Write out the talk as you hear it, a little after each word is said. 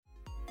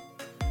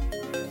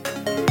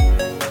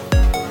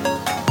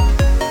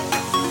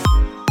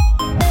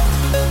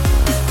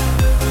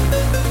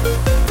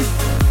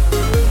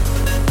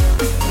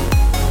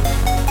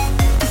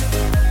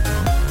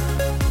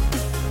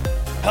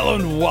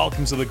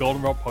welcome to the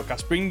Goldenrod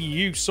Podcast, bringing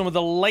you some of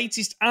the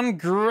latest and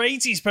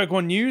greatest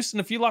Pokemon news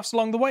and a few laughs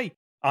along the way.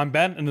 I'm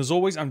Ben, and as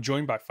always, I'm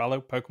joined by fellow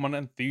Pokemon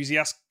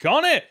enthusiast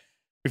Connor.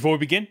 Before we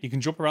begin, you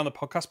can jump around the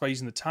podcast by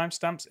using the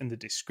timestamps in the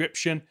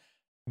description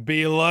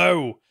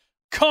below.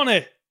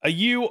 Connor, are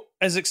you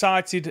as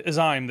excited as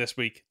I am this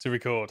week to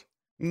record?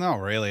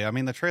 Not really. I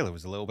mean, the trailer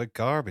was a little bit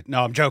garbage.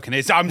 No, I'm joking.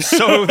 I'm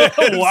so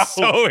Wow.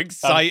 so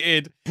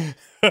excited.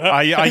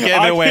 I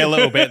gave it away a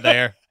little bit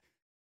there.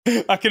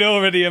 I can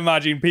already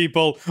imagine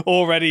people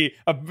already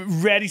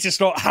ready to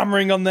start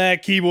hammering on their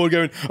keyboard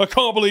going, I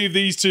can't believe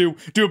these two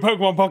do a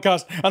Pokemon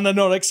podcast and they're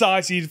not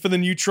excited for the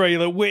new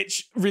trailer,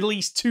 which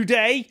released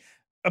today,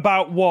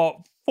 about,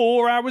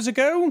 4 hours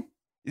ago?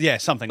 Yeah,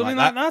 something like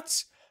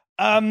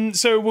that.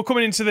 So we're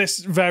coming into this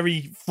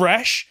very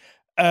fresh.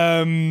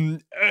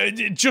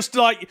 Just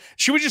like,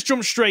 should we just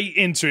jump straight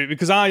into it?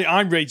 Because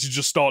I'm ready to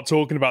just start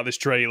talking about this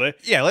trailer.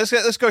 Yeah,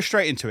 let's go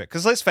straight into it.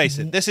 Because let's face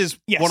it, this is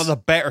one of the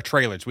better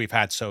trailers we've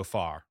had so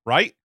far,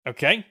 right?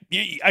 Okay.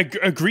 Yeah, I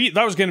agree.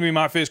 That was going to be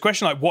my first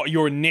question. Like, what are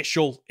your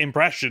initial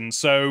impressions?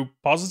 So,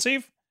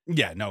 positive?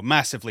 Yeah, no,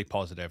 massively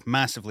positive.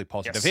 Massively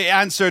positive. Yes. It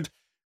answered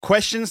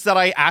questions that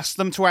I asked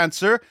them to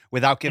answer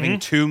without giving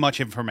too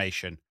much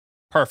information.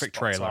 Perfect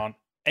trailer.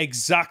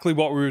 Exactly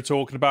what we were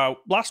talking about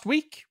last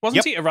week,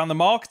 wasn't it? Around the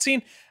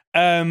marketing.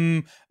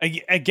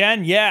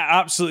 Again, yeah,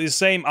 absolutely the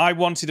same. I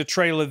wanted a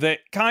trailer that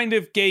kind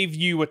of gave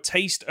you a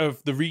taste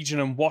of the region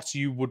and what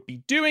you would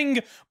be doing,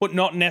 but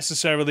not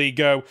necessarily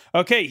go,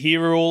 okay,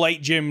 here are all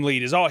 8 gym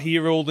leaders. Oh,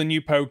 here are all the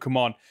new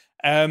Pokemon.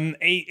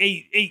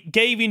 It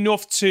gave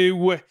enough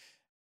to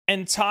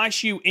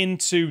entice you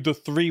into the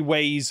 3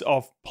 ways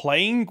of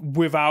playing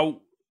without...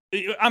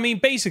 I mean,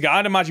 basically,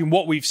 I'd imagine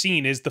what we've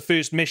seen is the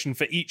first mission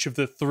for each of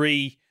the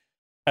 3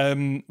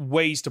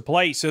 ways to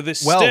play. So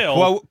there's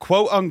still...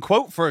 quote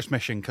unquote first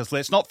mission, because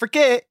let's not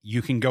forget,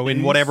 you can go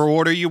in whatever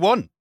order you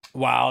want.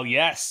 Wow,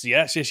 yes.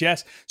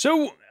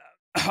 So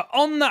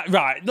on that,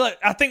 right, look,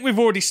 I think we've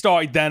already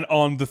started then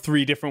on the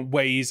 3 different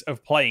ways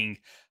of playing.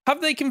 Have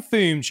they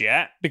confirmed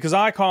yet? Because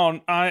I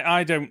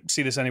don't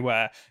see this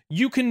anywhere.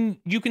 You can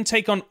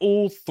take on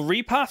all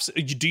 3 paths.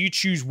 Do you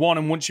choose one,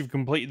 and once you've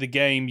completed the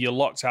game, you're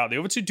locked out the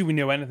other 2? Do we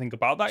know anything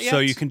about that yet? So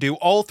you can do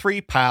all 3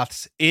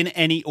 paths in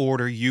any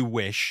order you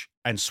wish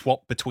and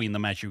swap between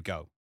them as you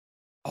go.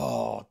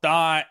 Oh,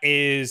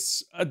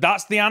 that's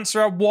the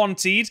answer I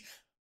wanted.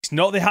 It's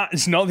not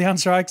the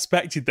answer I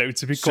expected, though,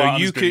 to be quite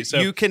honest with you. So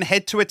you can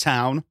head to a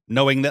town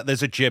knowing that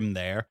there's a gym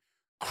there,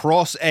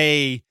 cross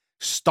a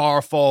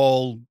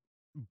Starfall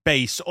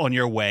base on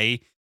your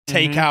way,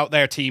 take out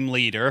their team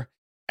leader,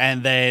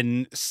 and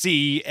then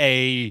see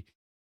a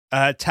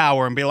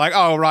tower and be like,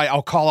 oh, right,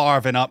 I'll call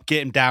Arvin up,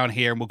 get him down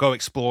here, and we'll go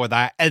explore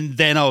that, and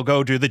then I'll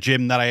go do the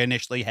gym that I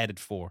initially headed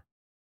for.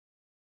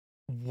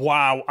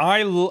 Wow,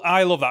 I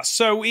love that.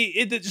 So,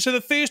 so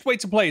the first way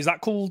to play, is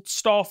that called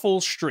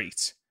Starfall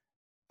Street?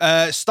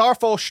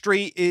 Starfall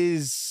Street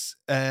is,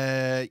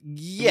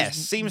 yes,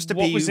 seems to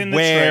be was in the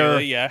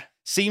trailer, yeah.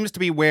 Seems to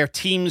be where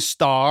Team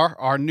Star,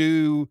 our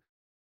new,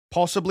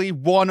 possibly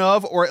one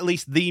of, or at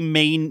least the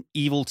main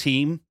evil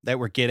team that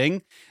we're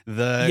getting.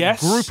 The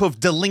group of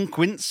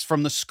delinquents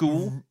from the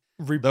school.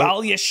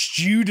 Rebellious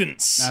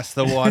students. That's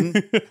the one.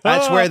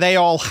 That's where they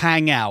all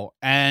hang out.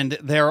 And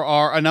there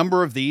are a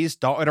number of these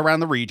dotted around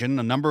the region,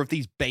 a number of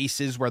these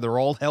bases where they're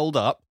all held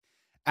up.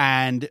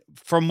 And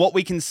from what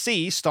we can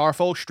see,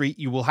 Starfall Street,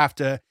 you will have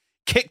to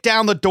kick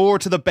down the door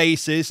to the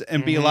bases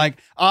and be like,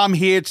 I'm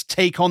here to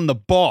take on the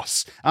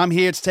boss. I'm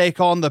here to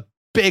take on the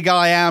big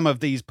I am of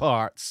these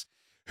parts,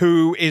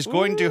 who is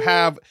going to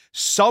have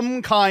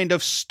some kind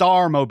of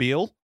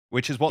Starmobile,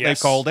 which is what they've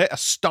called it, a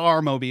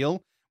Starmobile,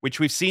 which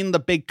we've seen the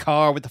big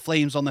car with the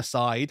flames on the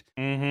side.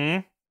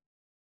 I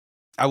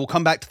will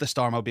come back to the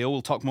Starmobile.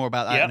 We'll talk more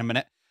about that in a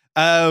minute.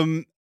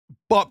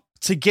 But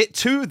to get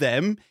to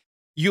them,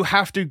 you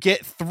have to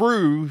get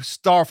through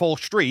Starfall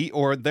Street,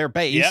 or their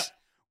base,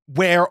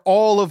 where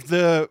all of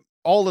the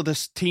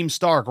Team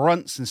Star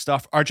grunts and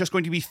stuff are just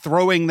going to be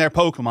throwing their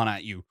Pokemon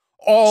at you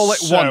all at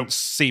once,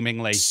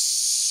 seemingly.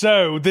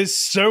 So there's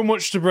so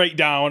much to break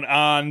down,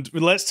 and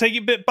let's take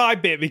it bit by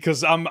bit,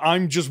 because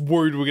I'm just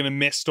worried we're going to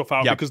miss stuff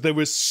out because there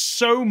was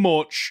so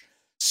much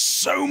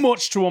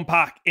to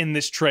unpack in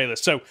this trailer.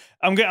 So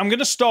I'm going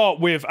to start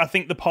with, I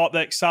think the part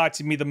that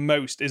excited me the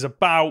most is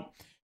about,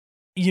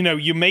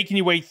 you're making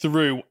your way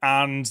through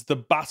and the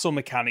battle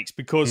mechanics,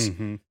 because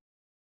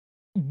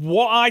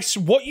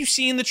what you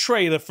see in the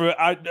trailer for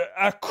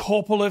a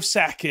couple of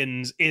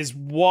seconds is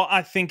what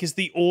I think is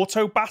the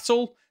auto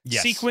battle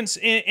sequence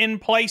in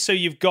play. So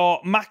you've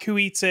got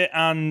Makuhita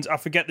and I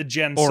forget the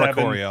Gen 7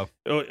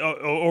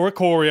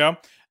 Oricorio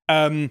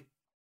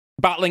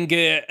battling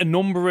a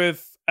number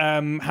of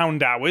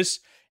Houndours,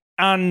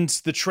 and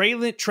the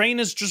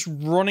trainer's just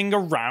running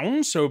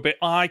around, so a bit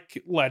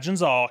like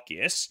Legends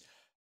Arceus.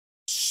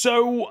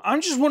 So I'm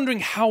just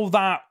wondering how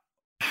that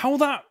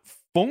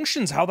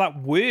functions, how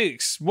that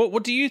works.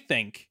 What do you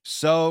think?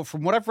 So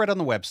from what I've read on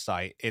the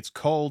website, it's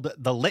called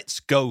the Let's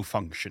Go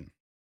function,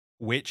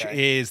 which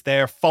Okay. is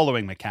their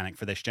following mechanic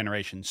for this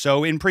generation.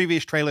 So in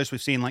previous trailers,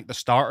 we've seen like the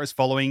starters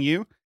following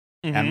you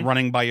and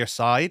running by your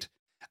side.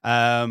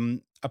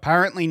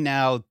 Apparently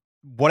now,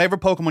 whatever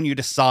Pokemon you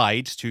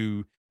decide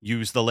to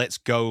use the Let's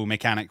Go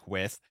mechanic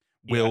with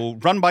will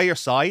run by your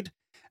side,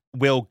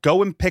 will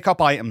go and pick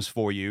up items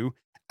for you,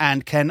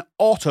 and can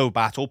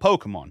auto-battle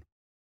Pokemon.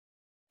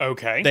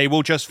 Okay. They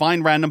will just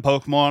find random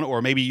Pokemon,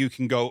 or maybe you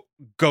can go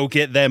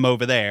get them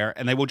over there,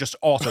 and they will just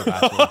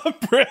auto-battle.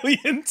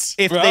 Brilliant.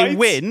 If they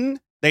win,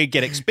 they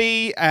get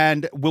XP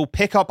and will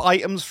pick up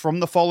items from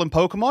the fallen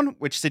Pokemon,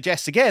 which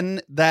suggests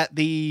again that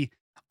the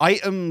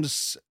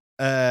items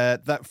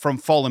that from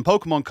fallen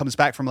Pokemon comes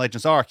back from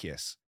Legends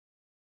Arceus.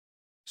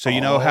 So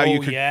you know how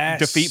you could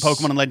defeat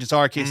Pokemon in Legends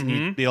Arceus and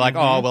you'd be like,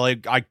 oh, well,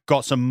 I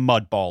got some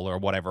Mud Ball or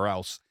whatever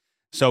else.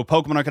 So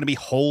Pokemon are going to be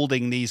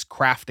holding these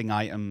crafting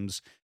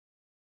items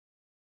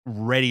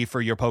ready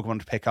for your Pokemon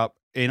to pick up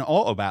in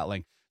auto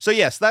battling. So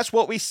yes, that's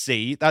what we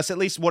see. That's at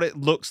least what it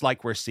looks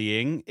like we're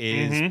seeing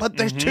is, but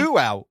there's two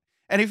out.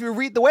 And if you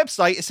read the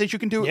website, it says you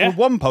can do it with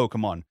one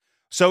Pokemon.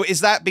 So is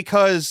that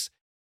because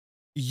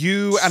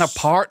you and a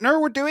partner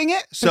were doing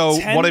it? So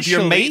one of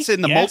your mates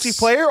in the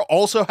multiplayer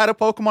also had a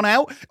Pokemon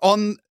out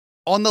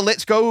on the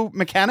Let's Go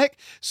mechanic.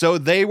 So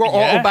they were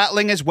auto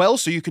battling as well.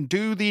 So you can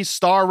do these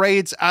star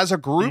raids as a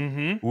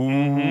group.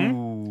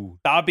 Ooh.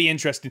 That'd be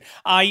interesting.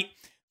 We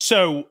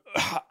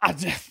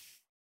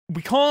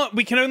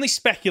can only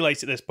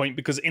speculate at this point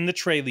because in the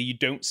trailer you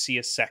don't see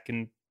a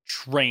second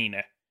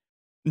trainer.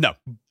 No.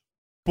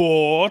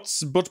 But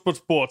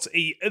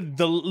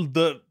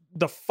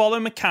the follow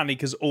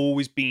mechanic has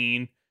always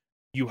been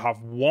you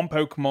have one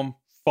Pokemon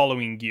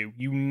following you.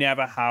 You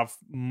never have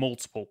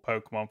multiple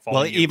Pokemon following you.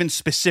 Well, it even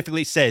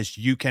specifically says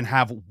you can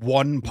have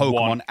one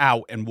Pokemon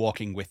out and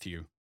walking with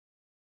you.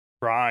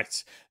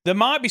 Right. There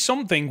might be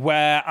something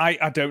where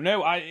I don't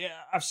know.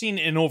 I've seen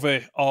it in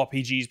other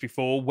RPGs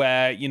before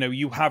where, you know,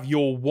 you have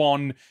your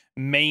one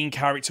main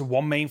character,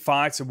 one main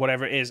fighter,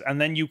 whatever it is,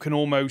 and then you can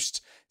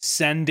almost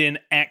send in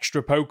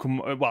extra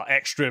Pokemon, well,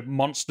 extra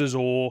monsters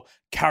or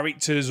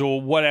characters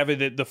or whatever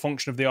the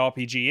function of the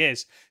RPG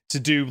is to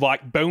do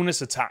like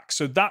bonus attacks.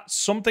 So that's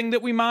something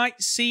that we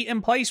might see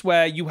in place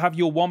where you have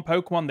your one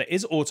Pokemon that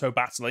is auto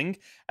battling,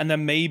 and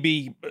then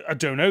maybe, I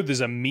don't know,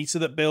 there's a meter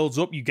that builds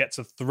up. You get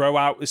to throw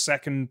out a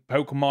second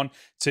Pokemon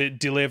to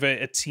deliver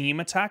a team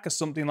attack or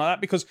something like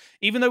that. Because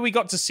even though we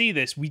got to see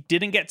this, we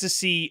didn't get to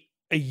see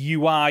a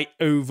UI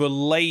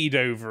overlaid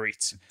over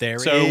it. There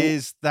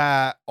is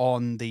that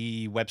on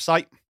the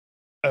website.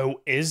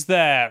 Oh, is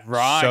there?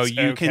 Right. So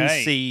you can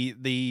see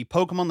the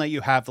Pokemon that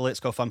you have the Let's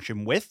Go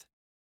function with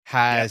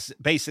has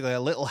basically a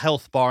little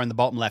health bar in the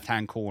bottom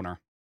left-hand corner.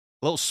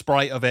 A little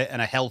sprite of it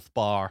and a health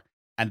bar.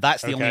 And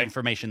that's the only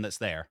information that's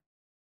there.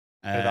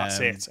 That's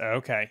it.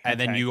 Okay. And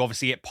then you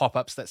obviously get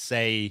pop-ups that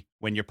say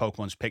when your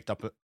Pokemon's picked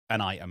up an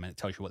item, and it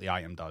tells you what the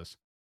item does.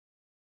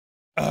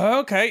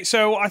 Okay,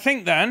 so I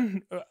think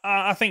then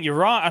I think you're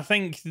right. I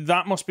think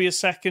that must be a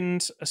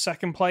second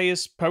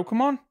player's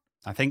Pokemon.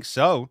 I think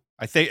so.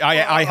 I think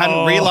I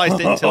hadn't realized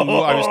it until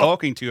I was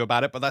talking to you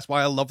about it, but that's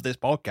why I love this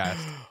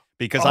podcast,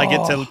 because I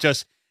get to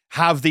just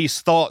have these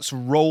thoughts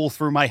roll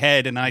through my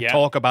head and I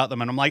talk about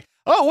them and I'm like,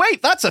 oh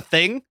wait, that's a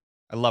thing.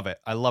 I love it.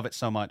 I love it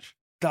so much.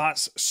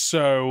 That's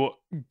so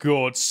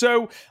good.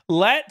 So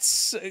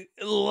let's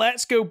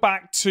go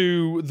back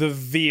to the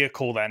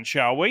vehicle then,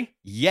 shall we?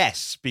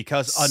 Yes,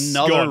 because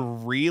another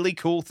really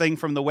cool thing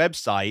from the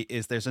website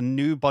is there's a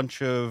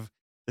bunch of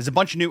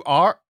new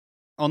art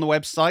on the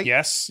website.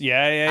 Yes,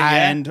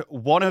 and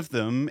one of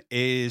them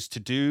is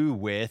to do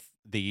with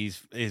the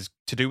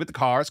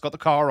car. It's got the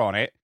car on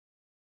it,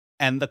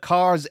 and the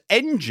car's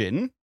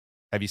engine.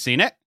 Have you seen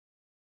it?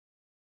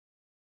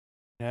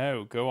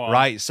 No, go on.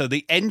 Right, so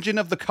the engine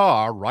of the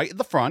car, right at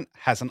the front,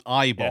 has an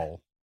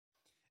eyeball,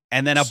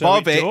 and then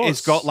above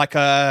it's got like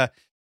a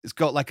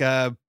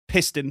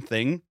piston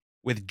thing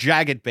with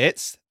jagged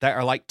bits that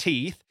are like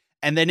teeth,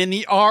 and then in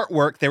the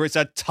artwork there is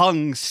a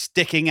tongue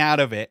sticking out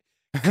of it,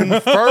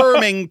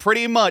 confirming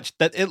pretty much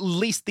that at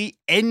least the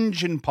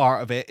engine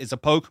part of it is a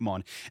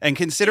Pokemon. And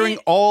considering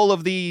all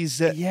of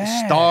these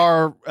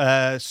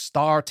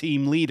star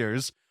team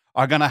leaders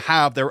are gonna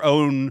have their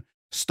own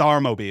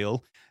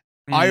Starmobile.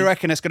 I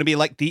reckon it's going to be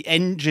like the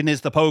engine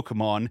is the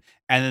Pokemon,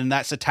 and then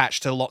that's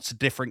attached to lots of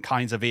different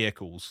kinds of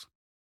vehicles.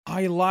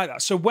 I like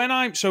that. So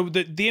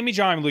the image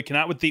I'm looking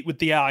at with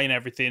the eye and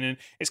everything, and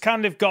it's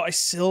kind of got a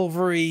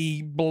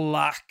silvery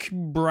black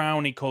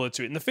browny color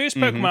to it. And the first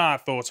Pokemon I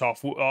thought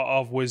of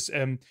was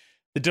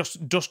the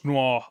Dusk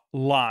Noir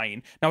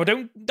line. Now I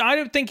don't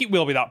think it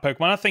will be that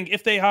Pokemon. I think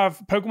if they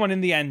have Pokemon in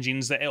the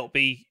engines, that it'll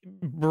be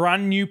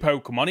brand new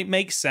Pokemon. It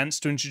makes sense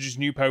to introduce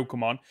new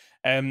Pokemon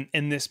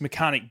in this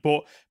mechanic,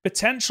 but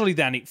potentially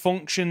then it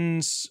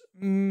functions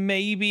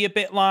maybe a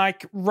bit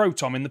like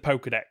Rotom in the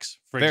Pokedex,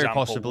 for example. Very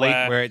possibly,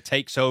 where it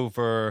takes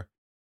over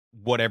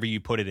whatever you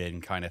put it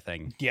in, kind of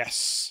thing.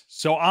 Yes.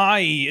 So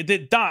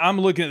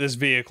I'm looking at this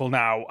vehicle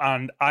now,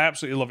 and I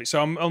absolutely love it.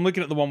 So I'm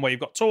looking at the one where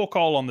you've got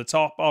Torkoal on the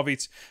top of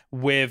it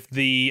with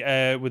the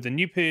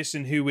new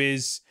person who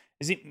is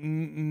Is it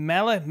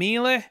Mela?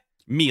 Mila?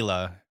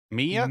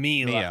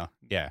 Mia.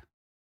 Yeah.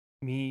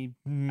 And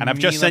I've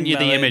just sent you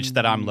the image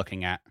that I'm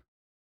looking at.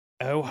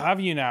 Oh, have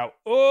you now?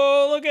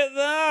 Oh, look at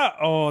that.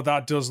 Oh,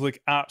 that does look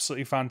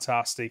absolutely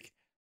fantastic.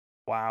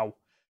 Wow.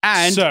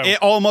 And it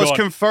almost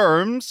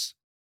confirms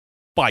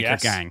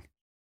Biker Gang.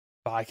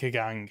 Biker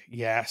Gang,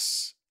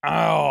 yes.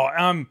 Oh,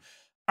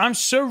 I'm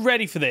so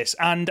ready for this,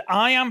 and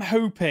I am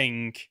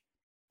hoping.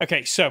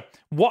 Okay, so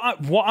what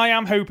I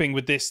am hoping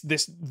with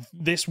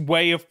this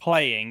way of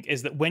playing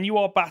is that when you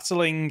are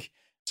battling,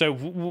 so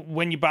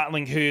when you're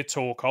battling her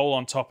Torkoal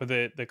on top of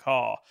the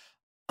car,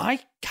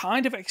 I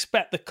kind of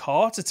expect the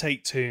car to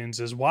take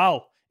turns as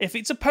well. If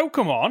it's a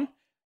Pokemon,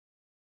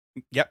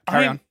 yep,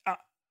 carry on.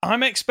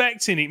 I'm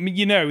expecting it.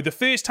 You know, the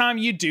first time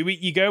you do it,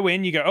 you go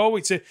in, you go, oh,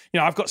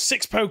 I've got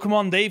 6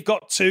 Pokemon, they've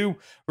got 2.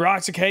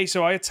 Right, okay,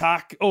 so I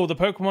attack. Oh, the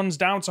Pokemon's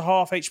down to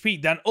half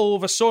HP. Then all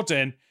of a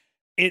sudden,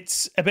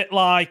 it's a bit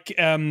like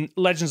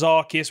Legends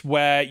Arceus,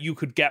 where you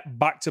could get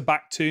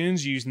back-to-back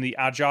turns using the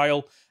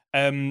agile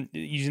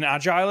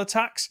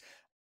attacks.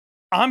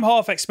 I'm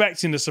half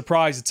expecting a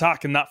surprise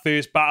attack in that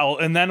first battle,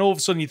 and then all of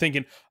a sudden you're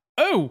thinking,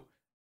 oh,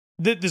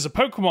 there's a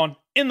Pokemon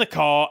in the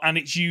car, and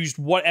it's used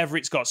whatever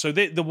it's got. So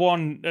the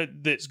one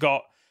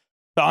that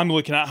I'm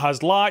looking at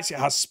has lights, it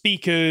has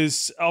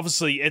speakers.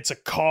 Obviously, it's a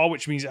car,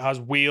 which means it has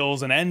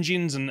wheels and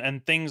engines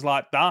and things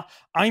like that.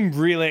 I'm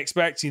really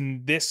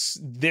expecting this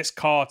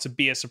car to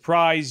be a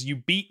surprise. You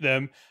beat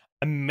them,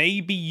 and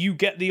maybe you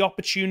get the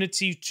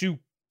opportunity to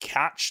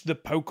catch the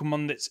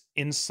Pokemon that's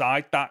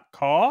inside that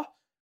car.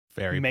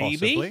 Very maybe.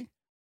 Possibly.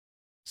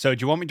 So,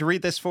 do you want me to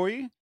read this for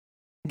you?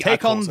 Yeah,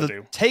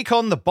 take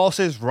on the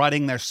bosses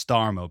riding their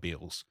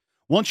Starmobiles.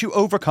 Once you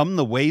overcome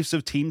the waves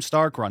of Team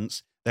Star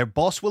grunts, their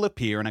boss will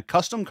appear in a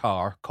custom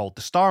car called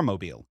the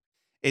Starmobile.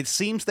 It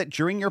seems that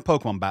during your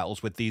Pokemon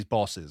battles with these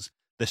bosses,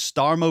 the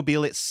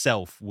Starmobile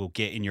itself will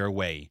get in your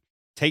way.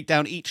 Take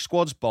down each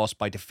squad's boss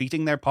by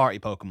defeating their party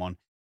Pokemon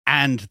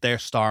and their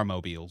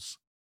Starmobiles.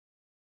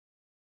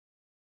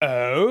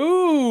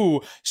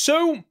 Oh,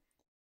 so...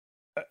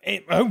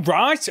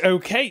 right,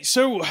 okay.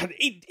 So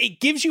it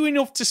gives you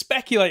enough to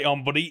speculate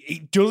on, but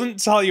it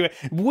doesn't tell you.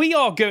 We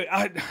are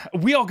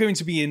going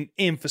to be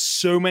in for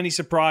so many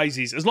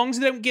surprises. As long as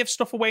they don't give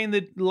stuff away in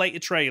the later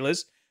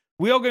trailers,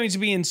 we are going to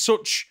be in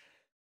such.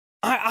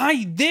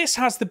 This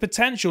has the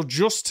potential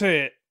just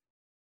to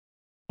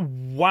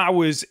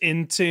wow us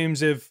in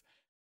terms of,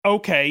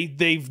 okay,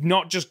 they've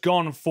not just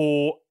gone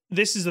for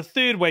this is the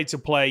third way to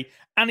play,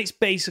 and it's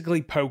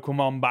basically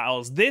Pokemon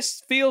battles.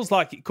 This feels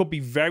like it could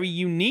be very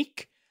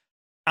unique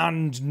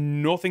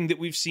and nothing that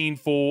we've seen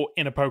for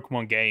in a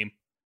Pokemon game.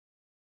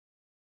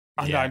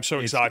 And yeah, I'm so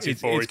excited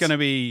for it. It's going to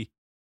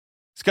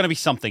be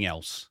something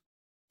else.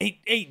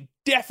 It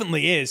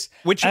definitely is.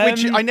 Which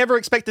I never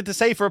expected to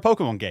say for a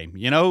Pokemon game.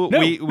 You know,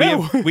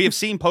 we have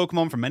seen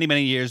Pokemon for many,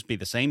 many years be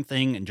the same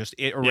thing and just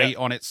iterate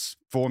on its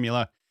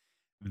formula.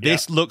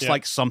 This looks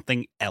like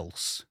something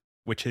else,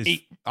 which is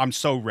I'm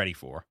so ready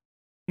for.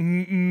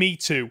 Me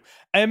too.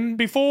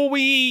 Before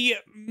we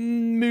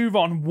move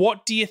on,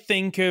 what do you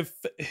think of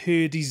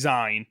her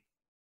design?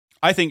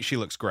 I think she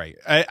looks great.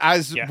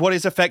 As what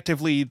is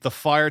effectively the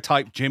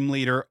fire-type gym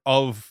leader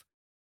of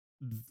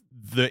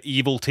the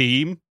evil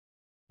team,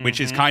 which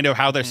is kind of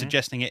how they're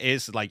suggesting it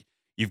is. Like,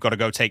 you've got to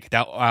go take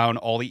down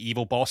all the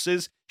evil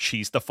bosses.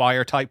 She's the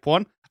fire-type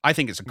one. I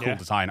think it's a cool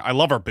design. I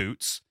love her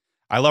boots.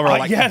 I love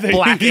her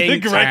black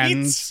ink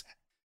hands.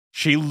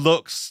 She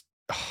looks...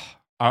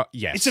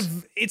 yes.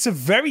 It's a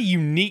very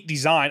unique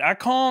design. I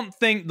can't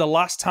think the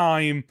last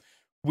time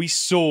we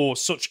saw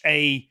such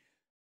a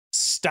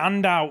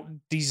standout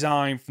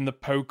design from the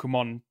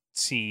Pokemon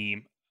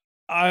team.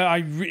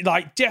 I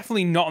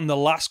definitely not in the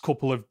last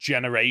couple of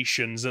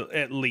generations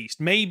at least.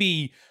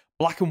 Maybe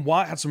Black and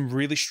White had some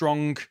really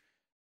strong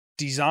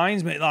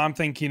designs. I'm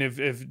thinking of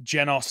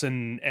Genos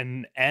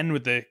and N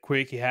with the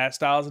quirky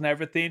hairstyles and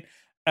everything.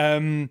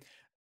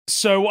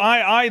 So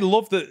I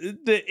love that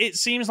it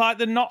seems like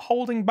they're not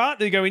holding back.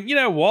 They're going, you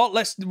know what?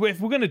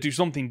 If we're going to do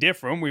something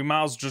different, we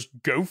might as well just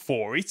go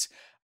for it.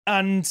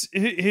 And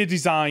her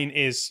design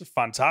is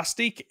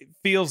fantastic. It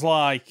feels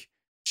like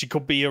she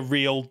could be a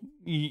real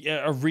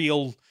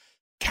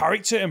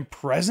character and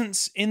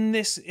presence in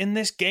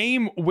this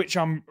game, which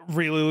I'm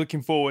really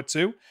looking forward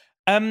to.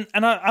 And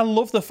I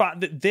love the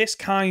fact that this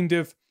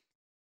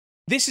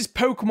is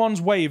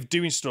Pokemon's way of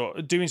doing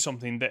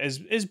something that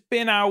has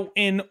been out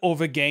in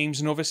other games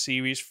and other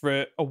series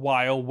for a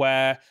while,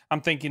 where I'm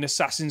thinking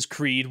Assassin's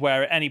Creed,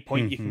 where at any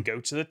point you can go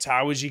to the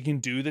towers, you can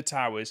do the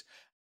towers.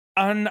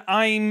 And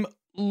I'm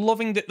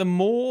loving that the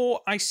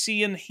more I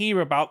see and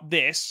hear about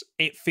this,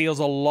 it feels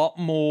a lot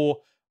more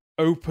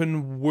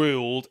open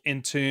world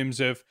in terms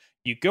of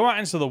you go out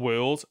into the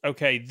world,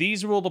 okay,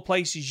 these are all the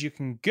places you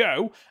can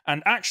go,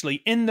 and actually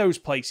in those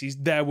places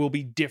there will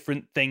be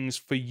different things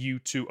for you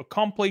to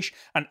accomplish,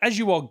 and as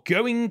you are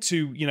going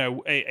to,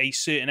 a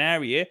certain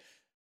area,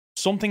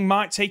 something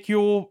might take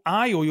your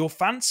eye or your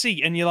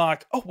fancy, and you're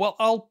like, oh, well,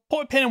 I'll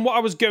put a pin in what I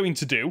was going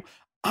to do.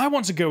 I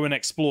want to go and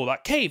explore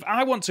that cave.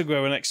 I want to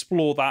go and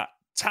explore that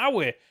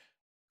tower.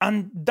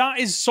 And that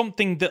is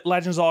something that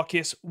Legends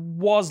Arceus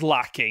was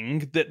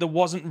lacking, that there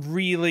wasn't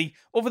really,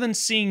 other than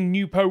seeing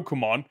new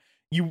Pokemon,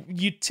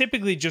 you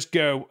typically just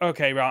go,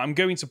 okay, right, I'm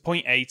going to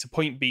point A to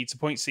point B to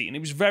point C. And it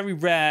was very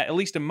rare, at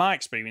least in my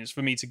experience,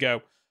 for me to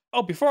go,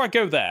 oh, before I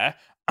go there,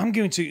 I'm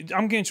going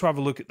to have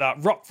a look at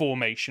that rock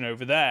formation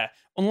over there,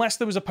 unless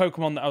there was a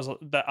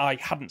Pokemon that I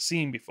hadn't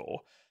seen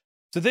before.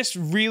 So this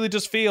really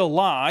does feel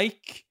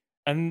like,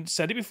 and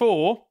said it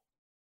before,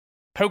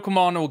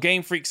 Pokemon or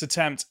Game Freak's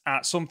attempt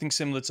at something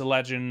similar to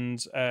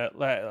Legends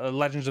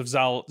of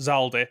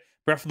Zelda,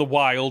 Breath of the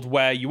Wild,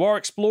 where you are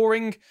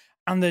exploring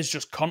and there's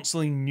just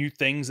constantly new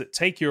things that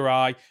take your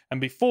eye, and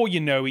before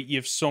you know it,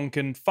 you've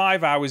sunken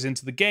 5 hours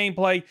into the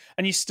gameplay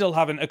and you still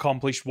haven't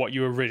accomplished what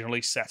you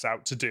originally set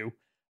out to do.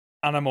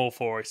 And I'm all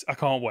for it. I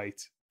can't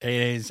wait. It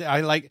is. I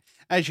like,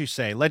 as you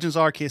say, Legends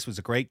Arceus was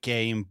a great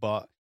game,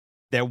 but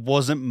there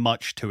wasn't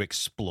much to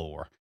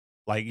explore.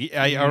 Like,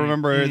 I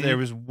remember there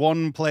was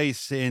one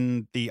place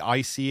in the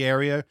icy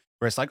area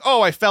where it's like,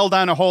 oh, I fell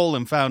down a hole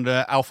and found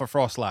Alpha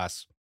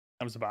Frostlass.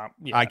 That was about,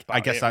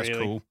 I guess that's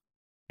really cool.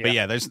 Yeah. But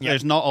yeah,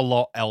 there's not a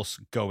lot else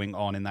going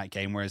on in that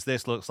game, whereas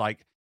this looks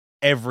like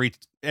every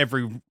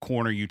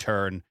corner you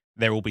turn,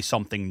 there will be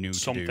something new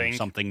to do,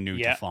 something new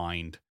to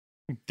find.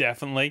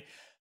 Definitely.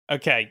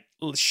 Okay,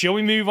 shall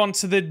we move on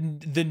to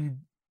the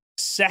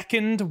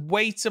second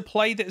way to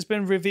play that has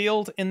been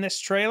revealed in this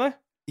trailer?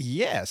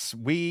 Yes,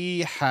 we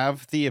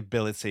have the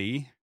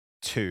ability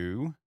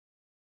to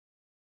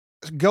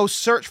go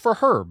search for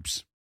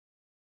herbs.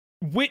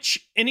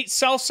 Which in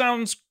itself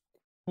sounds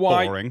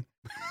quite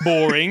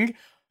boring.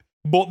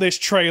 But this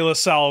trailer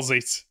sells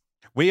it.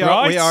 We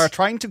are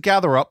trying to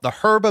gather up the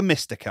Herba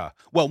Mystica.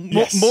 Well,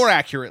 more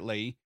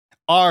accurately,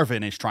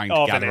 Arvin is trying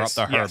to gather up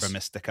the Herba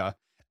Mystica.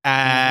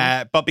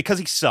 But because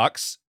he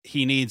sucks,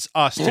 he needs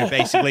us to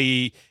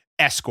basically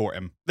escort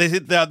him.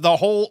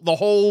 The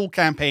whole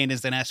campaign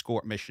is an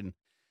escort mission,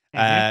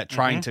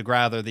 trying to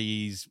gather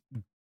these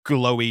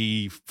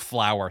glowy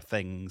flower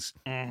things.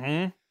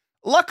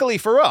 Luckily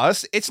for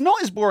us, it's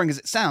not as boring as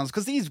it sounds,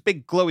 because these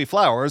big glowy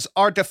flowers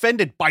are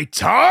defended by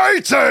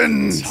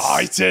Titans!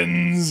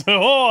 Titans!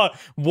 Oh,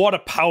 what a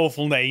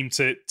powerful name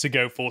to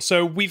go for.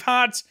 So we've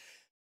had...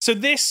 So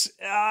this,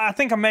 I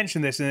think I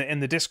mentioned this in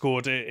the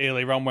Discord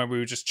earlier on when we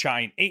were just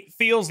chatting. It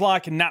feels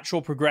like a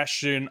natural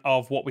progression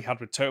of what we had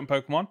with Totem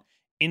Pokemon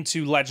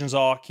into Legends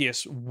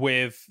Arceus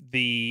with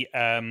the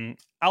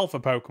Alpha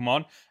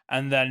Pokemon.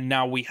 And then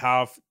now we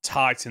have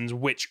Titans,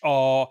 which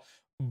are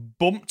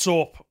bumped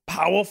up,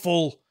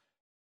 powerful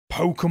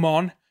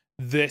Pokemon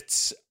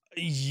that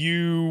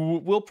you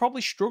will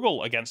probably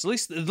struggle against. At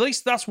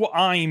least that's what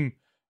I'm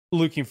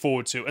looking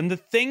forward to. And the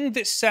thing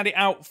that set it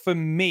out for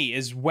me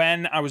is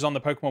when I was on the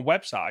Pokemon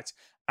website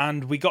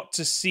and we got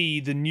to see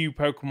the new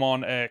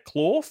Pokemon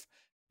Clorf,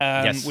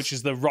 which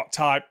is the rock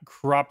type,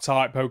 crab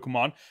type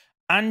Pokemon,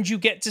 and you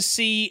get to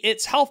see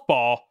its health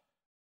bar.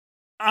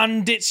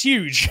 And it's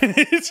huge.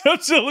 It's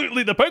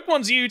absolutely, the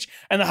Pokemon's huge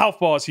and the health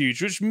bar is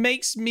huge, which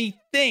makes me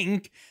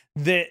think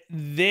that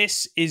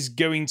this is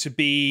going to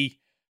be,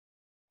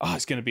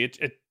 it's going to be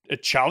a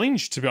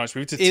challenge, to be honest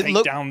with you, to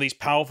take down these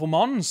powerful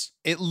mons.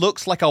 It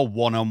looks like a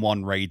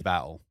one-on-one raid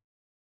battle.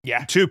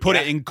 Yeah. To put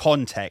it in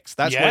context,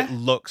 that's what it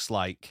looks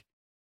like.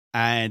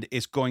 And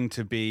it's going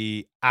to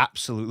be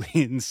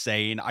absolutely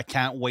insane. I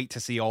can't wait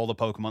to see all the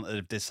Pokemon that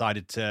have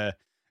decided to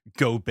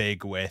go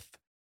big with.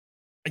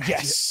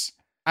 Yes.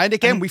 And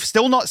again, we've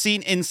still not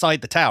seen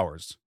inside the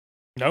towers.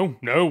 No,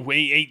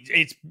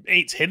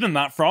 it's hidden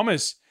that from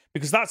us,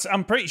 because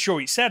I'm pretty sure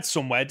it said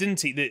somewhere,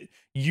 didn't it, that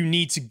you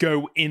need to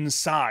go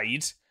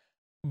inside,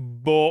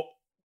 but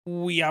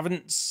we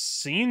haven't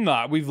seen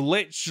that. We've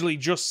literally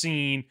just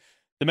seen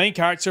the main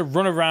character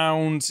run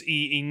around,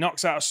 he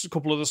knocks out a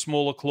couple of the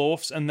smaller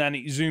Clorfs, and then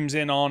it zooms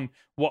in on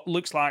what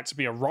looks like to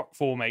be a rock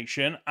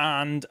formation,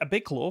 and a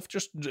big Clorf,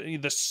 just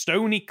the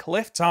stony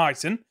cliff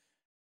titan,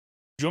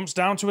 jumps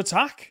down to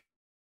attack.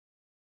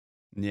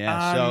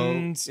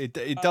 Yeah, so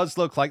it does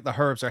look like the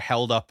herbs are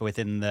held up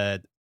within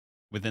the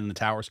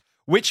towers,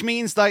 which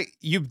means that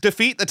you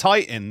defeat the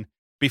Titan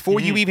before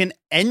you even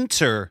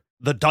enter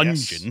the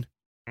dungeon.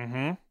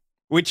 Yes.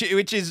 Which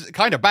is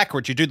kind of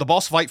backwards. You do the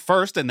boss fight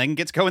first and then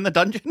get to go in the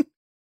dungeon.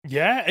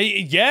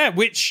 Yeah,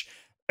 which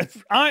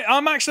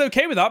I'm actually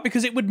okay with that,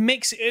 because it would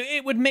mix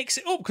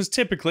it up, because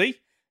typically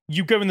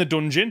you go in the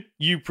dungeon,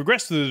 you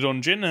progress through the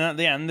dungeon, and at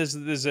the end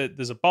there's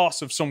a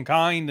boss of some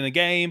kind in a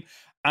game,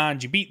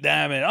 and you beat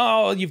them,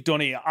 and you've done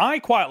it. I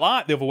quite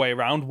like the other way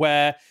around,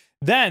 where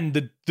then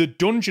the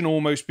dungeon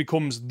almost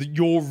becomes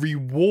your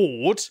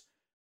reward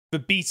for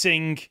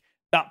beating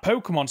that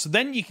Pokemon. So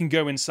then you can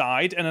go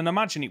inside, and then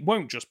imagine it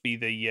won't just be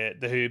the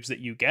herbs that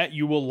you get.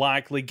 You will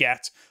likely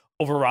get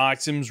other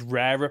items,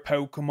 rarer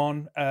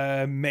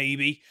Pokemon,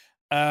 maybe.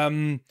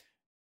 And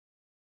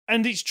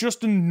it's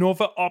just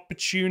another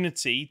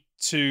opportunity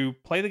to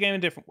play the game a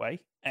different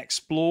way,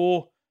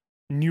 explore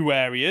new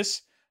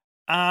areas.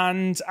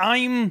 And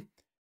I'm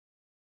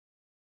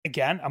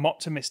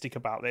optimistic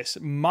about this.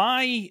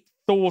 My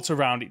thought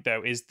around it,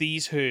 though, is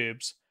these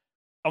herbs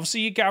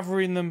obviously you're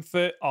gathering them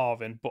for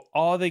Arvin, but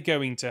are they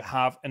going to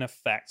have an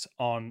effect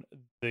on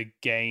the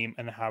game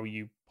and how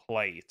you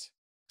play it?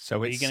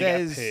 So Are it you going to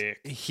get a says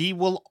perk? he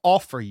will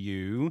offer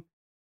you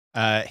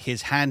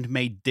his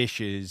handmade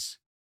dishes,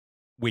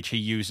 which he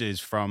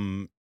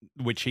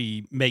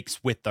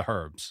makes with the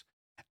herbs.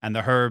 And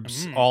the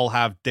herbs all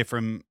have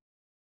different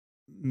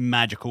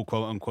magical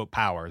quote unquote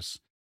powers.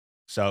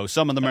 So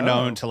some of them are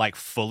known to like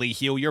fully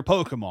heal your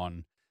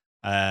Pokemon.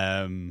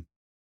 I'm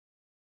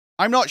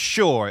not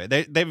sure.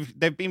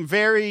 They've been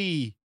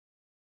very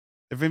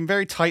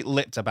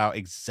tight-lipped about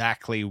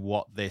exactly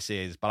what this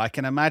is, but I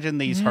can imagine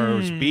these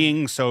herbs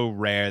being so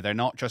rare, they're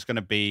not just going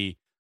to be,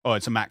 oh,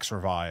 it's a max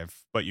revive,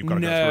 but you've got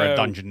to go through a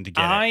dungeon to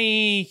get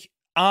it.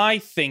 I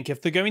think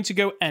if they're going to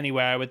go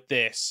anywhere with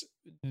this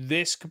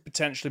could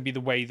potentially be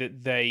the way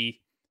that they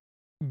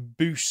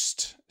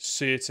boost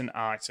certain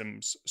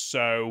items.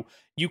 So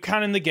you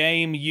can in the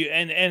game,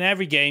 in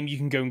every game, you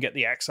can go and get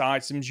the X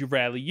items. You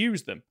rarely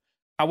use them.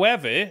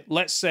 However,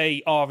 let's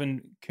say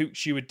Arvin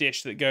cooks you a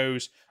dish that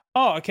goes,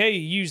 oh, okay,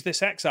 you use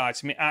this X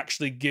item, it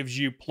actually gives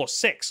you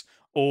 +6.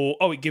 Or,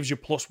 oh, it gives you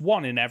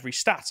 +1 in every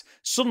stat.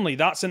 Suddenly,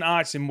 that's an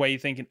item where you're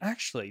thinking,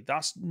 actually,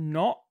 that's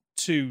not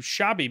too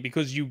shabby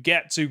because you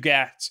get to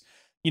get,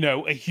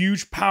 a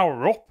huge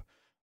power up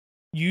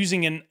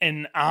using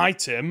an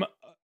item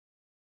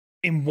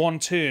in one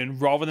turn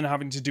rather than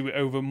having to do it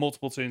over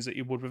multiple turns that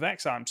you would with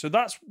X items. So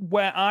that's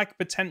where I could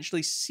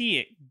potentially see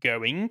it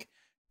going,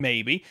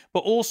 maybe. But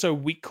also,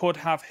 we could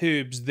have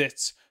herbs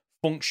that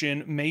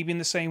function maybe in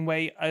the same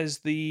way as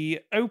the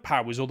O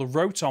powers or the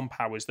Rotom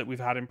powers that we've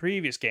had in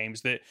previous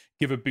games that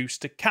give a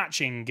boost to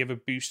catching, give a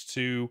boost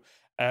to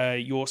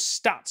your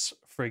stats,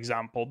 for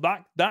example.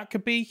 That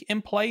could be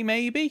in play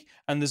maybe,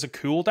 and there's a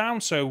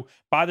cooldown. So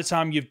by the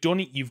time you've done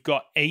it, you've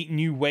got 8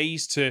 new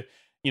ways to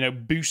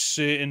boost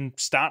certain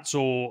stats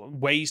or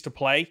ways to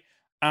play,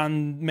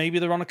 and maybe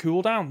they're on a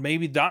cooldown.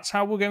 Maybe that's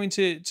how we're going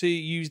to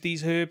use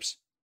these herbs.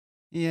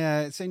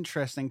 Yeah, it's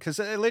interesting because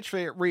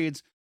literally it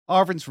reads,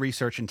 Arvin's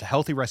research into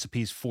healthy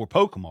recipes for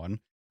Pokemon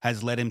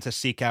has led him to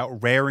seek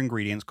out rare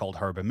ingredients called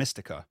Herba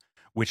Mystica,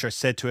 which are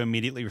said to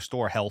immediately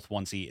restore health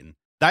once eaten.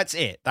 That's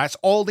it. That's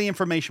all the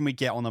information we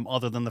get on them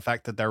other than the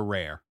fact that they're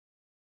rare.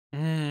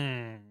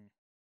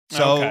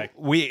 So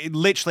we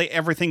literally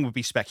everything would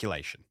be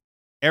speculation.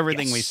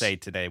 Everything we say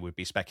today would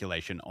be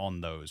speculation on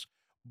those.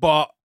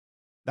 But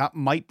that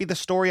might be the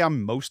story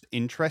I'm most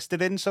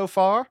interested in so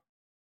far.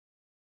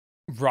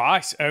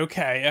 Right.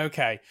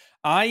 Okay.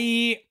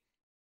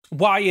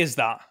 Why is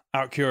that?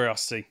 Out of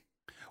curiosity.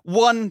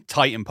 One,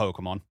 Titan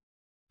Pokemon.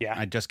 Yeah.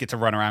 I just get to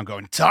run around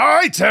going,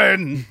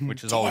 Titan!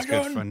 Which is always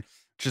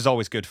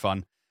good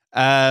fun.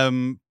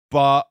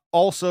 But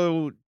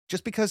also,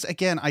 just because,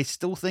 again, I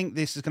still think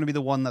this is going to be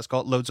the one that's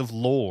got loads of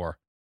lore.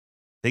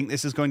 I think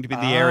this is going to be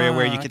the area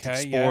where you get to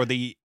explore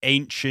the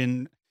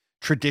ancient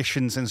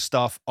traditions and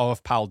stuff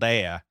of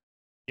Paldea.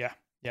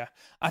 Yeah.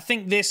 I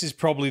think this is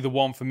probably the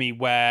one for me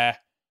where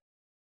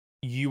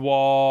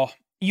you'll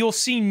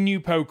see new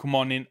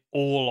Pokemon in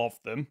all of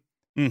them,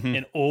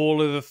 in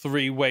all of the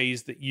 3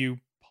 ways that you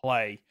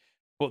play.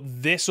 But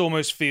this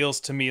almost feels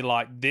to me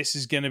like this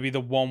is going to be the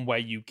one where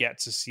you get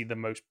to see the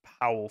most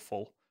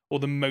powerful or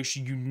the most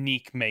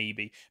unique,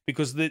 maybe,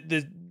 because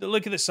the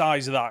look at the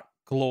size of that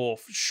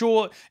Glorf.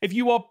 Sure, if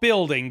you are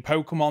building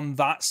Pokemon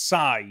that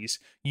size,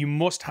 you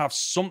must have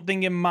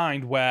something in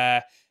mind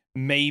where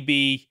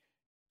maybe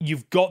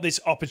you've got this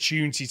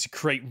opportunity to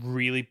create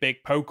really big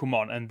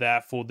Pokemon, and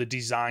therefore the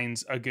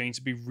designs are going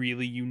to be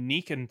really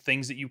unique and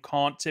things that you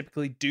can't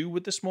typically do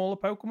with the smaller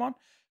Pokemon.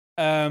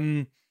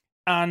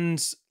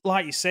 And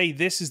like you say,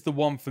 this is the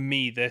one for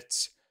me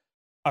that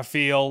I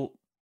feel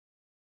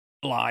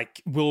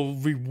like will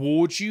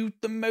reward you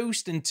the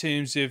most in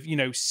terms of,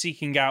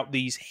 seeking out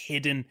these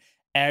hidden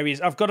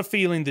areas. I've got a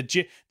feeling the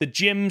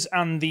gyms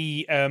and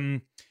the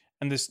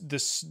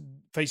this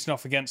facing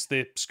off against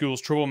the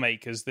school's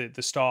troublemakers,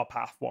 the Star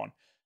Path one,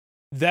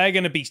 they're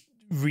going to be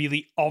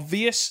really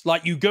obvious.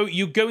 Like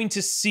you're going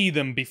to see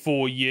them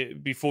before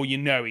you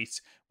know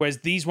it. Whereas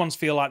these ones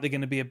feel like they're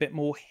going to be a bit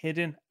more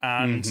hidden,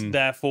 and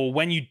therefore,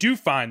 when you do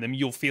find them,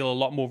 you'll feel a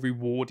lot more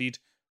rewarded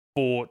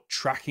for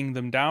tracking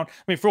them down.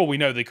 I mean, for all we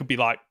know, they could be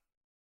like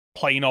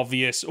plain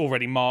obvious,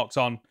 already marked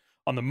on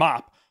the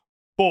map,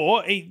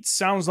 but it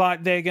sounds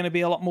like they're going to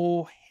be a lot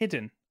more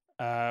hidden,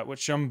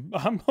 which I'm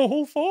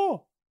all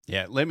for.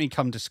 Yeah, let me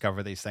come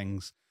discover these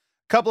things.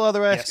 A couple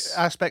other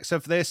aspects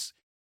of this.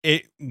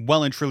 It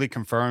well and truly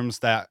confirms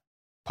that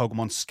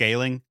Pokemon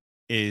scaling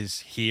is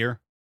here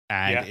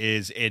and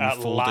is in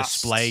full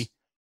display.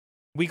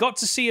 We got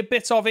to see a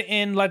bit of it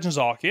in Legends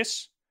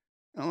Arceus.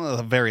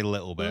 A very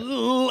little bit. A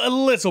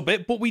little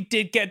bit, but we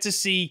did get to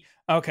see,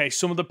 okay,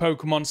 some of the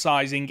Pokemon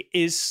sizing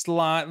is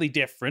slightly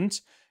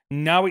different.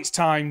 Now it's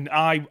time,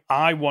 I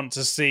want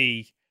to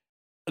see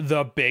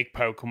the big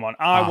Pokemon.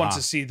 I want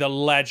to see the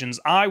Legends.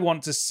 I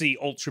want to see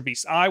Ultra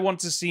Beasts. I want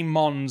to see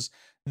Mons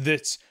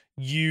that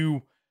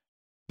you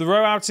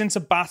throw out into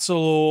battle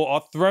or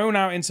are thrown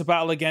out into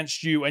battle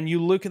against you, and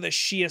you look at the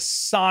sheer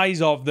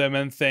size of them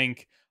and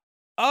think,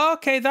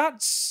 okay,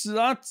 that's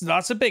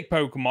a big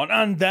Pokemon,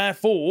 and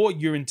therefore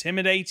you're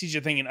intimidated.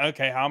 You're thinking,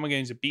 okay, how am I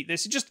going to beat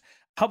this? It just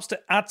helps to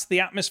add to the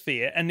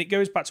atmosphere, and it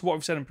goes back to what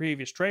we've said in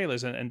previous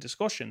trailers and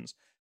discussions,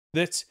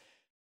 that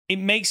it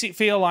makes it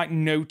feel like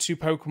no two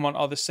Pokemon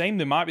are the same.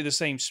 They might be the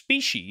same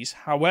species,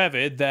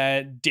 however,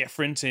 they're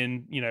different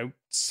in,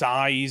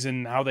 size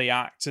and how they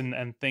act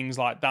and things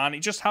like that. And it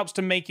just helps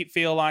to make it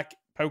feel like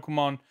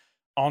Pokemon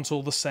aren't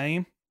all the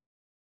same.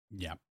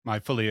 Yeah, I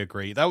fully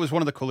agree. That was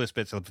one of the coolest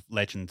bits of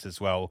Legends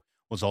as well,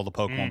 was all the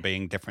Pokemon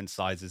being different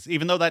sizes,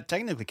 even though that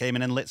technically came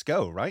in Let's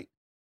Go, right?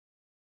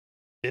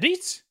 Did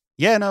it?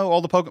 Yeah, no,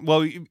 all the Pokemon,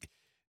 well,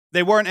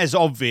 they weren't as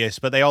obvious,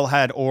 but they all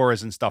had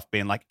auras and stuff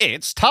being like,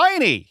 it's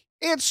tiny!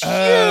 It's huge!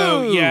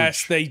 Oh,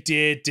 yes, they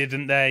did,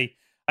 didn't they?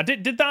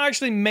 Did that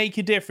actually make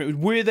a difference?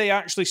 Were they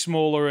actually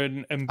smaller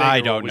and bigger? I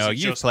don't know.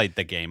 You played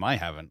the game. I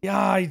haven't. Yeah,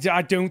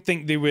 I don't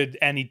think they were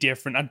any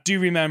different. I do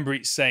remember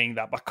it saying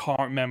that, but I can't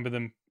remember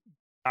them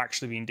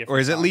actually being different. Or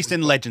is at least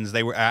in Legends,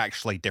 they were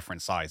actually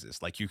different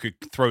sizes. Like, you could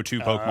throw two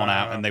Pokemon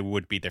out and they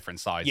would be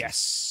different sizes.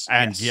 Yes.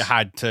 And you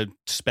had to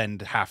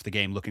spend half the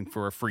game looking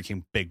for a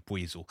freaking big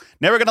Weasel.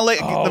 Never going to let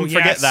them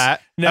forget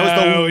that. No,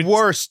 that was the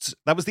worst.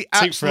 That was the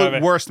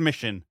absolute worst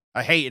mission.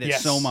 I hated it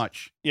so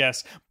much.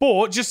 Yes.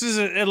 But just as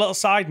a little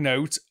side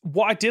note,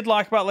 what I did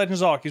like about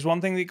Legends Arc is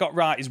one thing that got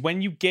right is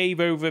when you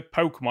gave over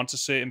Pokemon to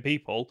certain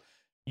people,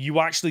 you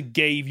actually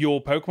gave your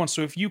Pokemon.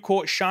 So if you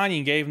caught Shiny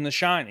and gave them the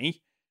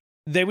Shiny,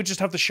 they would just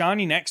have the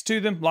Shiny next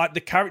to them. Like,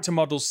 the character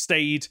models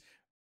stayed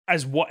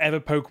as whatever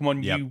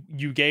Pokemon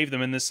you gave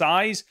them. And the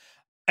size,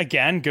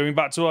 again, going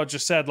back to what I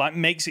just said, like,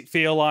 makes it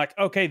feel like,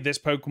 okay, this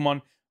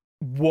Pokemon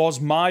was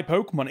my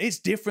Pokemon. It's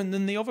different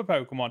than the other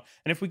Pokemon.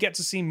 And if we get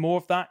to see more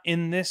of that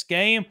in this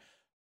game,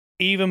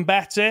 even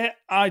better.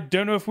 I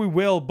don't know if we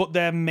will, but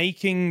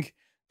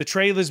the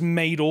trailers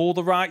made all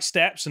the right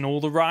steps and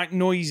all the right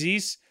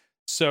noises.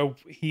 So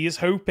he is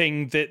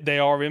hoping that they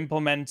are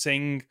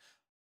implementing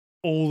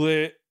all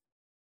the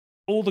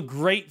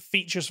great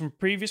features from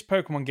previous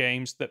Pokemon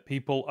games that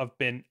people have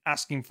been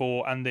asking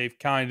for, and they've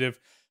kind of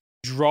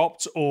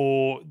dropped,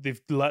 or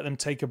they've let them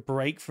take a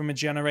break from a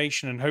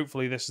generation. And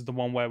hopefully this is the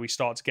one where we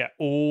start to get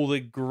all the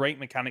great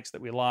mechanics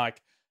that we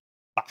like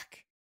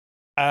back.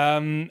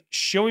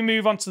 Shall we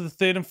move on to the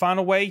third and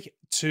final way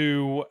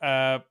to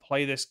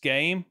play this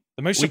game?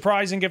 The most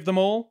surprising of them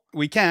all?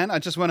 We can. I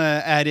just want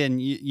to add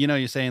in,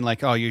 you're saying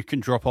like, oh, you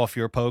can drop off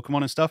your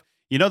Pokemon and stuff.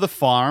 You know the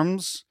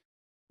farms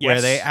where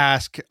they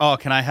ask, oh,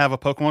 can I have a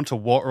Pokemon to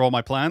water all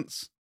my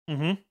plants?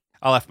 Mm-hmm.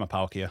 I left my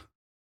Palkia.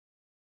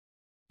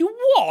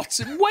 What?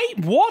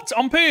 Wait, what?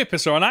 On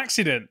purpose or on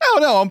accident? Oh,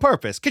 no, on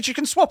purpose. Because you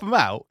can swap them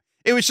out.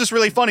 It was just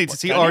really funny to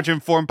see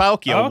Origin Form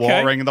Palkia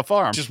watering the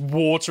farm. Just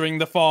watering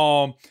the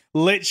farm.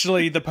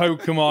 Literally the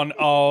Pokemon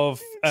of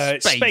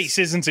space,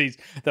 isn't he?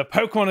 The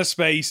Pokemon of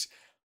space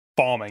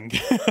farming.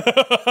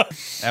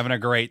 Having a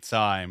great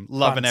time.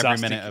 Loving every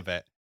minute of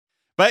it.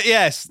 But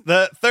yes,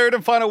 the third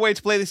and final way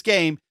to play this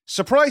game,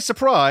 surprise,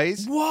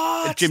 surprise.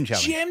 What? Gym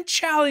challenge. Gym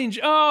challenge.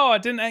 Oh, I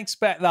didn't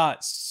expect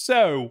that.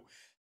 So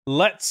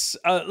let's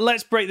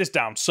break this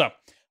down. So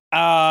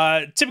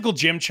typical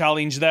gym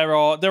challenge. There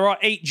are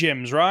 8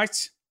 gyms,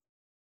 right?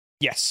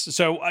 Yes.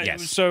 So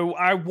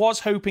I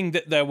was hoping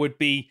that there would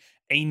be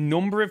a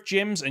number of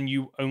gyms and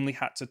you only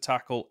had to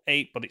tackle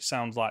 8, but it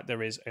sounds like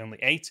there is only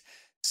 8.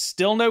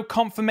 Still no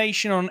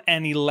confirmation on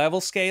any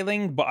level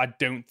scaling, but I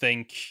don't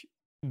think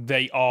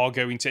they are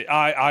going to.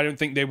 I don't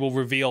think they will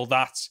reveal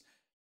that.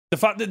 The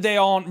fact that they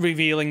aren't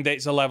revealing that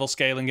it's a level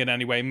scaling in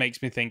any way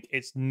makes me think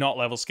it's not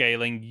level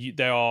scaling.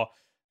 They are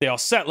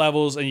set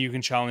levels, and you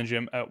can challenge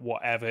them at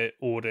whatever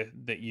order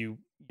that you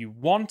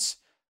want.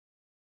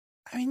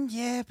 I mean,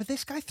 yeah, but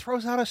this guy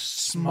throws out a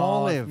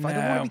Smoliv. No. I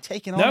don't want to be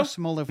taking on a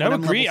Smoliv. No,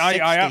 agree.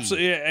 I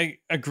absolutely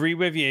agree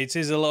with you. It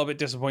is a little bit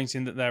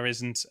disappointing that there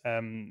isn't.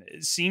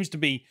 It seems to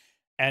be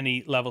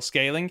any level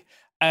scaling.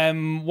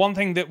 One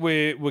thing that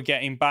we're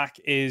getting back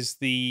is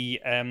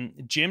the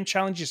gym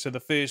challenges. So the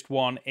first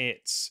one,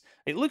 it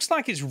looks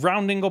like it's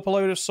rounding up a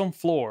load of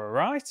Sunflora,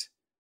 right?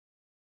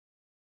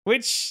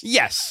 Which,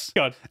 yes,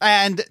 God.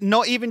 And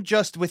not even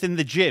just within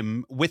the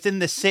gym, within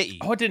the city.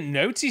 Oh, I didn't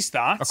notice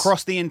that.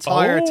 Across the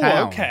entire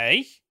town.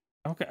 Okay,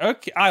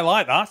 I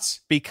like that.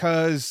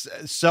 Because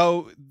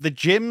so the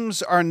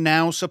gyms are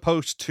now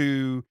supposed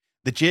to,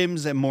 the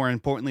gyms, and more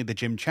importantly, the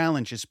gym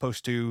challenge is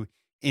supposed to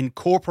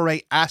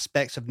incorporate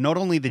aspects of not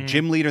only the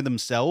gym leader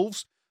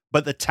themselves,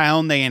 but the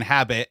town they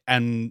inhabit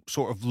and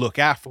sort of look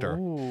after.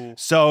 Ooh.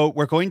 So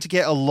we're going to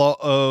get a lot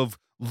of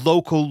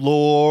local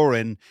lore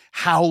and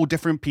how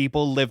different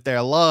people live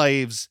their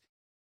lives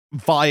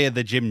via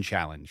the gym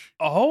challenge.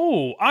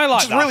 Oh, I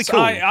like that. Really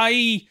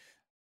cool.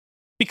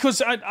 Because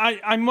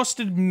I must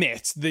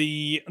admit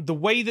the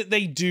way that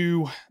they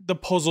do the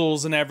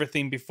puzzles and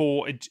everything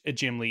before a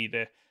gym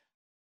leader,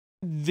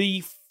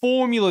 the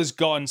formula's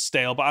gotten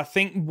stale. But I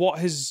think what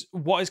has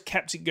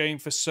kept it going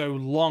for so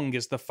long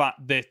is the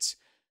fact that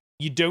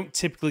you don't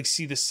typically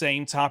see the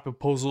same type of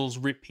puzzles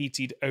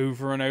repeated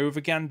over and over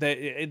again.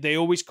 They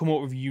always come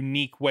up with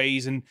unique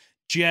ways and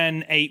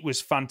Gen 8 was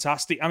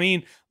fantastic. I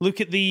mean,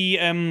 look at the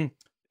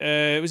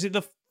was it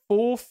the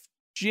fourth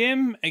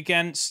gym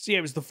against? Yeah,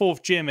 it was the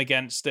fourth gym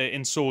against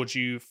in Swords.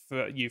 You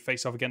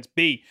face off against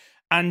B,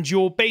 and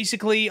you're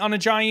basically on a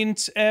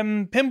giant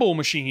pinball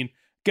machine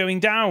going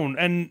down,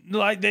 and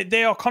like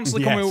they are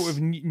constantly coming up with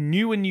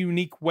new and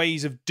unique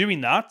ways of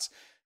doing that.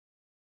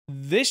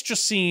 This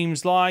just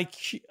seems like,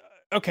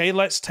 okay,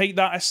 let's take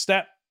that a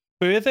step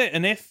further,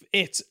 and if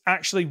it's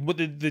actually what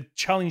the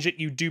challenge that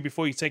you do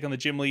before you take on the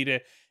gym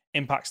leader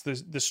impacts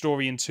the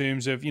story in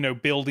terms of, you know,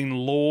 building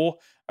lore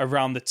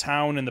around the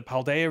town and the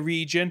Paldea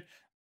region,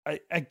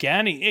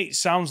 again, it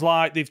sounds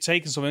like they've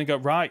taken something and go,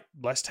 right,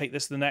 let's take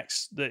this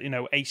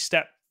a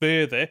step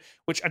further,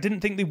 which I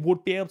didn't think they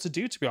would be able to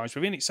do, to be honest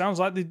with you. And it sounds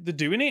like they're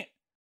doing it.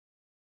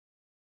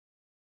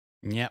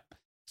 Yep.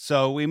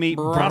 So we meet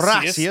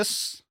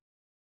Brassius,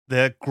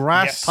 the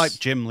grass-type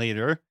gym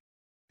leader,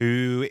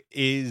 who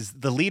is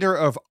the leader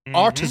of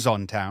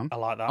Artisan Town. I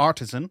like that.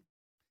 Artisan.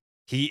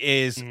 He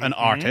is an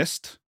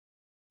artist.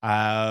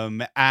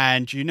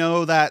 And you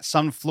know that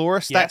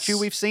Sunflora statue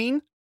we've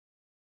seen?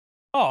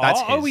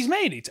 Oh, he's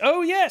made it.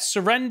 Oh, yes.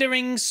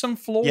 Surrendering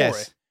Sunflora.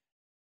 Yes.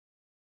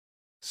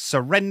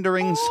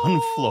 Surrendering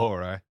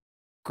Sunflora.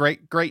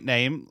 Great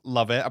name.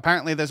 Love it.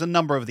 Apparently, there's a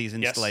number of these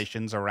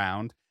installations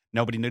around.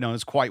 Nobody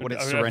knows quite what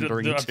it's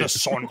surrendering to. The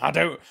sun. I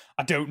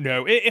don't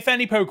know. If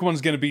any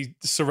Pokemon's going to be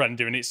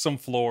surrendering, it's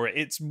Sunflora.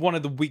 It's one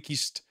of the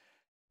weakest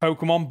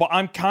Pokemon, but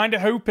I'm kind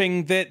of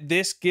hoping that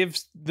this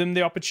gives them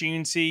the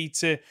opportunity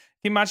to...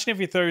 Imagine if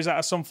he throws out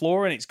a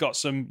Sunflora and it's got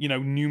some, you know,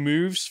 new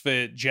moves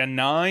for Gen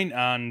 9,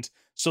 and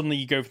suddenly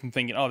you go from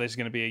thinking, oh, there's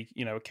going to be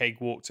a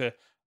cakewalk, to,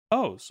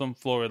 oh,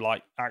 Sunflora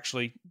like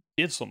actually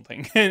did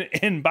something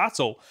in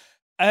battle.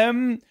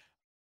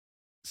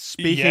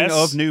 Speaking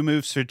of new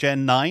moves for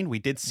Gen 9, we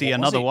did see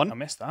another one. I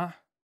missed that.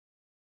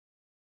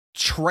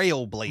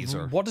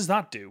 Trailblazer. What does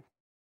that do?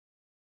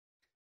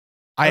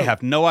 I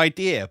have no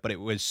idea, but it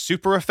was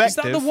super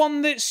effective. Is that the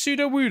one that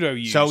Sudowoodo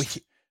used? So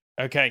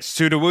okay.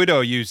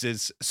 Sudowoodo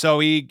uses, so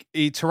he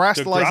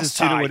terrestrializes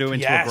Sudowoodo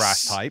into a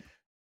grass type,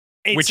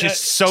 which is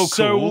so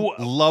cool.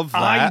 Love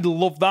that. I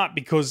love that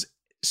because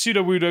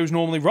Sudowoodo is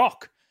normally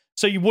rock.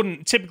 So you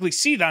wouldn't typically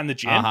see that in the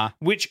gym,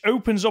 which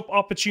opens up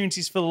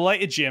opportunities for the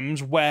later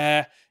gyms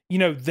where, you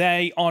know,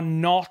 they aren't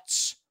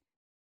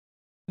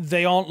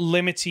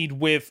limited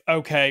with,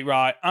 okay,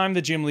 right, I'm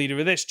the gym leader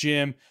of this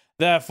gym,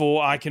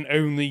 therefore I can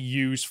only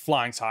use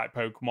flying type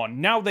Pokemon.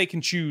 Now they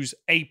can choose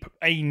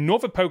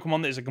another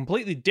Pokemon that is a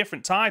completely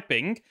different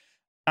typing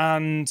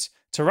and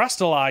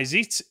terrestrialize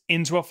it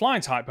into a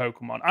flying type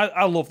Pokemon.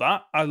 I love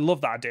that. I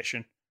love that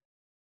addition.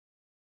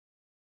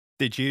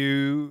 Did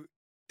you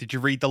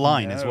read the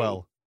line as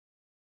well?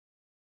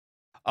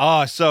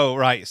 Oh, so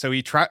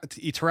he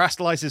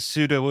terrestrializes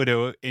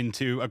Sudowoodo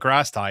into a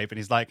grass type, and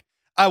he's like,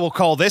 I will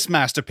call this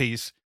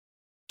masterpiece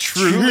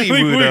Truly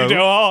Wudo.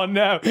 Oh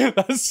no,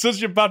 that's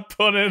such a bad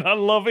pun, and I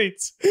love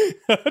it.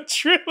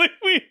 Truly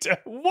Wudo.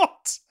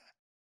 What?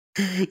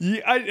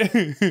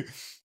 It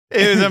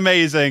was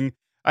amazing.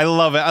 I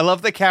love it. I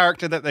love the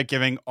character that they're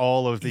giving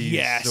all of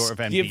these sort of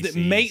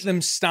NPCs. Make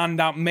them stand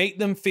out, make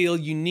them feel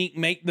unique,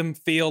 make them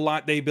feel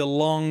like they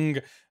belong.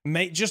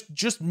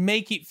 Just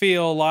make it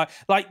feel like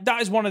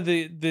that is one of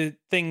the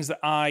things that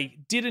I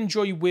did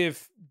enjoy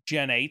with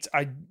Gen 8.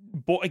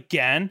 But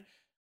again,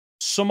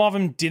 some of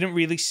them didn't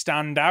really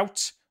stand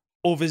out.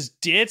 Others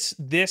did.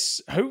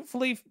 This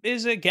hopefully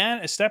is again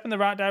a step in the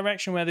right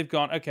direction where they've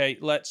gone, okay,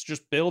 let's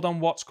just build on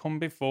what's come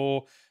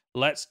before.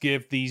 Let's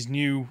give these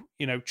new,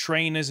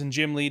 trainers and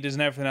gym leaders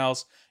and everything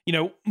else,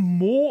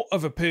 more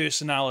of a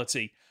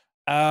personality.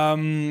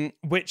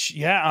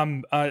 Which,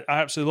 I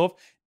absolutely love.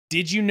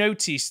 Did you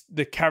notice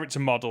the character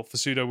model for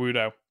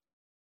Sudowoodo?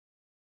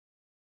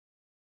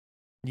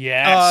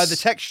 Yes. The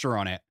texture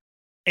on it.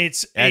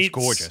 It's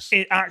gorgeous.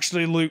 It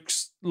actually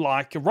looks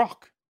like a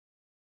rock.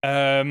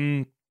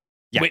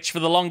 Which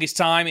for the longest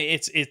time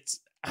it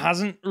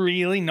hasn't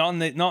really, not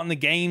in the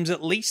games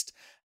at least.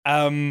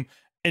 And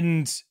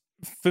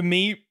for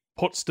me,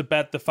 puts to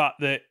bed the fact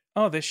that,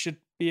 this should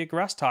be a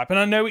grass type. And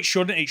I know it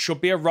shouldn't. It should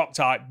be a rock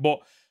type, but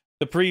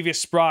the previous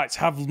sprites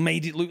have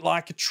made it look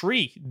like a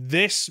tree.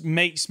 This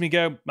makes me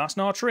go, that's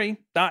not a tree.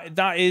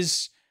 That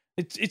is,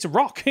 it's a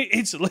rock.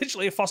 It's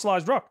literally a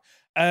fossilized rock.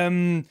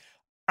 And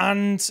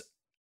I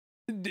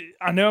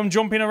know I'm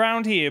jumping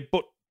around here,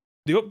 but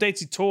the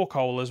updated talk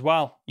hole as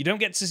well. You don't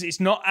get to see, it's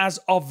not as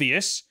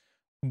obvious,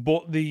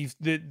 but the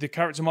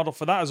character model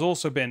for that has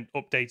also been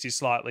updated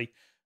slightly.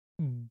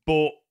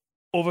 But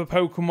other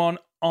Pokemon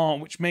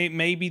aren't, which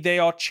maybe they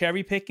are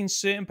cherry picking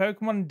certain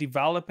Pokemon and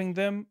developing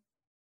them.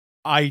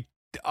 I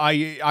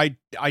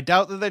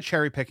doubt that they're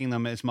cherry picking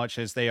them as much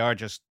as they are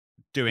just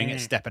doing it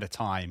step at a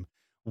time.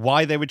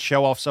 Why they would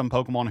show off some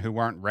Pokemon who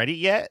weren't ready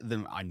yet,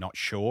 then I'm not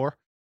sure.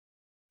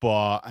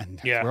 But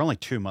we're only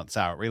 2 months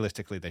out.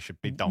 Realistically, they should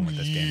be done with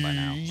this game by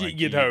now.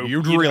 You'd hope.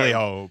 You'd really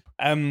hope.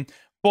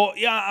 But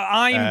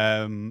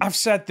yeah, I've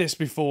said this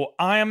before.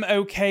 I am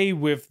okay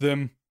with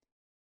them,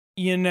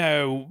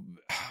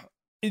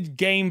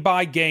 game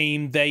by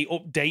game, they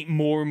update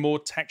more and more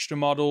texture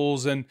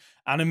models and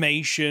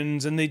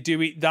animations, and they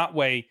do it that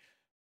way.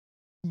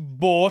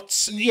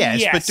 But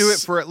yes, but do it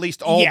for at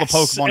least all the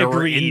Pokemon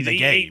are in the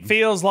game. It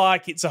feels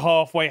like it's a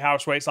halfway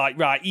house where it's like,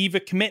 right, either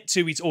commit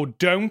to it or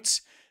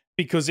don't.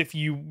 Because if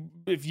you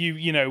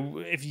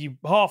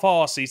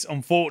half-arse it,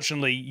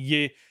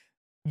 unfortunately,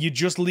 you're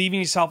just leaving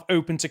yourself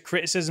open to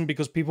criticism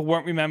because people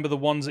won't remember the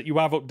ones that you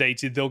have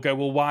updated. They'll go,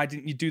 well, why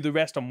didn't you do the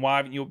rest? And why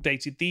haven't you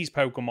updated these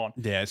Pokemon?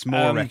 Yeah, it's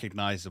more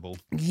recognizable.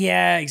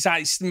 Yeah,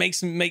 exactly.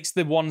 It makes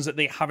the ones that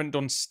they haven't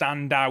done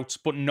stand out,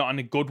 but not in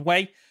a good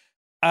way.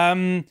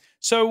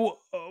 So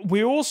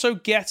we also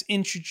get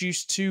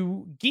introduced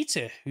to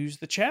Geeta, who's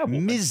the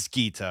chairwoman. Ms.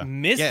 Geeta.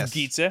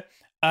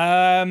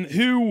 Geeta.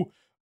 Who...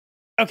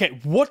 Okay,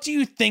 what do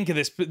you think of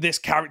this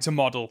character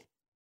model?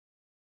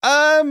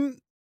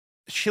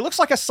 She looks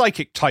like a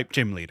psychic type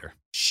gym leader.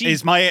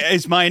 Is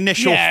my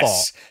initial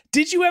thought.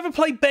 Did you ever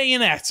play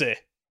Bayonetta?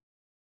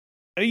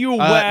 Are you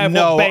aware of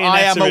no, what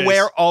Bayonetta is? I am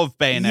aware of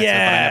Bayonetta, but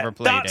I never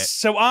played it.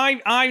 So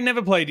I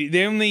never played it.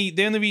 The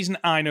only reason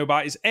I know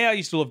about it is I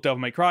used to love Devil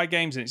May Cry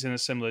games, and it's in a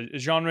similar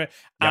genre.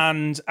 Yep.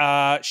 And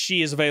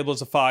she is available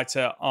as a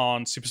fighter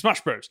on Super Smash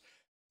Bros.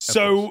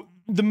 So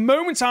the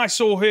moment I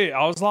saw her,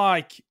 I was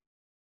like,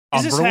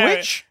 is this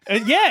hair,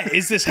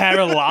 is this hair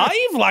alive?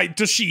 Like,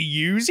 does she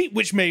use it?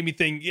 Which made me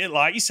think,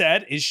 like you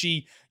said, is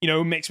she,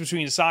 mixed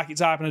between a psychic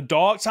type and a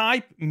dark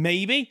type?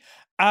 Maybe.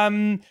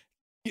 I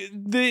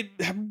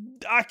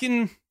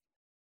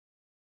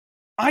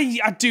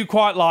do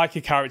quite like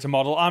a character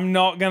model. I'm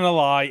not gonna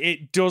lie.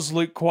 It does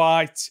look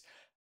quite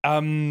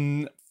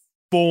formal.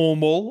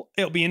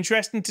 It'll be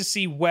interesting to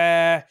see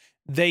where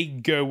they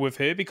go with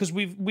her, because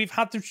we've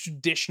had the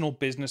traditional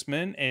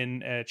businessman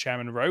in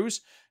Chairman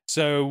Rose.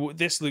 So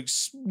this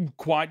looks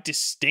quite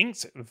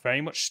distinct. It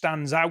very much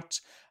stands out.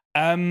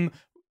 What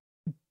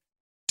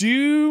do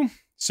you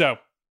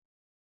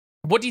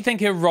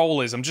think her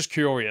role is? I'm just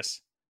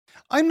curious.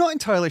 I'm not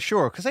entirely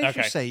sure, because I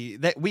should say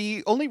that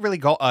we only really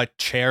got a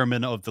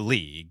chairman of the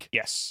league.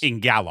 Yes.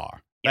 In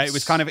Galar. Yes. It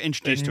was kind of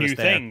introduced to us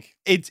there. Thing.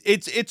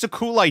 It's a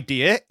cool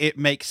idea. It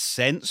makes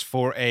sense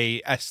for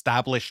a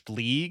established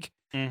league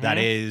that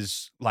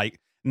is like,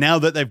 now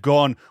that they've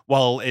gone,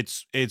 well,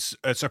 it's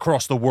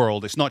across the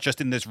world. It's not just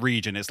in this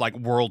region. It's like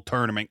world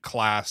tournament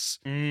class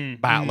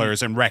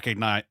battlers and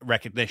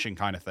recognition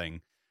kind of thing.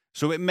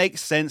 So it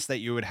makes sense that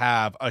you would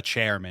have a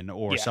chairman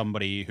or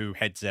somebody who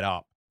heads it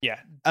up.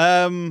 Yeah.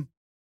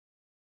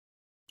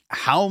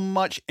 How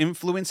much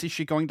influence is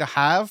she going to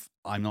have?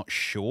 I'm not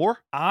sure.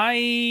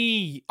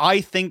 I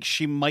think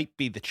she might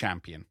be the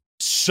champion.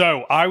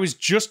 So I was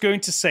just going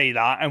to say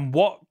that, and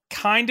what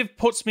kind of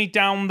puts me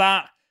down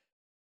that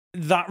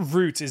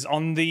route is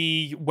on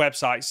the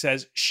website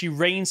says she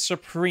reigns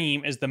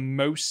supreme as the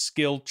most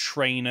skilled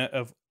trainer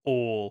of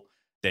all.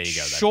 There you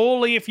go. Then.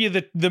 Surely, if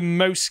you're the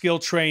most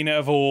skilled trainer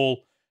of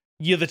all,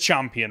 you're the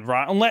champion,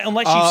 right? Unless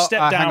you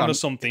step down or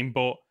something.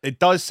 But it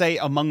does say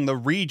among the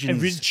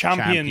region's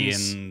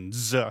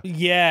champions.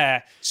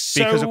 Yeah.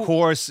 Because, of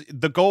course,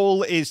 the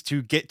goal is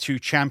to get to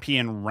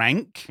champion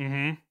rank.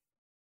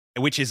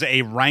 Which is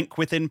a rank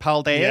within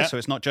Paldea. Yeah. So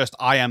it's not just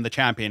I am the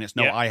champion. It's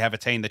I have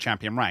attained the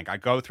champion rank. I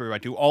go through, I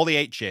do all the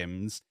 8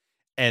 gyms,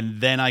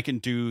 and then I can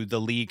do the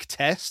league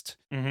test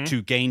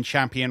to gain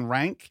champion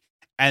rank.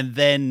 And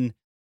then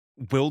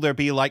will there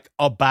be like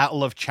a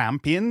battle of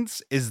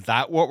champions? Is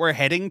that what we're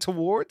heading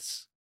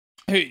towards?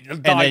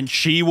 And then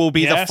she will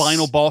be the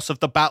final boss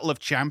of the battle of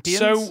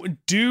champions?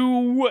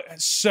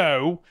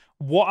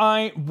 What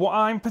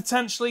I'm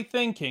potentially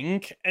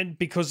thinking, and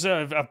because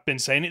I've been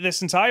saying it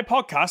this entire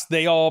podcast,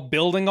 they are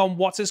building on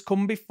what has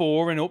come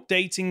before and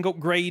updating,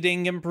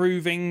 upgrading,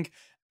 improving,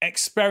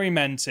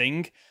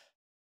 experimenting.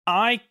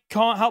 I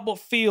can't help but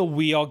feel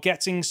we are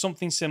getting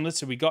something similar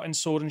to we got in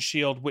Sword and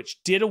Shield,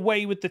 which did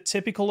away with the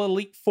typical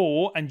Elite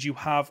Four, and you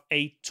have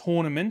a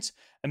tournament,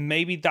 and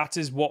maybe that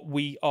is what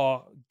we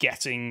are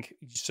getting.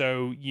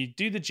 So you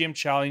do the gym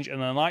challenge,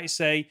 and then, like you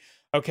say,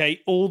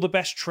 okay, all the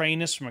best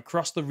trainers from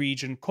across the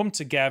region come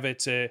together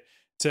to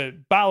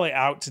battle it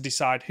out to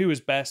decide who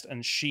is best,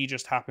 and she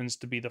just happens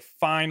to be the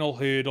final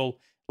hurdle,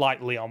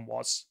 like Leon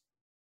was.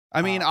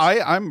 I mean,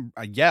 I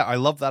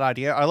love that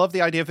idea. I love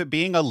the idea of it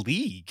being a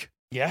league.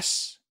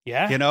 Yes,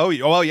 yeah. She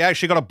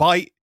got to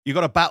bite. You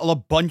got to battle a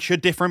bunch of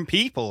different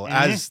people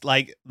as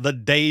like the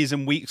days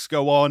and weeks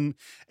go on,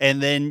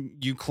 and then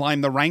you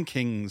climb the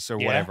rankings or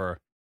whatever.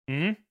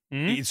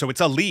 So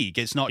it's a league.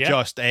 It's not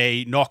just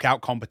a knockout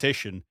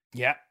competition.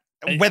 Yeah.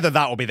 Whether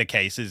that will be the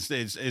case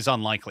is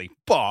unlikely,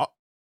 but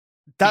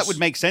that would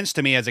make sense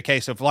to me as a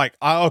case of like,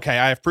 I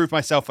have proved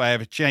myself. I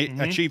have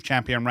achieved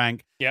champion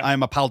rank. Yeah.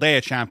 I'm a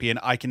Paldea champion.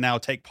 I can now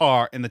take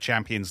part in the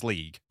Champions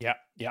League. Yeah,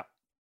 yeah.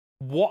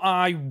 What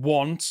I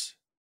want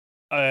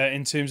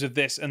in terms of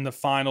this and the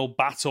final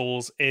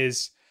battles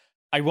is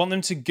I want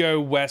them to go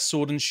where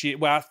Sword and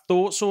Shield, where I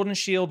thought Sword and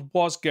Shield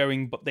was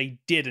going, but they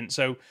didn't.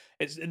 So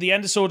it's at the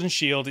end of Sword and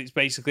Shield, it's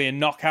basically a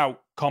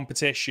knockout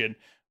competition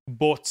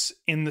but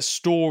in the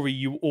story,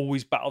 you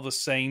always battle the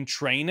same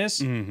trainers.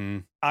 Mm-hmm.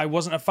 I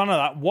wasn't a fan of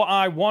that. What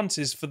I want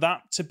is for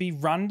that to be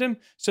random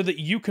so that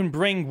you can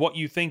bring what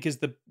you think is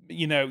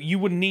you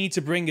would need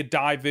to bring a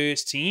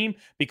diverse team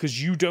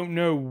because you don't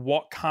know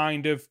what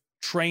kind of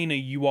trainer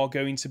you are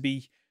going to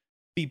be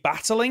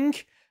battling.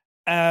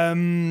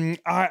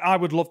 I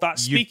would love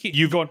that.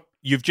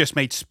 You've just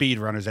made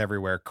speedrunners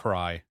everywhere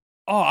cry.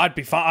 Oh, I'd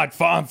be fine.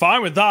 I'm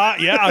fine with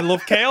that. Yeah, I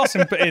love chaos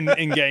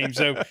in games,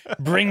 so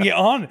bring it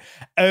on.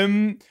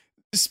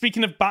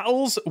 Speaking of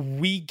battles,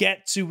 we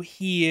get to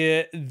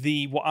hear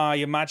what I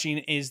imagine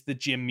is the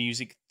gym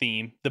music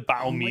theme, the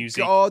battle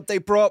music. Oh my god, they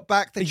brought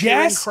back the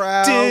cheering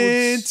crowds.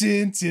 Dun,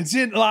 dun, dun,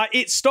 dun. Like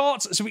it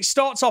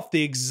starts off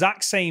the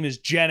exact same as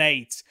Gen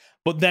 8,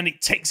 but then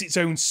it takes its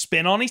own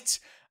spin on it.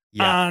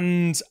 Yeah.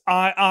 And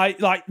I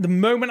like the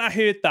moment I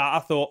heard that, I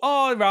thought,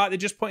 oh right, they're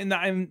just putting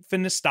that in for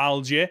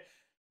nostalgia.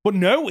 But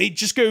no, it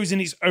just goes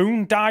in its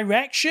own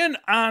direction.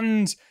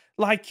 And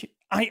like,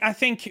 I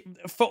think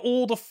for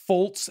all the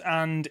faults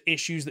and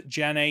issues that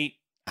Gen 8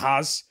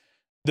 has,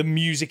 the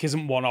music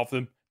isn't one of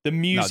them. The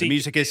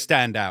music is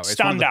standout. It's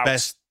one of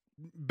the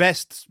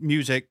best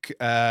music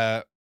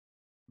tracks,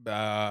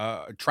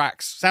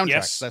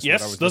 soundtracks.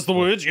 Yes, that's the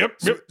words. Yep.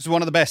 It's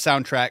one of the best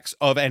soundtracks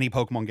of any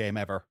Pokemon game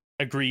ever.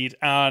 Agreed.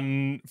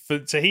 And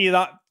to hear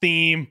that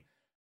theme,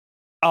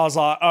 I was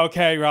like,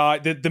 okay,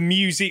 right. The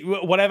music,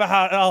 whatever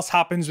else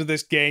happens with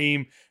this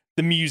game,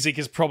 the music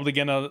is probably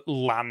gonna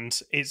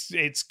land. It's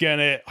just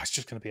gonna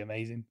be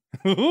amazing.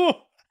 Love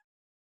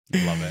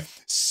it.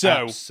 So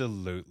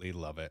absolutely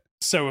love it.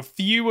 So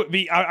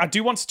I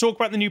do want to talk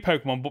about the new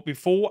Pokemon, but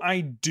before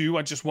I do,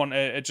 I just want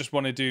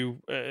to do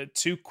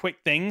two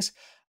quick things.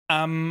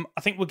 I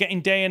think we're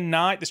getting day and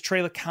night. This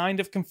trailer kind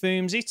of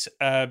confirms it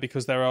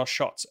because there are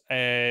shots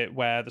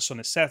where the sun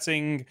is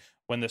setting,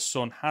 when the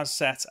sun has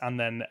set, and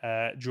then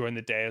during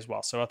the day as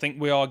well. So I think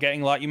we are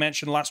getting, like you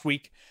mentioned last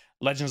week,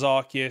 Legends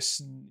Arceus,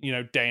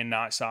 day and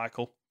night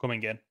cycle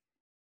coming in.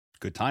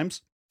 Good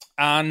times.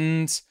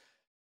 And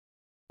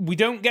we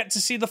don't get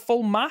to see the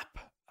full map.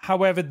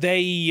 However,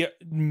 they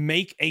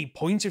make a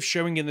point of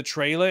showing in the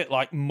trailer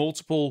like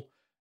multiple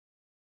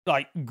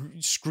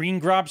screen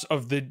grabs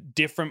of the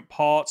different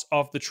parts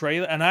of the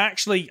trailer. And I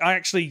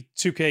actually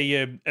took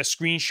a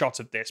screenshot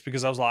of this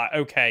because I was like,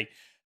 okay,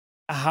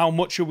 how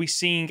much are we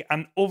seeing?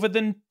 And other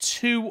than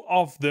two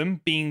of them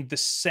being the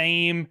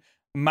same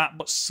map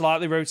but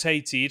slightly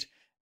rotated,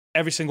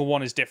 every single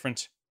one is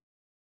different.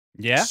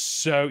 Yeah.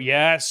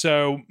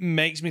 So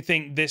makes me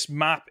think this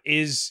map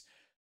is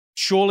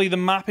surely the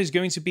map is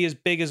going to be as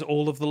big as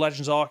all of the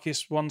Legends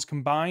Arceus ones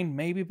combined,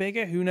 maybe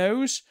bigger, who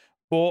knows?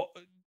 But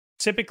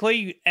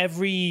typically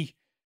every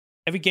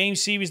game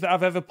series that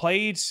I've ever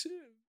played,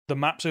 the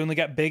maps only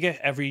get bigger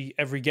every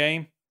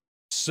game.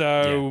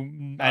 So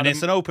and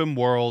it's an open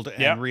world,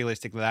 and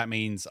realistically that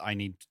means I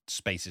need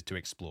spaces to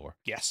explore.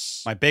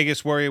 Yes. My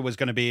biggest worry was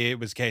going to be it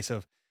was a case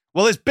of,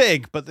 well, it's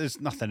big, but there's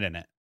nothing in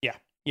it.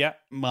 Yeah.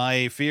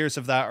 My fears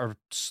of that are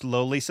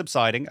slowly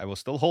subsiding. I will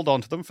still hold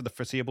on to them for the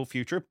foreseeable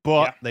future,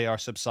 but they are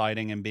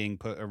subsiding and being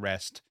put at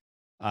rest.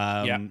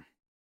 It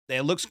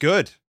looks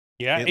good.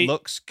 Yeah. It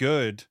looks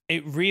good.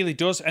 It really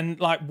does. And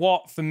like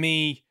what for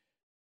me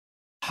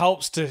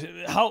helps to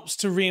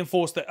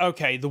reinforce that,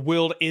 okay, the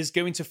world is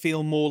going to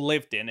feel more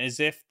lived in, as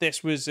if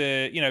this was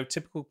a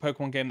typical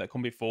Pokemon game that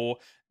come before.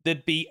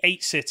 There'd be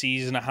 8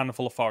 cities and a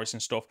handful of forests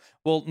and stuff.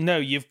 Well, no,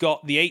 you've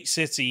got the 8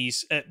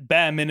 cities at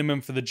bare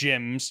minimum for the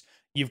gyms.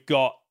 You've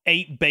got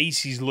 8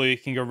 bases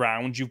lurking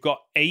around. You've got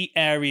 8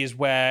 areas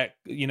where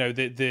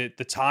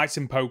the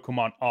Titan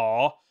Pokemon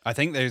are. I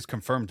think there's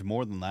confirmed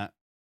more than that.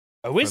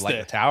 Oh, is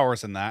there? The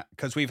towers and that,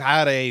 because we've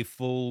had a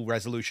full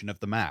resolution of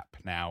the map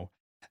now.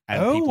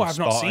 And I've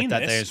not seen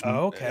this.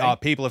 Okay.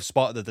 People have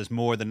spotted that there's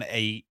more than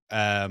 8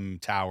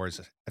 towers.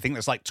 I think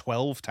there's like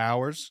 12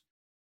 towers.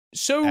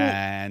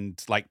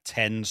 And like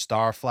 10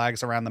 star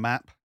flags around the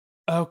map.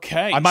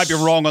 Okay. I might be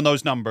wrong on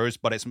those numbers,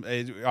 but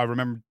I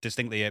remember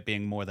distinctly it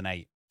being more than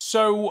 8.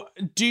 So,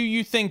 do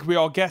you think we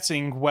are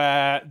getting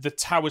where the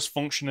towers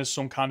function as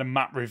some kind of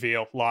map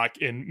reveal, like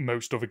in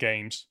most other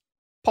games?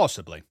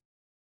 Possibly.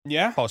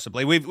 Yeah?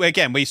 Possibly.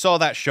 We saw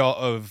that shot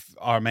of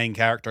our main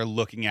character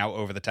looking out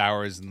over the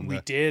towers. And we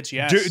did,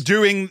 yes.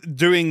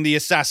 Doing the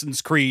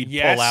Assassin's Creed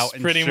pull out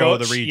and show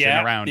the region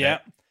around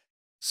it.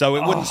 So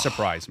it wouldn't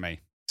surprise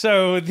me.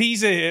 So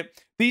these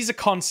are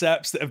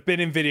concepts that have been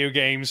in video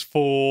games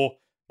for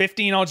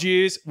 15 odd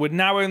years. We're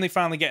now only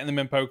finally getting them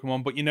in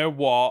Pokemon, but you know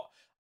what?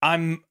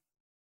 I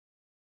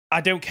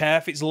don't care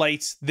if it's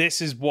late. This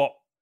is what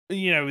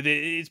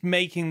it's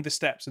making the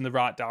steps in the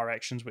right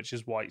directions, which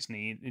is why it's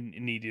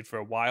needed for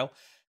a while.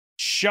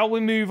 Shall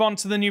we move on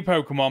to the new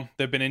Pokemon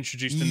that have been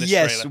introduced in this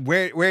trailer? Yes.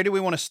 Where do we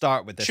want to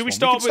start with this? Should we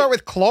start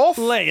with Cloth?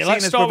 Let's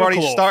start with we've already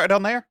Cloth. Started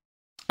on there.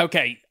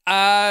 Okay.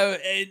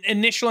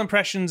 Initial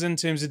impressions in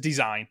terms of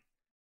design.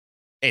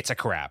 It's a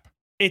crab.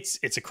 It's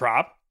a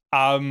crab.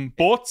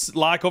 But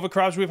like other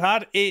crabs we've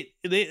had, it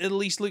at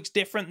least looks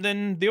different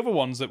than the other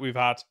ones that we've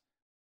had.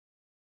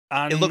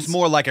 And it looks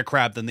more like a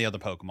crab than the other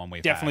Pokemon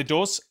we've definitely had.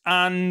 does.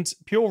 And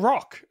pure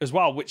rock as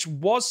well, which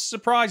was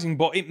surprising,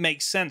 but it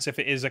makes sense if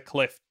it is a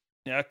cliff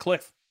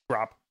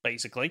crab,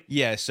 basically.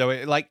 Yeah, so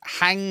it like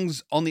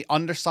hangs on the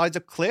undersides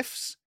of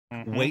cliffs,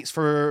 waits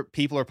for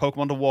people or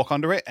Pokemon to walk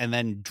under it, and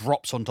then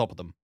drops on top of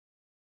them.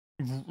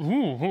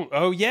 Ooh,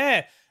 oh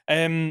yeah.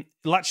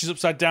 Latches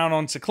upside down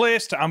onto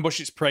cliffs to ambush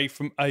its prey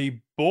from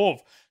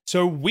above.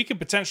 So we could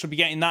potentially be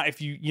getting that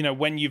if you know,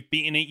 when you've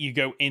beaten it, you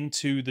go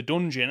into the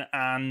dungeon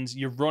and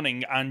you're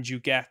running and you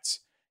get,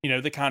 you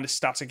know, the kind of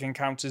static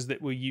encounters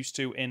that we're used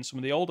to in some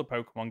of the older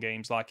Pokemon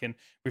games, like in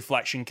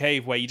Reflection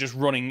Cave, where you're just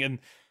running and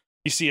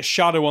you see a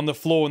shadow on the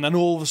floor and then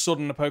all of a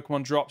sudden a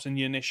Pokemon drops and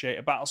you initiate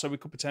a battle. So we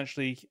could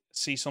potentially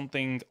see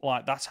something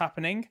like that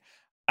happening.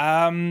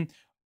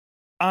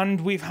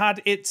 And we've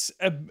had its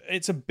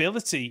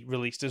ability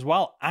released as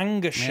well,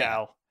 Anger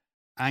Shell.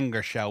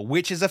 Anger Shell,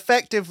 which is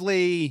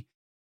effectively,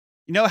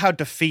 you know how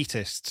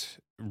Defeatist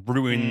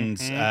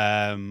ruins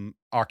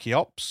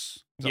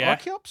Archeops? Is it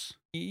Archeops?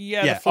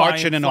 Yeah,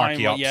 Archon and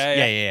Archeops.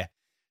 Yeah.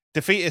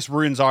 Defeatist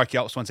ruins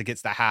Archeops once it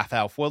gets to half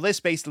health. Well, this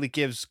basically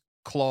gives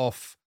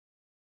Cloth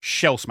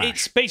Shell Smash.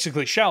 It's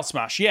basically Shell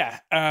Smash, yeah.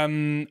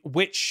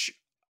 Which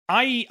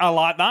I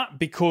like that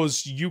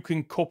because you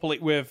can couple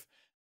it with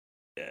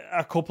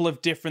a couple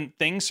of different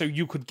things. So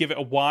you could give it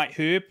a white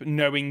herb,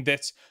 knowing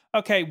that,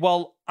 okay,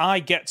 well, I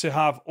get to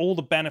have all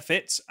the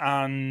benefits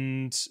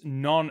and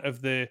none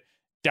of the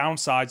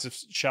downsides of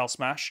Shell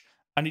Smash,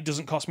 and it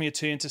doesn't cost me a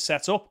turn to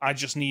set up. I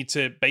just need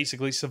to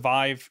basically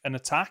survive an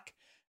attack.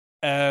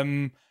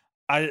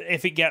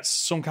 If it gets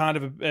some kind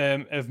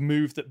of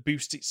move that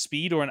boosts its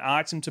speed or an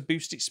item to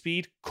boost its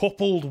speed,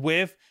 coupled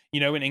with,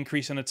 you know, an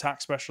increase in attack,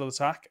 special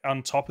attack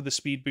on top of the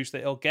speed boost that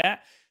it'll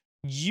get,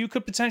 you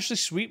could potentially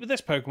sweep with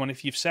this Pokemon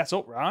if you've set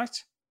up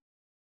right.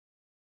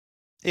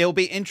 It'll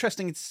be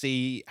interesting to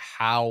see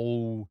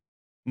how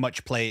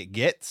much play it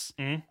gets.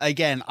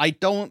 Again, I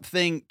don't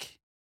think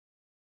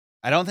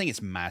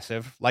it's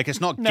massive. Like,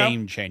 it's not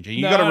game changing.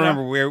 You got to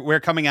remember,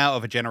 we're coming out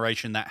of a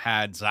generation that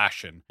had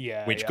Zacian,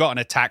 which got an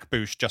attack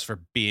boost just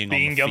for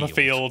being on the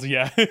field.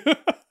 Yeah.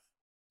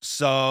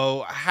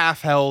 So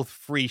half health,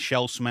 free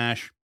Shell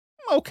Smash.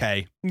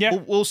 Okay. Yeah.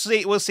 We'll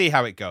see. We'll see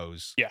how it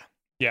goes. Yeah.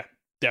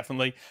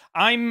 Definitely.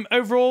 I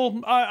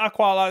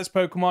quite like this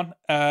Pokemon.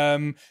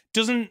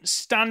 Doesn't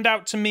stand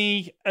out to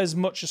me as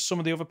much as some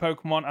of the other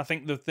Pokemon. I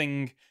think the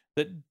thing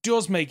that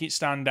does make it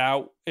stand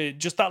out,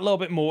 just that little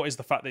bit more, is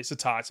the fact that it's a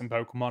Titan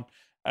Pokemon.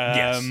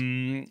 Yes.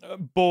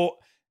 But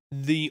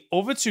the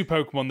other two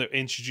Pokemon that were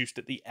introduced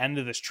at the end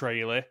of this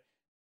trailer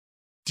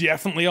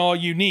definitely are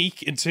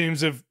unique in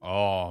terms of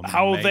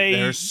how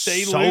they're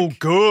so look.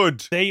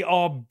 Good. They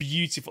are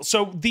beautiful.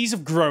 So these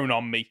have grown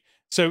on me.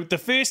 So the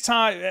first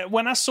time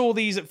when I saw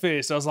these at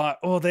first, I was like,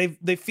 oh,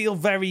 they feel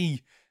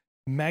very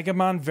Mega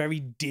Man,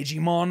 very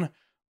Digimon.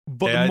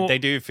 But they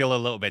do feel a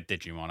little bit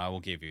Digimon. I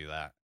will give you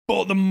that.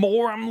 But the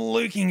more I'm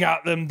looking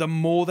at them, the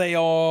more they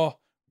are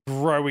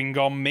growing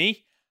on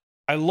me.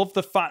 I love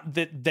the fact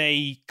that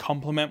they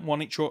complement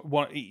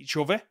each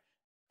other.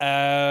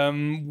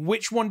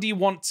 Which one do you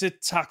want to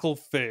tackle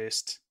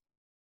first?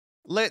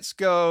 Let's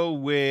go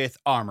with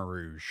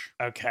Armarouge.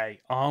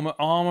 Okay,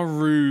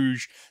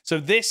 Armarouge. So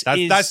that's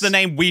the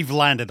name we've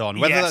landed on.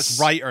 Whether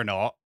that's right or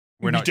not,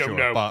 we're not sure.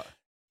 Know. But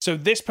so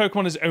this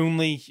Pokemon is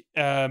only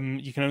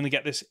you can only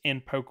get this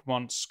in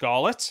Pokemon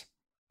Scarlet.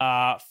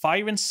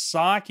 Fire and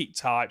Psychic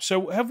type.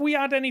 So have we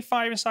had any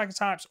Fire and Psychic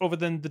types other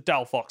than the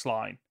Delphox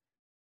line?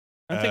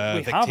 I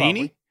think we have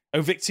we? Oh,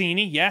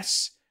 Victini,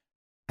 yes.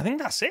 I think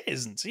that's it,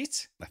 isn't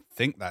it? I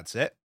think that's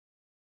it.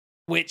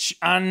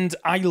 And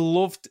I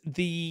loved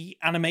the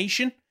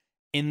animation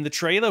in the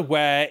trailer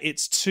where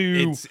it's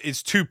two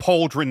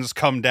pauldrons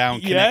come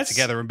down, connect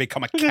together, and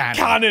become a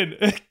cannon.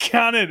 A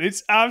cannon.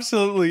 It's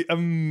absolutely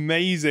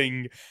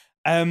amazing.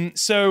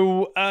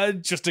 So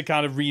just to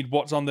kind of read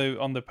what's on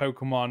the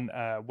Pokemon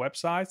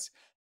website,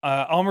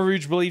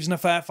 Armarouge believes in a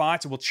fair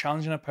fight and will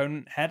challenge an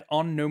opponent head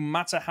on, no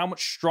matter how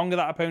much stronger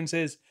that opponent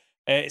is.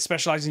 It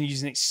specializes in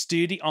using its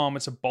sturdy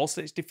armor to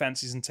bolster its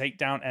defenses and take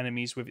down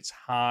enemies with its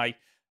high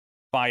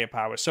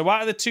firepower. So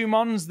out of the two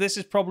Mons, this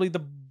is probably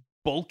the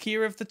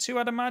bulkier of the two,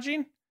 I'd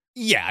imagine.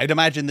 Yeah, I'd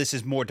imagine this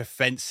is more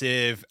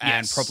defensive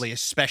and probably a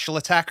special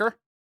attacker.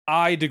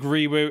 I'd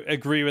agree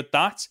with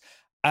that.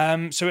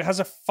 So it has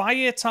a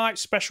fire type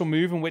special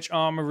move in which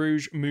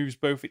Armarouge moves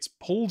both its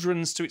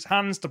pauldrons to its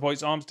hands to put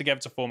its arms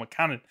together to form a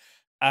cannon.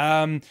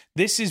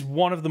 This is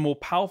one of the more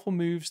powerful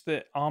moves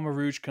that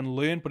Armarouge can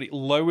learn, but it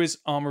lowers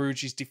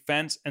Armarouge's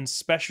defense and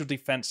special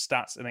defense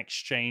stats in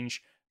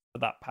exchange for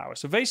that power.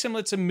 So very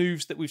similar to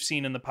moves that we've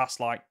seen in the past,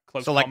 like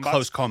close combat. Like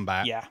close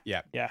combat. Yeah.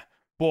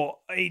 But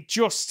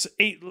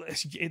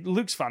it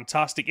looks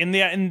fantastic. In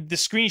the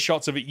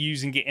screenshots of it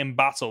using it in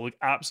battle look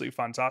absolutely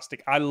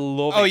fantastic. I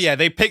love it. Oh yeah,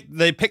 they picked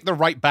the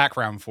right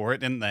background for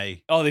it, didn't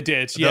they? Oh, they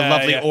did. The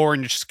lovely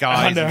orange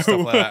skies and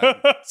stuff like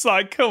that. It's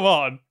like, come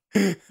on.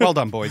 Well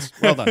done, boys.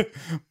 Well done.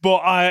 But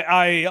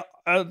I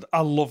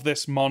love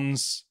this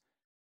Mon's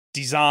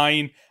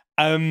design.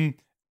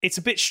 It's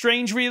a bit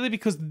strange, really,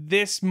 because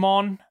this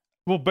Mon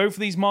both of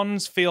these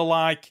mons feel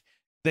like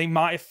they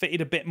might have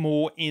fitted a bit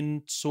more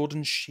in Sword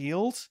and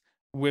Shield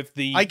with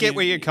the. I get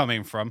where you're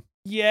coming from.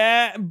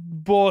 Yeah,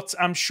 but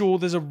I'm sure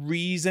there's a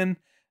reason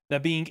they're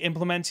being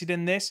implemented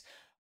in this.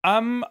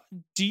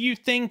 Do you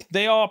think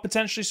they are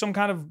potentially some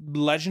kind of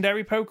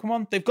legendary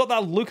Pokemon? They've got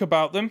that look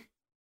about them.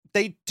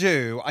 They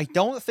do. I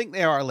don't think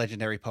they are a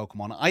legendary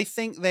Pokemon. I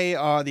think they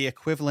are the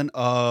equivalent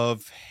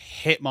of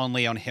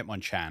Hitmonlee on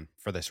Hitmonchan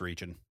for this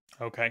region.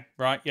 Okay,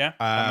 right, yeah,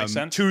 that makes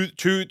sense. To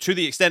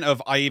the extent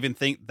of, I even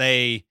think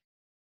they.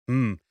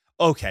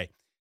 Okay,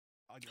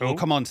 we'll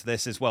come on to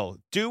this as well.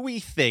 Do we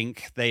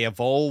think they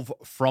evolve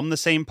from the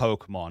same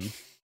Pokemon,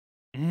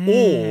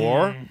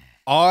 or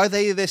are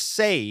they the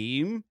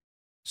same?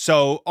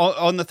 So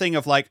on the thing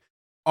of like,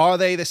 are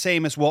they the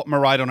same as what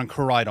Miraidon and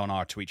Koraidon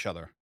are to each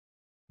other?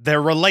 They're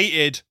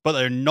related, but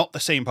they're not the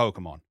same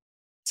Pokemon.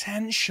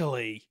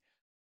 Potentially.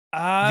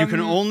 You can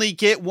only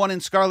get one in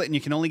Scarlet and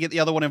you can only get the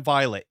other one in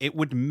Violet. It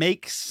would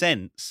make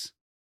sense.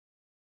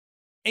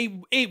 It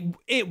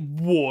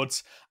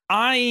would.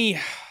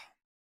 I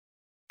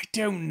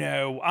don't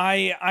know.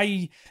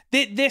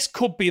 This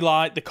could be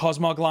like the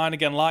Cosmog line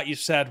again, like you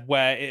said,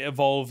 where it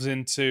evolves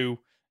into,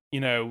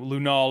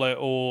 Lunala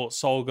or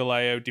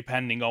Solgaleo,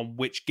 depending on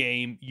which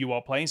game you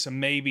are playing. So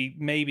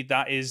maybe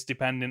that is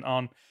dependent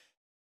on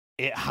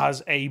it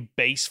has a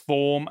base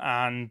form,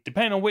 and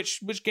depending on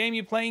which game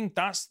you're playing,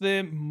 that's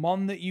the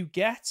mon that you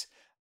get.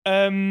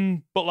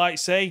 But like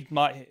say,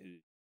 like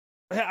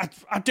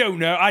I don't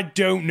know.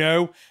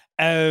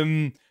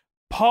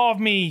 Part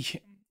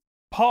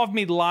of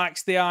me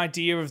likes the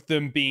idea of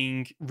them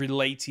being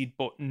related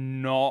but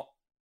not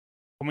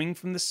coming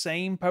from the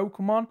same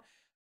Pokemon.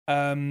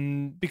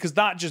 Because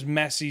that just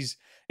messes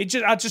it.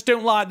 I just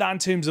don't like that in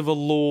terms of a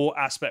lore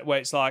aspect where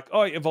it's like,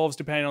 oh, it evolves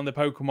depending on the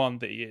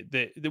Pokemon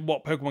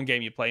what Pokemon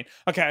game you're playing.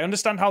 Okay, I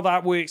understand how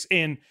that works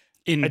in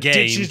game,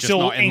 digital, just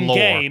not in lore.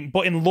 Game,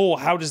 but in lore,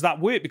 how does that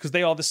work? Because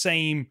they are the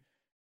same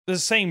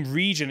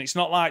region. It's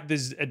not like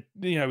there's a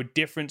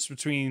difference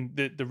between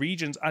the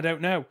regions. I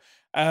don't know.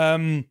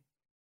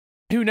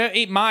 Who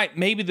knows?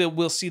 Maybe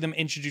we'll see them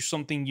introduce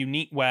something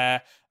unique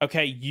where,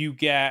 okay, you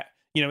get,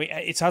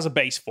 it has a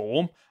base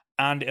form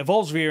and it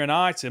evolves via an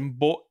item,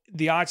 but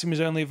the item is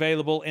only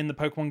available in the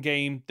Pokemon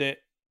game that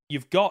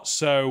you've got.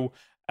 So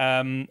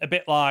a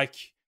bit like,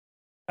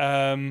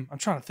 I'm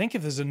trying to think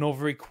if there's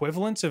another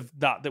equivalent of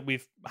that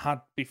we've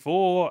had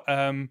before.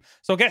 So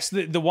I guess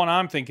the one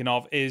I'm thinking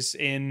of is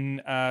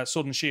in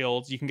Sword and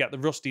Shield. You can get the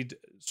Rusted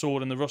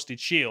Sword and the Rusted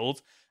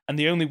Shield, and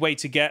the only way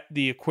to get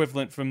the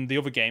equivalent from the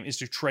other game is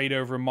to trade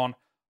over a mon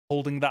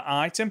holding that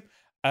item.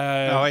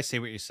 I see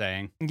what you're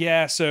saying.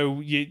 Yeah,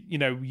 so you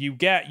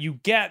get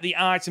the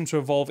item to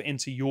evolve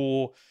into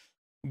your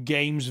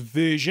game's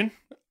version.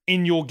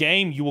 In your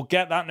game, you will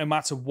get that no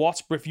matter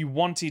what. But if you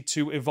wanted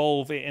to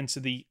evolve it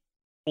into the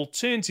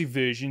alternative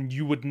version,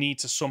 you would need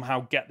to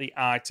somehow get the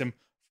item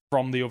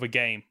from the other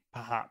game,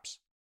 perhaps.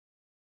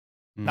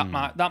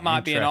 That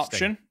might be an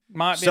option.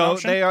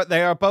 They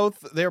are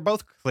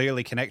both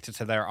clearly connected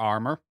to their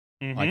armor.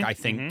 Mm-hmm, like I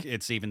think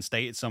it's even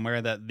stated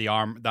somewhere that the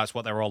that's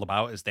what they're all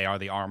about, is they are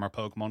the armor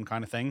Pokemon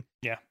kind of thing.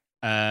 Yeah.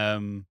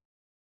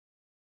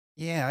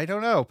 Yeah, I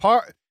don't know.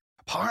 Part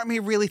of me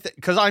really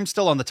because I'm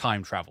still on the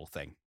time travel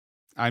thing.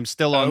 I'm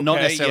still on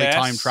not necessarily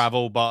time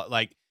travel, but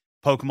like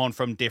Pokemon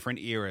from different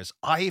eras.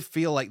 I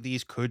feel like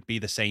these could be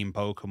the same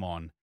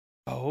Pokemon.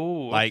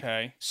 Oh,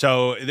 okay.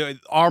 So the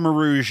Armor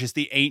Rouge is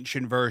the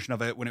ancient version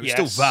of it when it was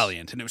still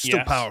valiant and it was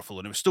still powerful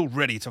and it was still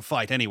ready to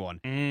fight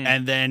anyone.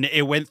 And then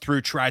it went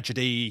through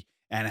tragedy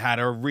and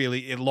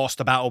it lost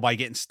a battle by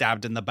getting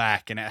stabbed in the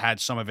back, and it had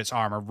some of its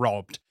armor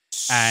robbed.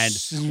 And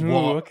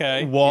what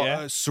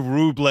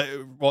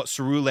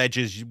Ceruledge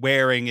is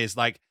wearing is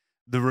like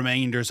the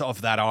remainders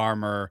of that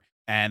armor,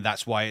 and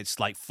that's why it's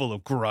like full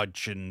of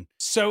grudge. And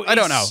so I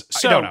don't know.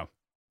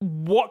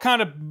 What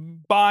kind of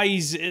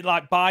buys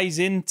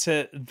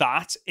into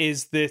that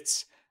is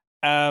that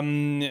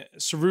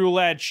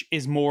Ceruledge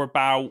is more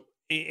about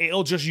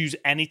it'll just use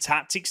any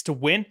tactics to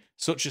win,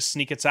 such as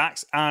sneak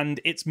attacks,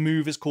 and its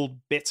move is called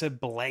Bitter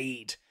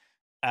Blade.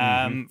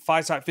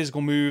 Fire-type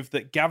physical move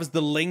that gathers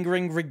the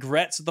lingering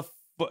regrets of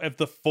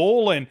the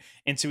fallen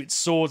into its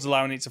swords,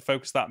 allowing it to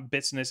focus that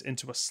bitterness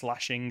into a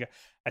slashing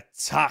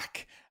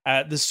attack.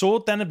 The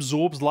sword then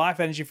absorbs life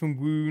energy from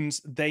wounds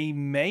they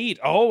made.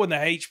 Oh, and the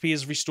HP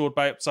is restored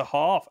by up to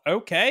half.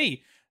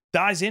 Okay,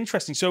 that is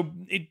interesting. So,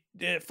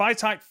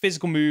 fire-type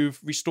physical move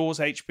restores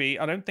HP.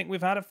 I don't think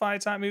we've had a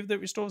fire-type move that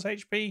restores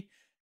HP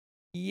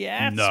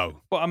yet.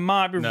 No. But I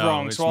might be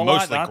wrong. It's so I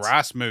mostly like that.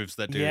 grass moves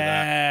that do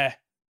that.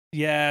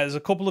 Yeah, there's a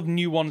couple of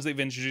new ones they've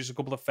introduced, a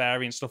couple of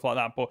fairy and stuff like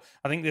that. But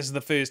I think this is the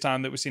first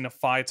time that we've seen a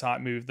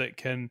fire-type move that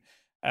can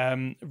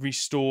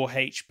restore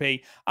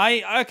HP.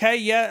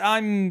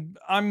 I'm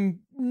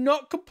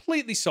not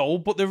completely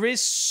sold, but there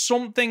is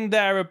something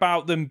there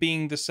about them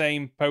being the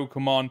same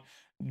Pokemon,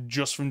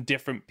 just from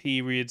different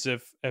periods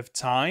of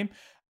time.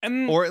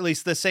 Or at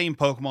least the same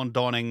Pokemon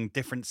donning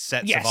different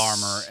sets of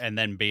armor and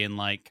then being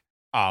like,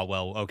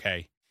 well,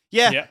 okay.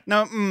 Yeah.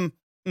 No,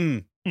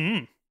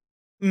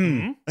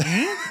 You're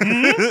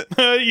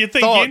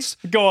thinking? Thoughts.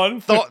 Go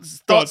on.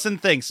 Thoughts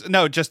and things.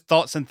 No, just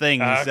thoughts and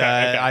things. Okay.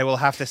 I will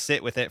have to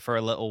sit with it for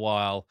a little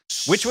while.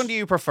 Which one do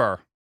you prefer?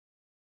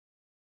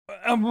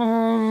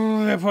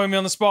 They're putting me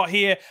on the spot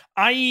here.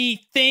 I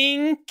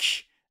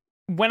think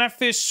when I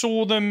first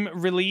saw them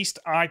released,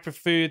 I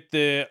preferred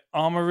the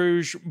Armor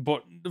Rouge,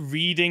 but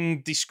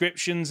reading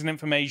descriptions and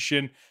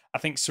information, I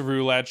think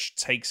Cerule Edge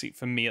takes it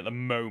for me at the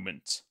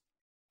moment.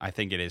 I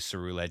think it is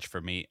Cerule Edge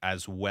for me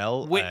as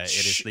well. Which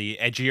it is the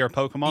edgier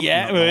Pokemon.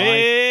 Yeah,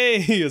 I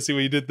see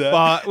what you did there.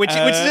 But, which is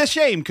a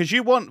shame because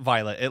you want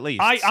Violet at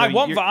least. I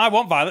want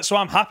Violet, so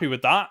I'm happy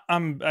with that.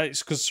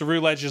 It's because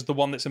Cerule Edge is the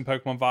one that's in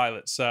Pokemon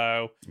Violet.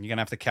 So you're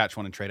gonna have to catch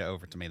one and trade it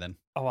over to me then.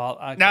 Oh well,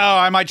 no,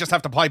 I might just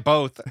have to buy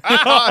both.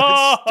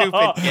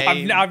 Stupid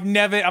game. I've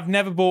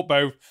never bought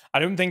both. I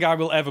don't think I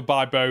will ever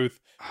buy both.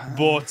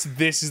 But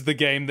this is the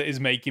game that is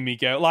making me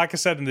go. Like I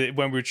said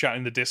when we were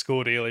chatting in the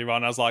Discord earlier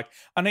on, I was like,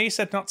 I know you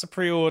said not to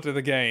pre-order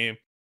the game,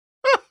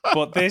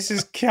 but this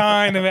is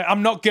kind of it.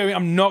 I'm not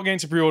going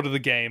to pre-order the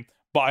game,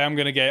 but I am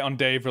going to get it on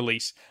day of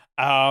release.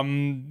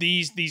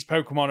 These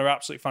Pokemon are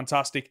absolutely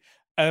fantastic.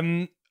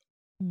 We're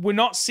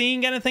not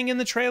seeing anything in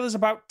the trailers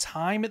about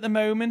time at the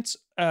moment.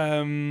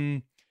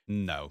 No,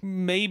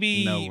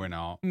 we're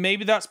not.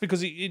 Maybe that's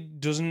because it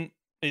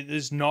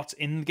is not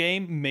in the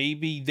game.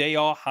 Maybe they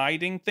are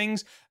hiding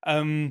things.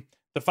 The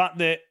fact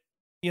that,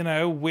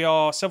 we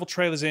are several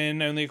trailers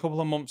in, only a couple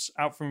of months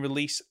out from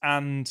release,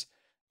 and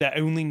they're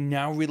only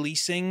now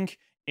releasing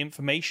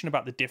information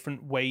about the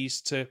different ways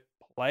to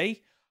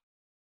play,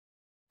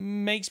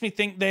 makes me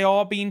think they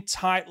are being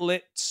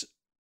tight-lipped.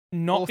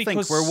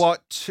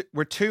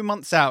 We're 2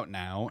 months out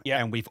now,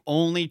 and we've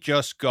only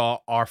just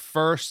got our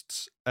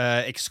first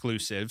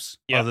exclusives,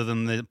 other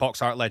than the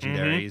box art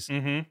legendaries,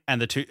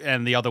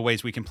 and the other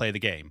ways we can play the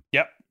game.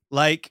 Yep,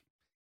 like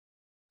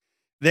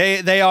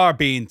they are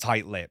being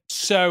tight-lipped.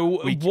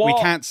 So we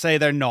can't say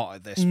they're not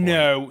at this point.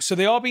 No, so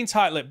they are being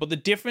tight-lipped, but the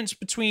difference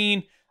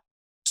between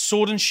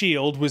Sword and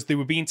Shield was they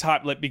were being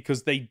tight-lipped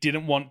because they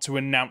didn't want to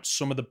announce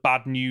some of the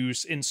bad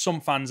news in some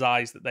fans'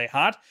 eyes that they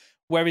had,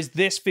 whereas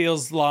this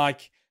feels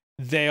like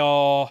they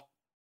are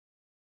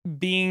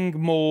being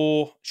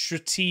more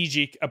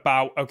strategic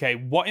about, okay,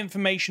 what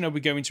information are we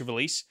going to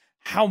release?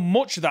 How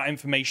much of that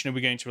information are we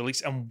going to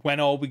release? And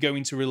when are we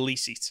going to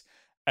release it?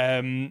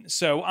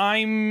 So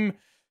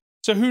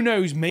who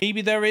knows?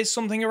 Maybe there is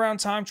something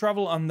around time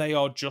travel and they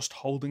are just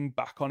holding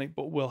back on it,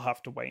 but we'll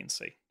have to wait and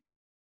see.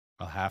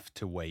 I'll have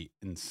to wait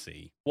and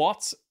see.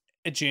 What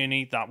a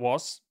journey that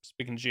was.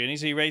 Speaking of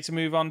journeys, are you ready to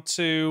move on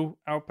to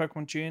our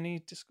Pokemon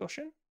journey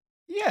discussion?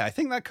 Yeah, I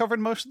think that covered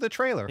most of the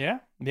trailer. Yeah.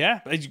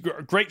 It's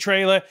a great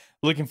trailer.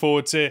 Looking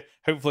forward to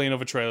hopefully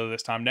another trailer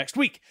this time next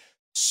week.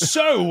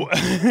 So,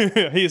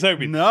 here's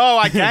hoping. No,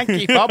 I can't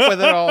keep up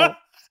with it all.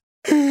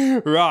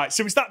 Right,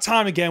 so it's that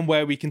time again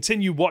where we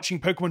continue watching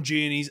Pokemon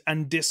Journeys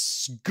and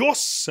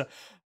discuss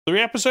 3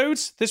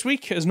 episodes this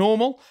week as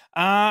normal,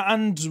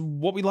 and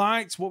what we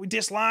liked, what we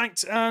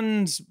disliked,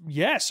 and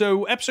yeah,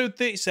 so episode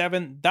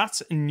 37,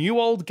 that's New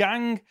Old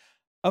Gang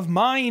of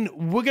Mine.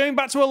 We're going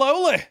back to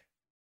Alola.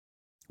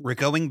 We're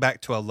going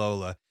back to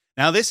Alola.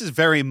 Now, this is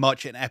very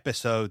much an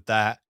episode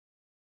that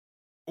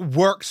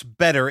works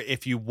better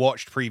if you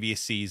watched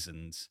previous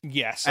seasons.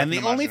 Yes. And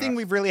the only thing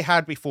we've really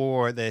had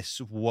before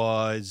this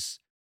was,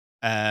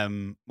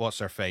 what's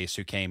her face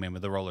who came in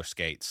with the roller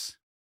skates?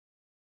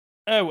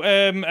 Oh,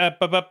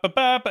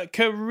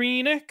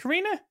 Karina?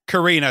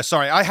 Karina,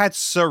 sorry. I had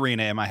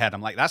Serena in my head.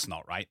 I'm like, that's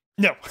not right.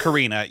 No.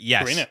 Karina,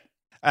 yes.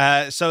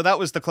 Karina. So that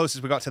was the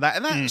closest we got to that.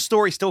 And that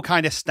story still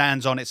kind of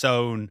stands on its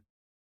own.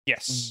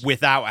 Yes.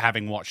 Without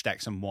having watched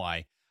X and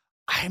Y.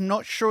 I'm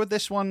not sure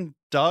this one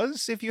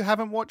does if you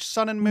haven't watched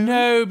Sun and Moon.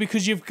 No,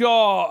 because you've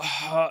got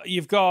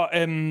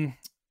Kiawe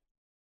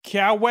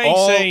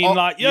saying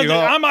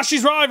I'm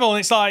Ash's rival,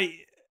 and it's like,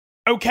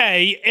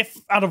 okay,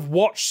 if I'd have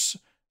watched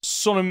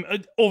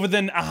other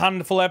than a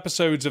handful of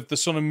episodes of the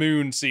Sun and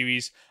Moon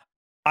series,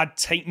 I'd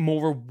take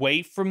more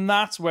away from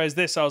that. Whereas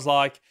this, I was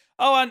like,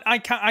 and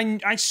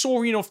I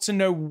saw enough to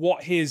know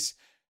what his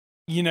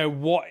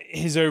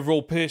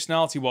overall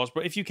personality was.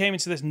 But if you came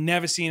into this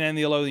never seen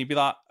any of the Alola, you'd be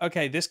like,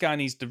 okay, this guy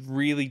needs to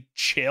really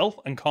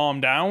chill and calm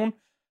down.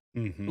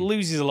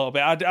 Loses a little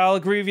bit. I'll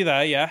agree with you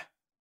there, yeah.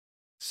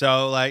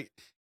 So, like,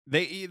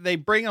 they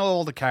bring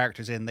all the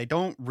characters in. They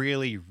don't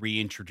really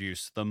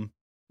reintroduce them.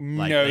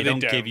 Like, no, they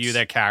don't give you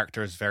their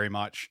characters very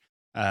much.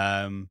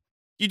 You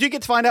do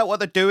get to find out what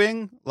they're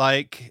doing.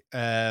 Like,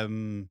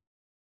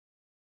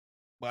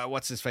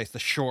 what's his face? The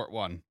short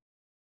one.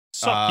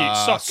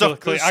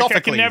 Sophocles. I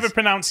can never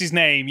pronounce his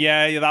name.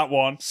 Yeah, that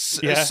one.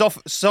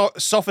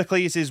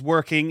 Sophocles is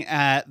working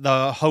at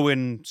the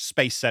Hoenn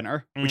Space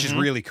Center, which is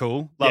really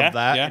cool. Love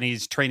that. Yeah. And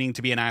he's training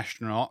to be an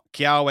astronaut.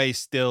 Kiawe's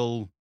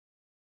still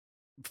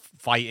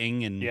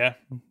fighting and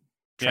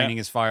training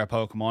his fire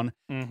Pokemon.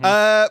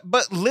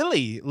 But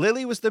Lily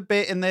was the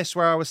bit in this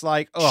where I was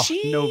like,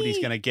 nobody's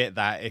going to get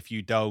that if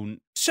you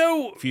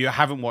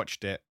haven't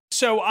watched it.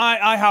 So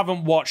I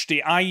haven't watched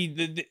it.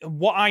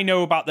 What I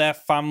know about their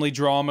family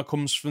drama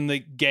comes from the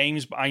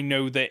games, but I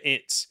know that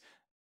it's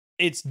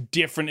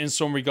different in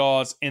some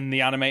regards in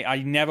the anime. I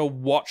never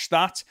watched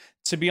that,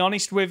 to be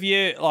honest with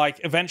you. Like,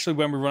 eventually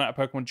when we run out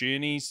of Pokemon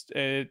Journeys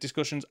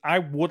discussions, I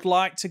would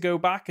like to go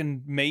back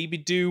and maybe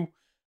do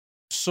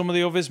some of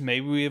the others.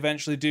 Maybe we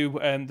eventually do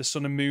the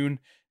Sun and Moon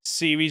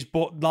series,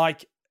 but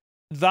like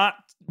that,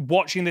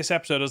 watching this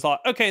episode, I was like,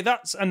 okay,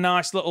 that's a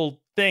nice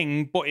little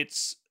thing, but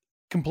it's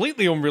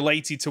completely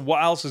unrelated to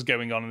what else is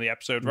going on in the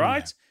episode,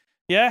 right?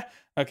 Yeah.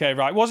 Okay,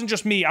 right. It wasn't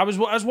just me. I was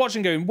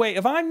watching, going, wait,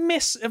 have I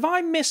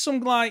missed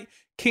some like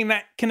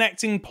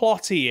connecting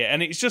plot here?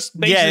 And it's just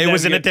basically it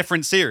was in a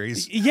different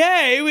series.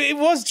 Yeah, it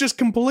was just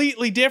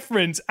completely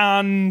different,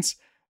 and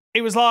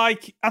it was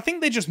like, I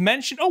think they just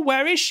mentioned, oh,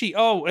 where is she?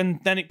 Oh, and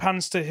then it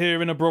pans to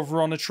her and her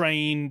brother on a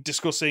train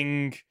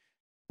discussing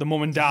the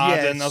mum and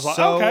dad, and I was like,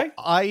 okay.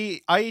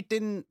 I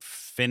didn't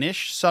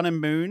finish Sun and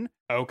Moon.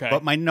 Okay.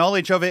 But my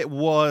knowledge of it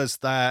was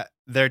that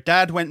their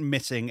dad went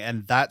missing,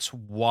 and that's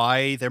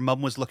why their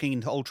mum was looking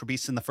into Ultra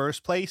Beasts in the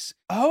first place.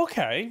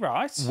 Okay,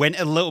 right. Went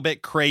a little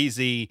bit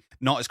crazy,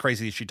 not as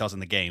crazy as she does in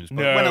the games,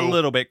 but went a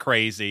little bit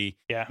crazy.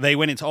 Yeah. They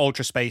went into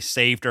Ultra Space,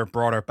 saved her,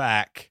 brought her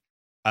back.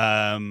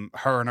 Her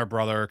and her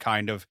brother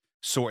kind of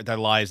sorted their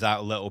lives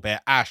out a little bit.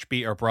 Ash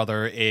beat her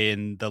brother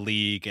in the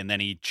league, and then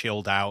he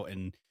chilled out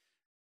and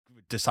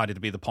decided to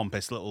be the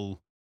pompous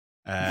little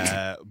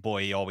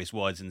boy he always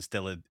was,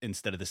 instead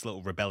of this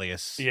little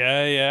rebellious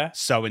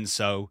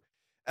so-and-so.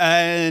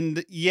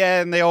 And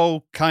they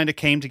all kind of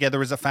came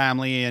together as a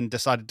family and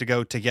decided to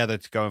go together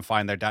to go and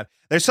find their dad.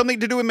 There's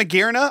something to do with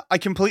Magirna. I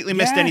completely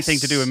missed anything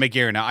to do with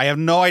Magirna. I have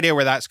no idea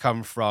where that's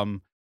come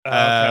from.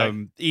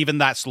 Even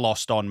that's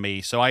lost on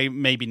me. So I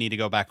maybe need to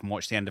go back and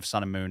watch the end of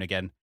Sun and Moon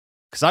again.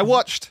 Because I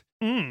watched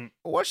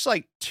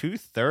like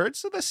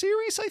 2/3 of the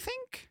series, I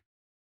think.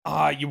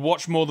 You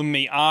watch more than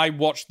me. I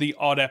watched the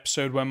odd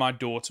episode when my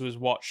daughter was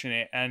watching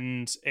it,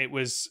 and it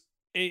was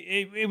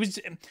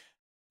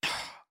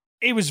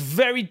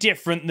very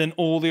different than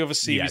all the other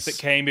series that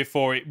came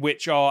before it,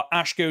 which are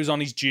Ash goes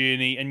on his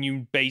journey and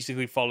you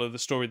basically follow the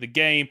story of the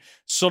game.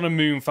 Sun and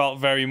Moon felt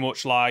very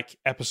much like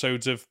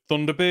episodes of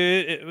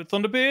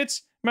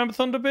Thunderbirds. Remember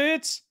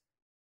Thunderbirds?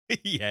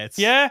 Yes.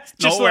 Yeah.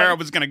 Just not where I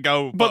was going to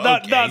go.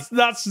 But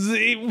that's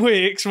it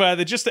works, where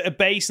they're just at a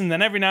base, and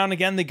then every now and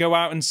again they go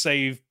out and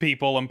save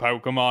people and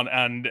Pokemon,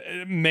 and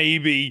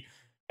maybe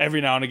every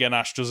now and again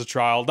Ash does a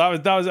trial. I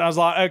was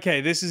like,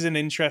 okay, this is an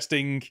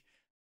interesting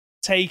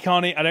take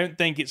on it. I don't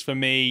think it's for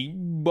me,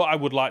 but I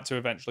would like to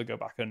eventually go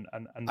back and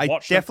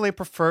watch them. I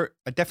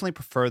definitely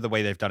prefer the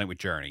way they've done it with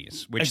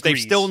Journeys, which Agreed.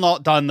 they've still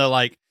not done the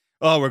like,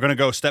 oh, we're going to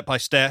go step by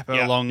step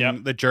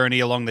along the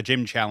journey along the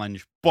gym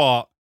challenge,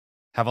 but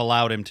have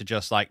allowed him to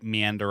just like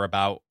meander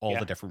about all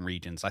the different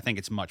regions. I think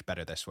it's much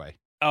better this way.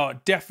 Oh,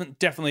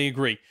 definitely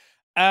agree.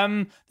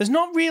 There's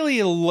not really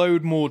a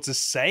load more to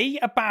say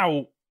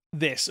about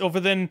this, other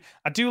than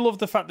I do love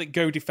the fact that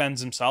Go defends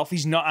himself.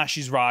 He's not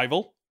Ash's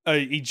rival.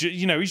 He's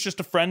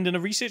just a friend and a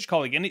research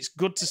colleague, and it's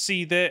good to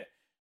see that,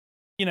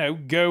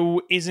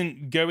 Go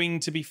isn't going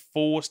to be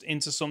forced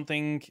into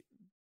something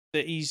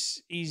that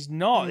he's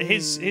not.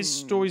 His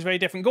story's very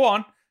different. Go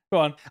on.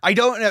 I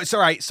don't know. It's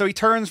all right. So he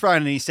turns around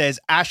and he says,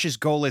 Ash's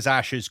goal is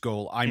Ash's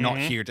goal. I'm not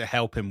here to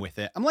help him with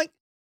it. I'm like,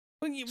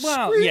 well,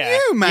 screw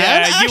you, man.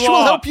 Yeah, Ash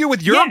will help you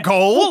with your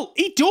goal. Well,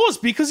 he does,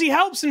 because he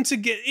helps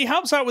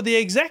out with the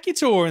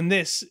Executor in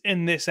this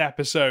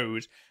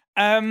episode.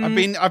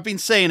 I've been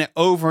saying it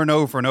over and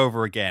over and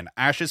over again.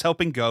 Ash is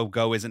helping Go.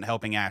 Go isn't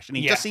helping Ash, and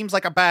he just seems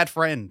like a bad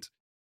friend.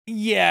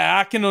 Yeah,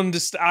 I can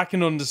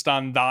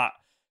understand that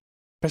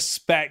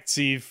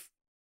perspective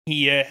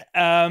here.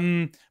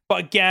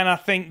 But again, I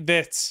think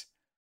that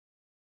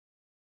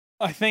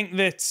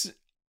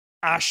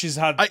Ash has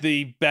had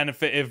the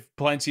benefit of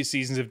plenty of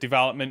seasons of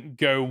development.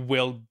 Go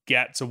will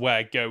get to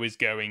where Go is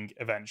going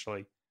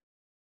eventually.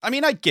 I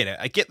mean, I get it.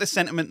 I get the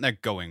sentiment they're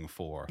going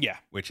for. Yeah.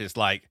 Which is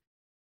like,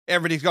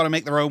 everybody's got to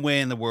make their own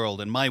way in the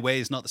world, and my way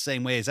is not the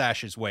same way as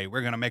Ash's way.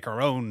 We're going to make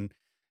our own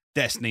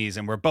destinies,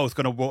 and we're both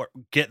going to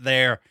get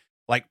there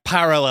like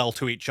parallel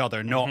to each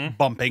other, not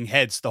bumping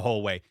heads the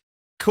whole way.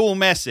 Cool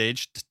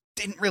message.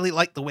 Didn't really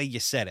like the way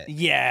you said it.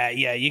 Yeah,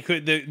 you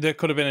could. There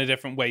could have been a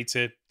different way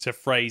to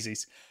phrase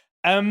it.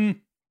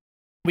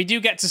 We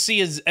do get to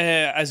see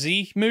a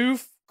Z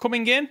move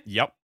coming in.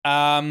 Yep.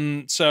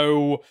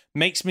 So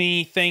makes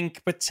me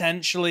think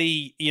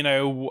potentially,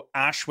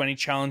 Ash, when he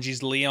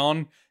challenges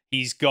Leon,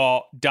 he's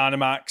got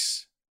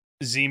Dynamax,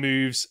 Z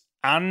moves,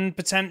 and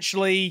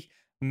potentially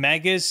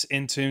Megas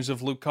in terms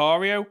of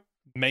Lucario.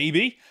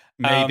 Maybe.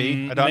 I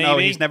don't know.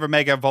 He's never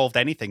Mega evolved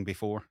anything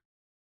before.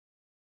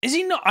 Is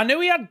he not? I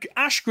know he had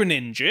Ash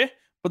Greninja,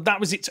 but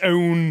that was its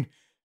own.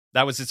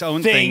 That was its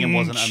own thing and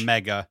wasn't a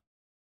Mega.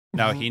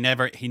 No, he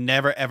never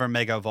ever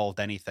Mega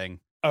evolved anything.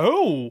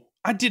 Oh,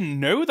 I didn't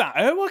know that.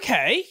 Oh,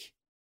 okay.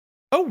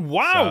 Oh,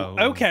 wow.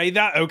 So...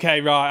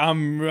 Okay, right.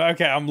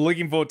 I'm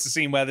looking forward to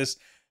seeing where this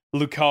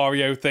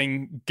Lucario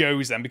thing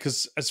goes then,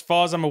 because as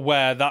far as I'm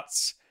aware,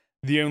 that's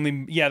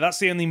that's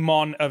the only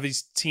Mon of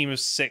his team of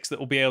 6 that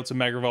will be able to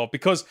Mega Evolve,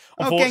 because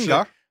unfortunately,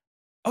 Gengar.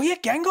 Oh yeah,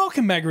 Gengar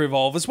can Mega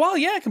Evolve as well.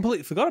 Yeah, I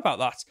completely forgot about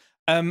that.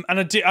 And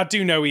I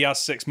do know he has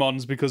 6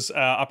 Mons because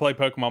I play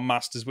Pokemon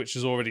Masters, which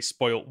has already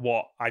spoilt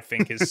what I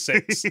think is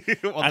 6.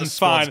 What and the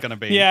squad's going to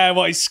be. Yeah,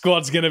 what his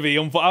squad's going to be.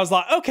 I was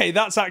like, okay,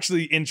 that's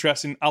actually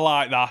interesting. I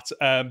like that.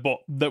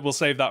 But we'll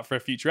save that for a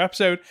future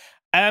episode.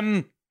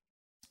 Kiawe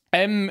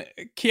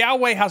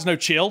has no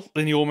chill,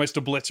 and he almost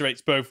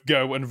obliterates both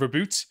Go and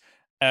Reboot.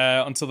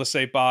 Until they're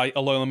saved by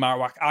Alolan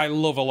Marowak. I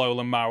love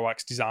Alolan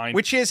Marowak's design.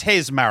 Which is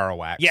his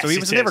Marowak. Yes, so he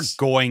was never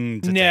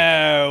going to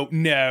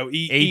No.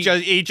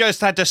 He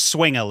just had to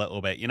swing a little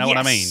bit. You know what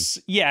I mean?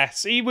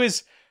 Yes, he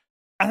was...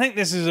 I think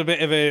this is a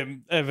bit of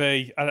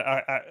a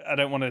I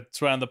don't want to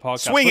swear on the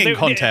podcast. Swinging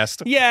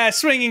contest.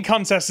 Swinging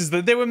contest is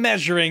that they were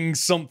measuring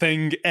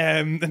something.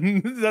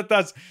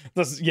 That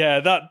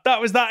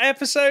was that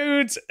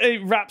episode.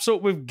 It wraps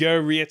up with Go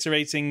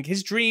reiterating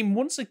his dream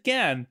once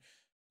again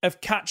of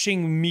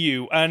catching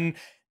Mew. And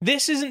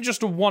this isn't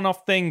just a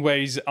one-off thing where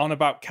he's on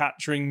about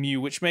capturing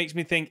Mew, which makes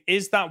me think,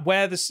 is that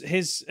where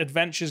his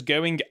adventure's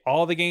going?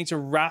 Are they going to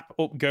wrap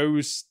up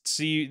Go's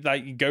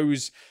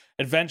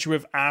adventure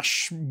with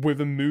Ash with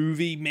a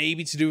movie,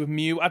 maybe to do with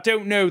Mew? I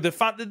don't know. The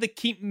fact that they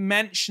keep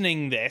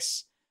mentioning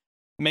this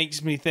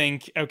makes me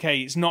think,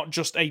 okay, it's not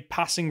just a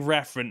passing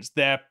reference.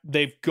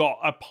 They've got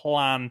a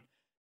plan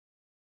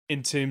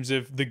in terms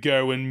of the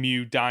Go and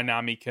Mew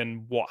dynamic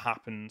and what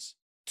happens.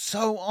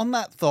 So on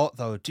that thought,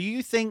 though, do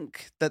you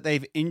think that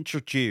they've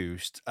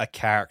introduced a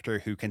character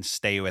who can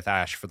stay with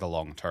Ash for the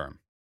long term?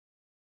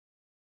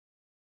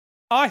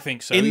 I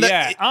think so.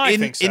 I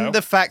think so. In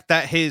the fact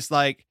that his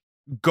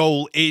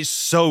goal is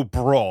so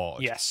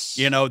broad. Yes.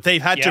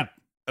 They've had to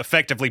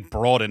effectively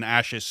broaden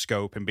Ash's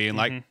scope and being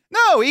like,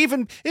 no,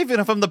 even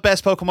if I'm the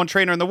best Pokemon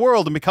trainer in the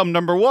world and become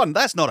number 1,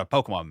 that's not a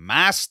Pokemon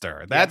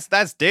master.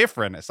 That's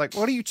different. It's like,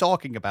 what are you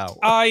talking about?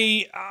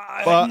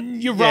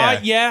 You're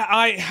right. Yeah,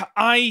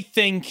 I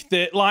think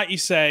that, like you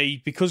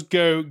say, because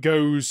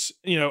Go's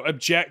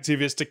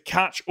objective is to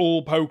catch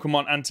all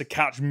Pokemon and to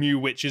catch Mew,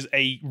 which is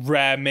a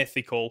rare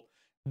mythical.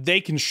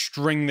 They can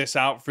string this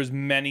out for as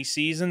many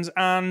seasons,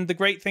 and the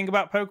great thing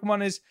about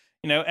Pokemon is,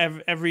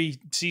 every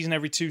season,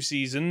 every 2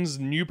 seasons,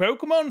 new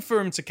Pokemon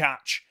for him to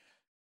catch.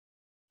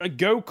 A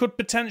Go could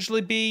potentially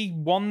be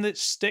one that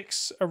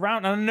sticks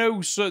around. And I know,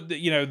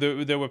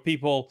 there were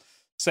people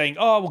saying,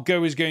 "Oh, well,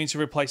 Go is going to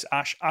replace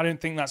Ash." I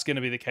don't think that's going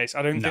to be the case.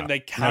 I don't think they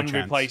can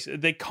replace.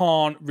 They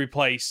can't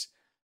replace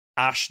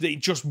Ash. It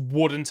just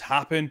wouldn't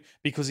happen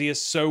because he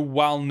is so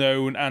well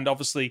known, and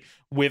obviously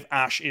with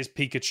Ash is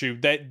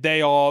Pikachu.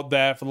 They are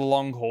there for the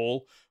long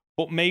haul.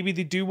 But maybe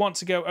they do want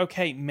to go,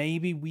 okay,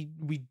 maybe we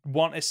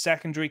want a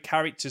secondary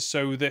character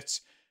so that...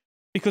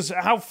 Because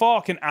how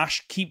far can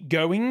Ash keep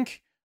going?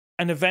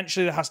 And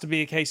eventually there has to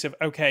be a case of,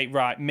 okay,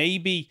 right,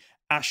 maybe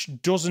Ash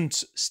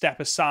doesn't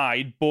step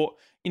aside, but,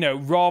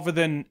 rather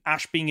than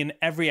Ash being in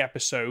every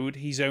episode,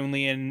 he's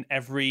only in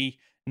every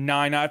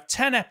 9 out of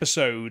 10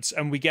 episodes,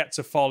 and we get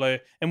to follow...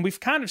 And we've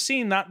kind of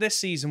seen that this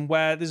season,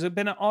 where there's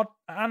been an odd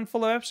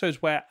handful of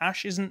episodes where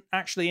Ash isn't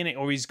actually in it,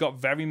 or he's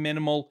got very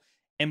minimal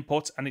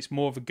input, and it's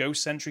more of a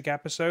Go-centric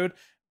episode.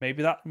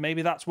 Maybe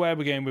that's where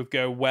we're going with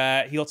Go,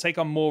 where he'll take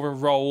on more of a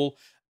role.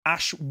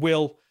 Ash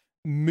will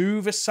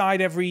move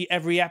aside every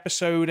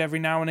episode, every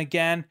now and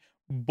again,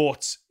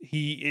 but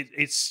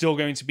it's still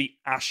going to be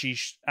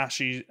Ash's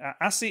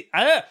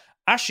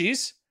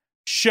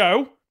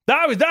show.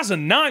 That's a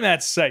nightmare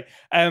to say.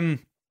 And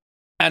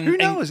who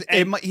knows?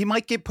 He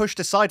might get pushed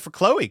aside for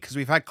Chloe, because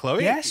we've had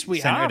Chloe. Yes, we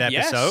have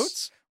episodes.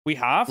 Yes, we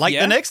have.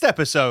 The next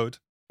episode.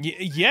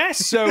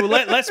 Yes, so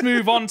let's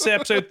move on to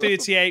episode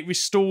 38,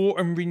 Restore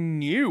and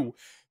Renew.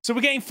 So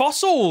we're getting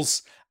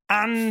fossils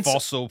and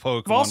fossil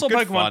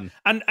Pokemon. Fun.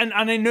 And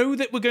I know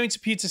that we're going to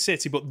Pewter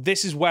City, but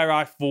this is where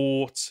I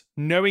thought,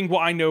 knowing what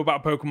I know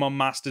about Pokemon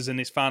Masters and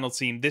his final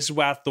team, this is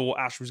where I thought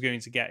Ash was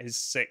going to get his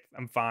 6th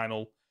and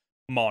final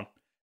Mon.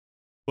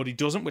 But he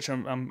doesn't, which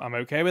I'm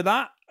okay with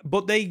that.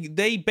 But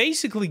they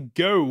basically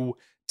go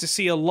to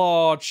see a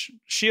large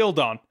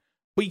Shieldon.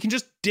 But you can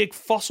just dig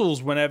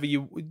fossils whenever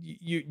you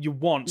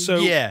want. So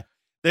yeah,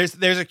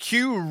 there's a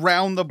queue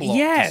round the block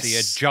to see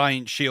a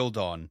giant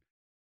Shieldon,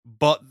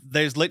 but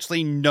there's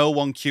literally no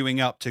one queuing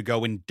up to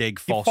go and dig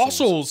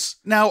fossils.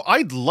 Now,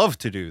 I'd love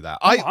to do that.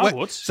 I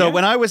would. So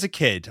when I was a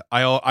kid,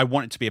 I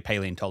wanted to be a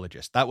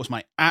paleontologist. That was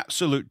my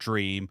absolute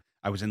dream.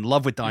 I was in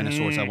love with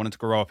dinosaurs. I wanted to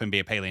grow up and be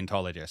a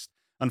paleontologist.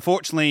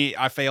 Unfortunately,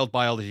 I failed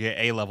biology at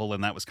A level,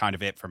 and that was kind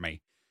of it for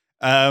me.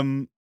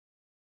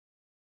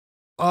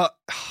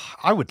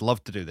 I would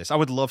love to do this. I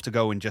would love to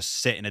go and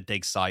just sit in a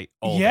dig site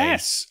all day.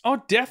 Yes.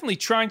 Oh, definitely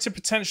trying to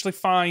potentially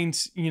find,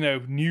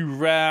 new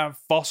rare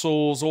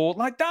fossils, or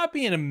that'd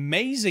be an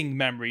amazing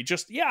memory.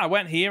 Just, I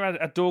went here,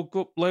 I dug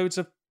up loads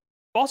of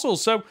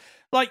fossils. So,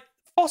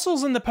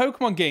 fossils in the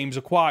Pokemon games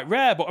are quite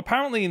rare, but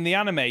apparently in the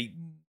anime,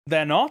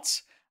 they're not.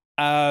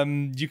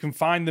 You can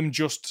find them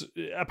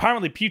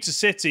apparently Pewter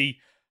City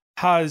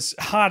has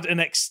had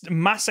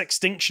mass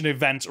extinction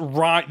event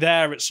right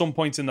there at some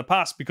point in the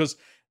past, because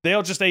they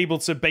are just able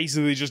to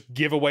basically just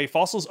give away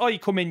fossils. Oh, you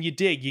come in, you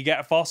dig, you get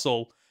a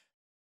fossil.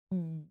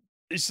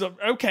 It's like,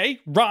 okay,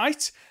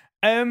 right.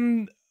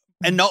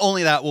 And not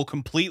only that, we'll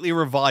completely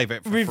revive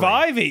it for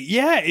Revive free. it,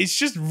 yeah. It's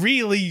just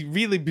really,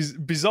 really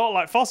bizarre.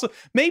 Like fossil.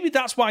 Maybe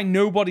that's why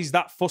nobody's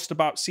that fussed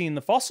about seeing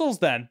the fossils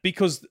then,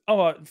 because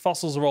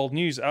fossils are old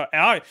news.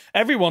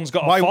 Everyone's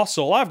got a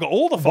fossil. I've got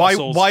all the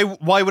fossils.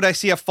 Why would I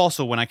see a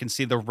fossil when I can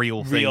see the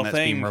real thing that's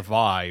being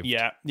revived?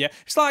 Yeah.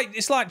 It's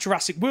like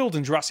Jurassic World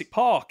and Jurassic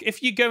Park.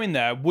 If you go in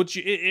there, would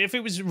you? If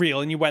it was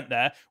real and you went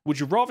there, would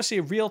you rather see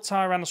a real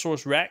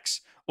Tyrannosaurus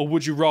Rex? Or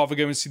would you rather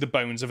go and see the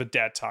bones of a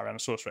dead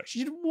Tyrannosaurus Rex?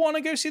 You'd want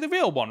to go see the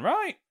real one,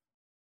 right?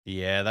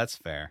 Yeah, that's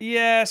fair.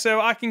 Yeah,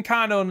 so I can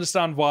kind of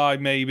understand why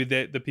maybe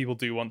the people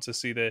do want to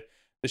see the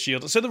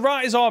shield. So the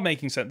writers are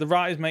making sense. The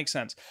writers make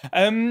sense.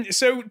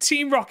 So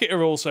Team Rocket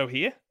are also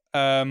here.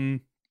 So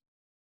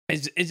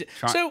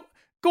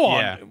go on.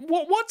 Yeah.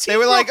 What Team they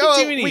were Rocket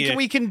like, doing here?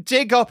 We can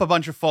dig up a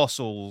bunch of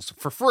fossils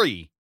for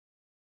free.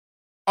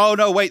 Oh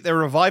no! Wait, they're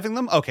reviving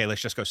them. Okay, let's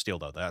just go steal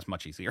those. That's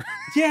much easier.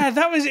 Yeah,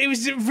 it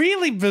was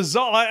really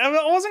bizarre. Like, I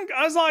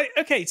was like,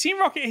 okay, Team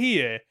Rocket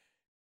here,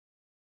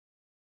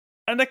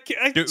 and I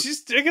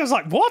was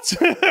like, what?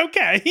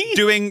 Okay,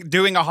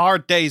 doing a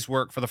hard day's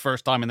work for the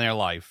first time in their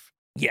life.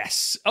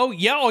 Yes. Oh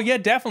yeah,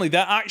 definitely.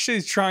 They're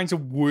actually trying to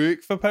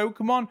work for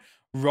Pokemon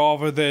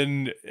rather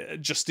than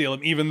just steal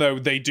them. Even though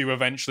they do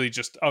eventually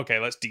just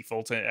let's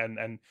default it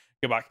and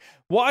go back.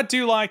 What I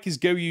do like is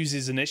Go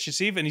uses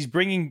initiative, and he's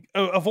bringing,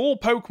 of all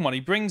Pokemon, he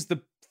brings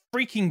the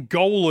freaking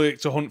Golurk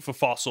to hunt for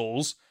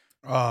fossils.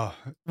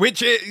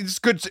 Which is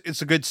good.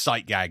 It's a good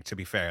sight gag, to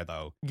be fair,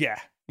 though. Yeah.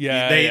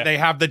 They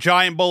have the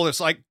giant bowl. It's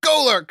like,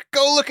 Golurk,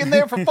 go look in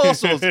there for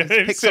fossils. It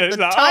picks up the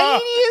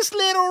tiniest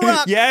little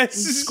rock.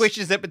 Yes. And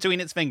squishes it between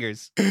its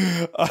fingers.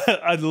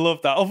 I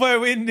love that.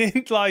 Although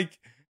in like,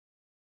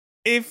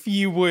 if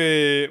you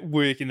were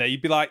working there,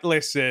 you'd be like,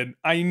 listen,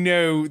 I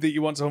know that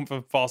you want to hunt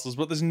for fossils,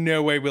 but there's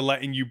no way we're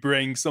letting you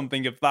bring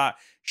something of that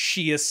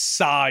sheer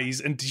size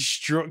and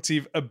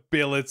destructive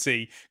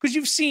ability. Because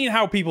you've seen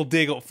how people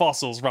dig up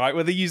fossils, right?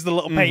 Where they use the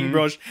little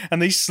paintbrush and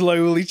they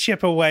slowly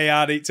chip away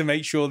at it to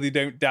make sure they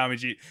don't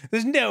damage it.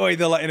 There's no way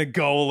they're letting a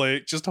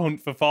Golurk just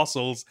hunt for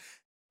fossils.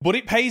 But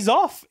it pays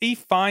off. He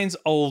finds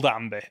Old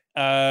Amber.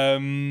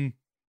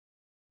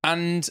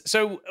 And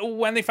so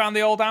when they found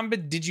the Old Amber,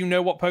 did you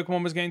know what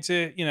Pokemon was going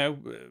to,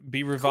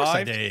 be revived? Of course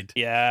I did.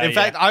 Yeah. In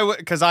fact,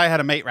 because I had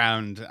a mate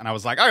round and I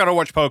was like, I got to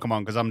watch Pokemon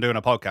because I'm doing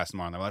a podcast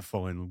tomorrow. And they're like,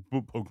 fine,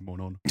 put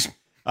Pokemon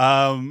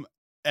on.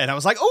 And I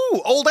was like,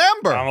 oh, Old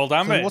Amber. Old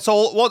Amber.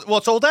 So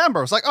what's Old Amber?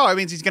 I was like, it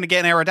means he's going to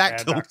get an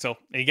Aerodactyl.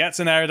 He gets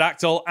an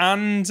Aerodactyl.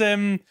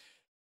 And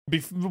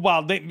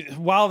while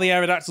the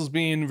Aerodactyl's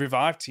being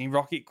revived, Team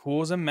Rocket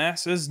cause a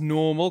mess as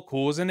normal,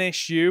 cause an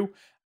issue.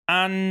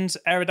 And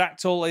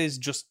Aerodactyl is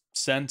just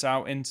sent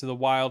out into the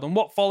wild. And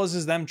what follows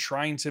is them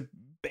trying to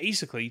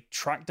basically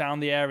track down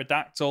the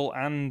Aerodactyl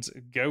and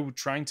go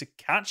trying to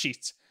catch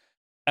it.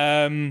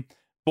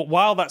 But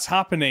while that's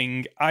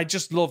happening, I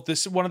just love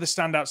this. One of the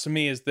standouts for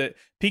me is that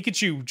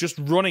Pikachu just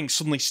running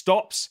suddenly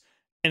stops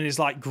and is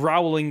like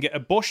growling at a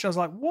bush. And I was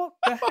like, what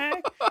the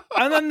heck?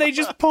 And then they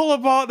just pull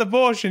apart the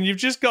bush and you've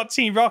just got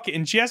Team Rocket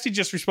and Jessie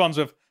just responds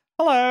with,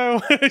 hello.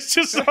 It's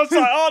just, I was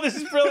like, this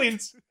is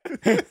brilliant.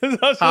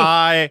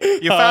 Hi,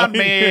 you found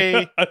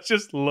me. I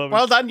just love it.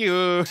 Well done,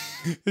 you.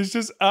 It's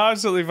just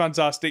absolutely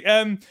fantastic.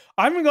 I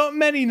haven't got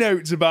many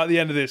notes about the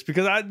end of this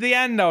because at the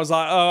end I was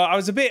like, I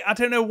was a bit, I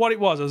don't know what it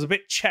was. I was a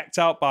bit checked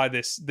out by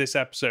this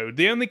episode.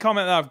 The only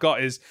comment that I've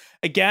got is,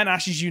 again,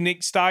 Ash's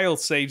unique style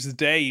saves the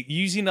day,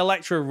 using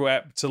Electro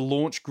Rep to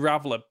launch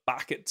Graveler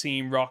back at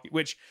Team Rocket,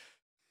 which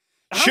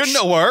shouldn't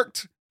have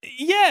worked.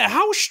 Yeah,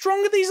 how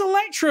strong are these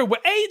Electro? Well,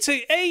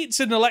 eight's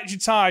an electric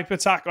type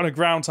attack on a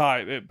ground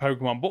type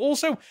Pokemon, but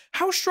also,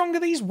 how strong are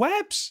these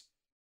webs?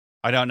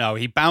 I don't know.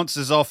 He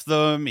bounces off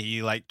them.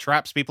 He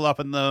traps people up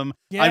in them.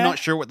 Yeah. I'm not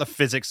sure what the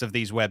physics of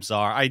these webs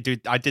are. I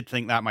did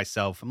think that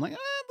myself. I'm like,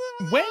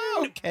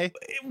 okay.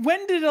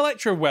 When did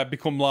Electro Web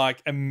become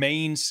like a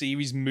main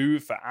series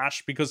move for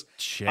Ash? Because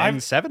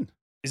Gen 7.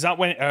 Is that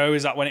when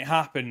it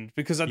happened?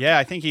 Because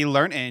I think he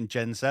learned it in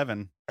Gen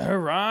 7. Oh,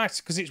 right.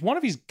 Because it's one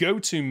of his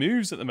go-to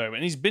moves at the moment.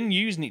 And he's been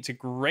using it to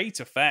great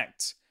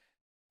effect.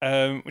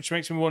 Which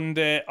makes me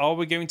wonder, are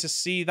we going to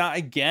see that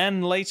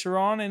again later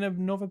on in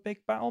another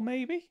big battle,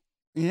 maybe?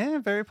 Yeah,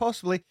 very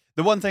possibly.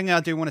 The one thing I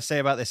do want to say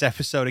about this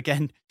episode,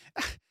 again,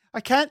 I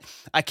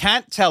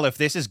can't tell if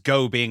this is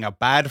Go being a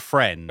bad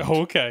friend.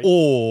 Okay.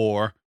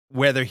 Or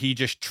whether he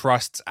just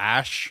trusts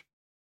Ash.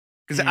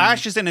 Because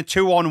Ash is in a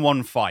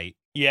 2-on-1 fight.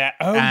 Yeah.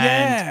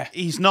 And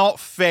he's not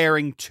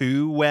faring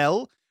too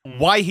well.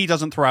 Why he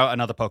doesn't throw out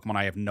another Pokemon,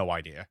 I have no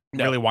idea.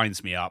 It really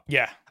winds me up.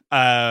 Yeah.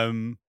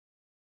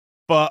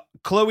 But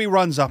Chloe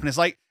runs up and is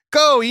like,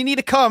 Go, you need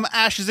to come.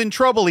 Ash is in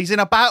trouble. He's in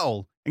a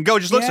battle. And Go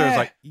just looks at her and is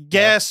like,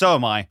 yeah, so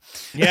am I.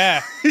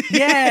 Yeah.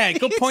 Yeah,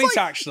 good point,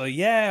 actually.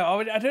 Yeah,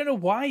 I don't know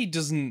why he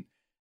doesn't...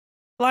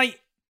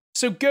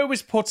 So Go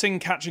is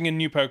catching a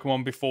new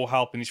Pokemon before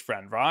helping his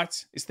friend,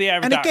 right? It's the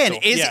Aerodactyl. And again,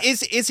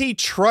 is he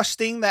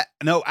trusting that,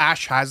 no,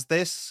 Ash has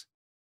this?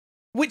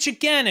 Which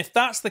again, if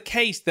that's the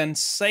case, then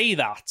say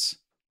that.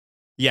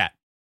 Yeah.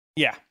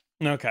 Yeah.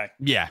 Okay.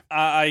 Yeah.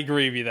 I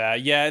agree with you there.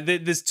 Yeah,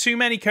 there's too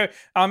many.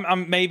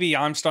 Maybe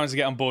I'm starting to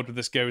get on board with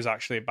this. Go is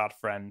actually a bad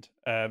friend.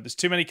 There's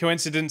too many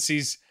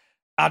coincidences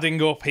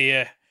adding up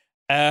here.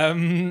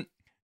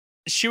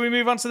 Should we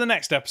move on to the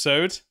next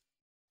episode?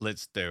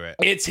 Let's do it.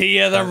 It's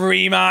here, the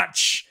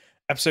rematch.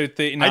 Episode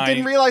 39. I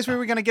didn't realize we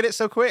were going to get it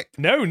so quick.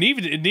 No,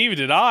 neither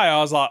did I. I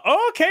was like,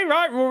 oh, okay,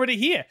 right, we're already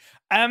here.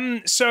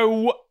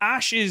 So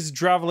Ash is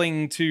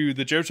traveling to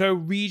the Johto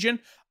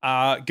region.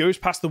 Goes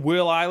past the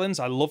Whirl Islands.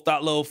 I love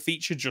that little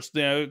feature. Just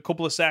a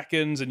couple of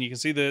seconds, and you can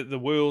see the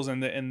whirls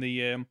in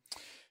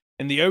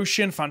the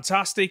ocean.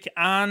 Fantastic.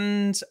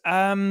 And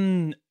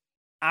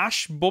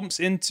Ash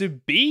bumps into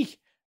B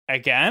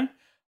again.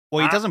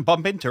 Well, he doesn't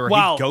bump into her.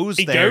 Well,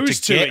 he goes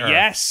to get her.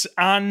 Yes,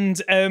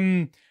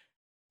 and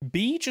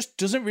B just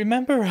doesn't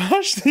remember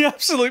Ash. The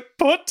absolute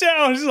put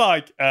down. She's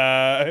like,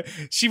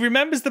 she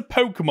remembers the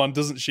Pokemon,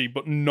 doesn't she?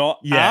 But not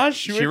Ash.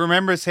 She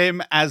remembers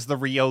him as the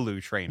Riolu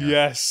trainer.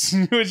 Yes,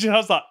 which I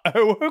was like,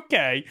 oh,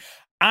 okay.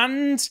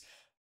 And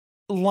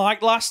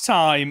like last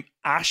time,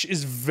 Ash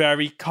is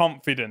very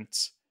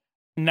confident.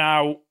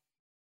 Now,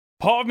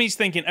 part of me is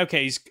thinking,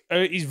 okay,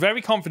 he's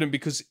very confident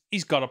because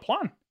he's got a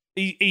plan.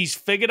 He's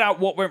figured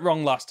out what went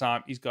wrong last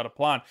time. He's got a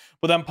plan.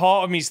 But then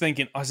part of me is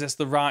thinking, is this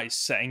the right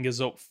setting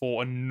us up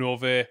for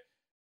another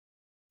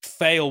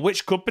fail,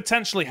 which could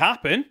potentially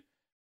happen?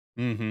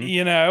 Mm-hmm.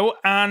 You know?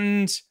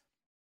 And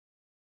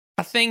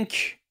I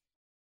think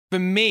for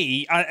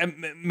me,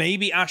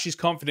 maybe Ash's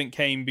confidence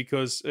came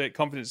because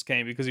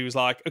he was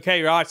like,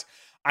 okay, right,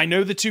 I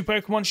know the two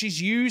Pokemon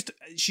she's used.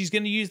 She's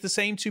going to use the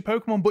same two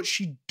Pokemon, but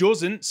she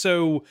doesn't.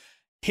 So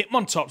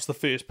Hitmontop's the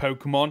first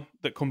Pokemon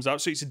that comes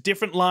out, so it's a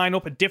different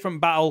lineup, a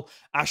different battle.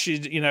 Ash is,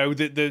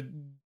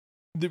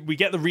 we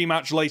get the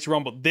rematch later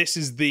on, but this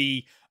is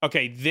this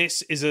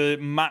is a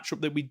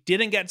matchup that we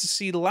didn't get to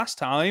see the last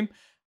time.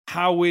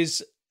 How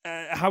is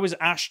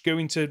Ash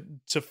going to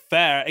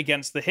fare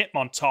against the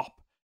Hitmontop?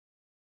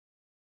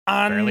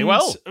 And fairly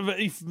well.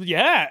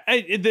 Yeah,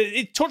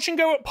 it touch and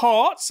go at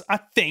parts, I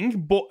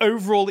think, but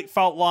overall it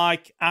felt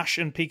like Ash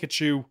and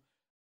Pikachu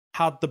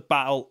had the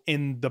battle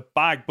in the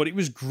bag. But it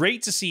was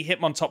great to see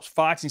Hitmontop's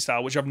fighting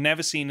style, which I've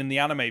never seen in the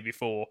anime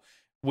before,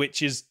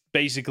 which is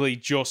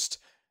basically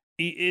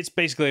it's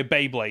basically a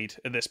Beyblade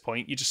at this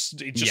point. It just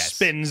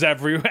spins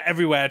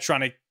everywhere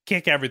trying to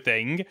kick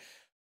everything.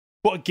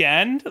 But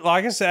again,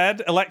 like I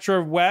said,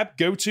 Electro Web,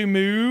 go-to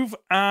move,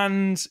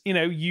 and,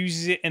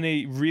 uses it in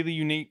a really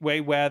unique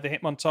way where the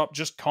Hitmontop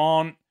just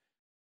can't,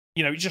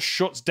 it just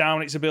shuts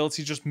down its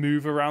ability to just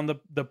move around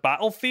the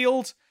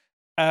battlefield.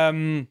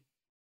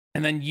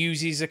 And then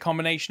uses a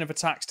combination of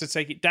attacks to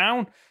take it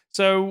down.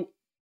 So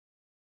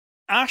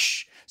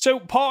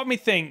part of me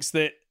thinks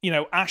that,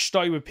 Ash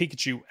started with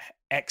Pikachu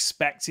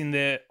expecting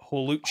the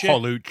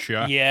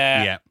Hawlucha.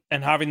 Yeah.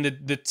 And having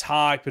the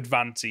type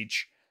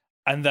advantage.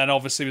 And then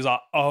obviously was like,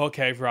 oh,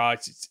 okay, right,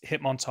 it's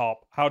Hitmontop.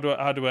 How do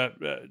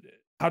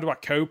I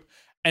cope?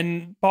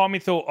 And part of me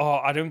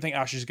thought, I don't think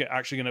Ash is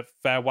actually going to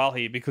fare well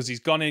here because he's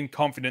gone in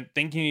confident,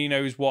 thinking he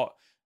knows what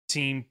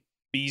team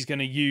B's going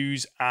to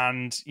use,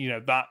 and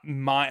that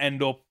might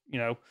end up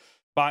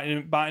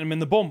biting him in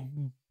the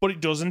bum, but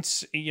it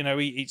doesn't.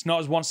 It's not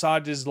as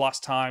one-sided as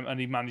last time, and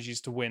he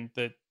manages to win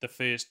the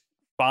first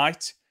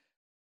fight.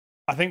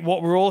 I think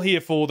what we're all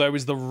here for, though,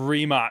 is the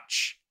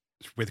rematch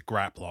with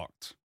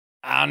Graplocked,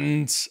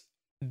 and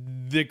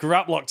the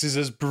Graplocked is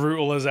as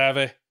brutal as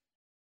ever.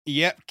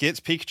 Yep,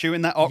 gets Pikachu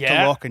in that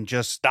Octolock and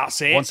just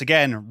that's it once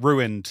again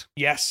ruined.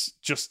 Yes,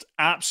 just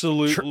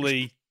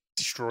absolutely.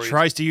 Destroyed.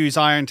 Tries to use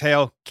Iron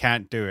Tail,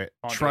 can't do it.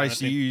 Tries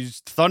to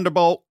use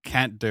Thunderbolt,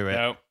 can't do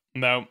it.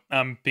 No.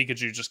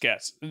 Pikachu just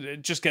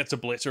gets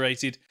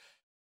obliterated.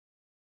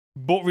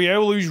 But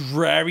Riolu's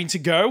raring to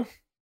go.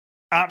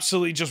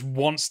 Absolutely just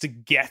wants to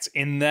get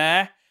in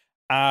there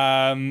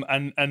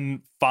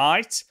and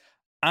fight.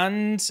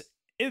 And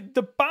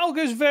the battle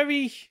goes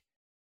very.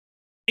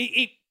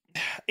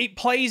 It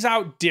plays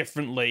out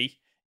differently,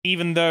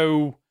 even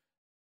though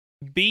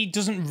B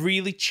doesn't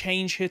really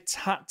change her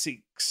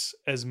tactics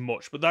as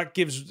much, but that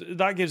gives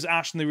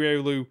Ash and the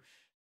Riolu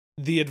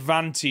the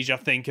advantage, I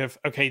think, of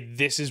okay,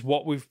 this is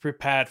what we've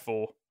prepared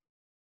for.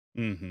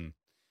 Mm-hmm.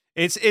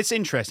 It's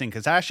interesting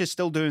because Ash is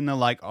still doing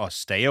the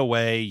stay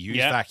away, use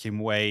vacuum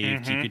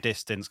wave, keep your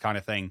distance kind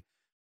of thing,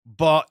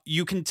 but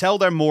you can tell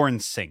they're more in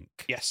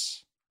sync.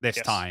 Yes,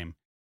 this time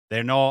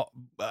they're not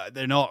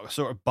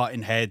sort of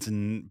butting heads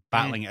and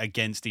battling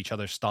against each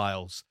other's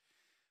styles,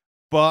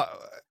 but.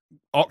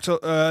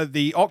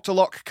 The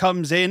Octolock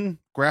comes in,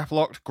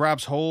 Graplocked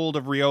grabs hold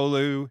of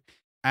Riolu,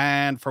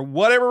 and for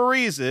whatever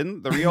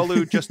reason, the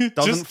Riolu just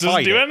doesn't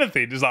do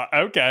anything. It's like,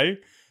 okay.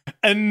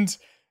 And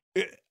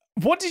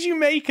what did you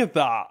make of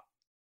that?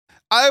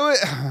 I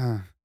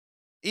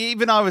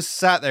was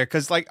sat there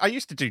because I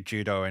used to do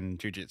judo and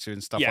jujitsu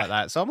and stuff like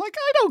that. So I'm like,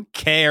 I don't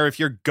care if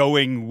you're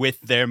going with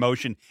their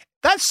motion.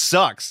 That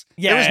sucks.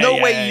 Yeah, there's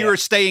no way you're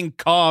staying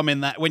calm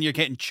in that when you're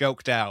getting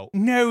choked out.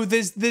 No,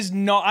 there's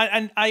not.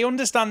 And I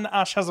understand that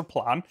Ash has a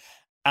plan.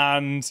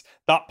 And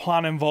that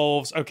plan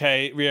involves,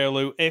 okay,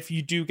 Riolu, if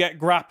you do get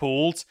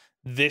grappled,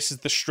 this is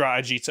the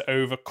strategy to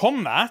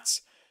overcome that.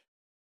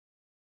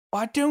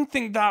 I don't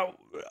think that...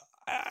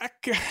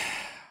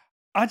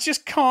 I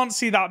just can't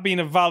see that being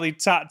a valid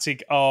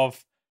tactic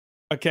of,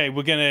 okay,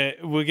 we're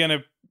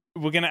gonna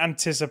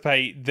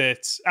anticipate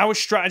that our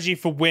strategy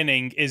for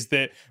winning is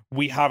that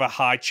we have a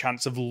high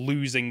chance of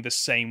losing the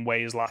same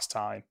way as last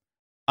time.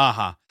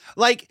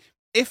 Like,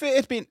 if it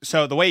had been...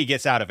 So the way he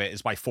gets out of it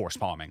is by force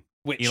palming.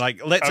 He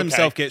lets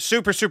himself get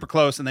super, super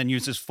close and then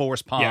uses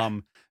force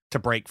palm to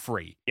break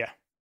free. Yeah.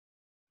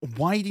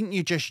 Why didn't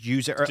you just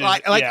use it?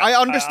 I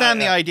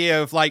understand the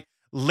idea of like,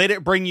 let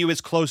it bring you as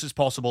close as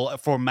possible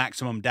for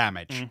maximum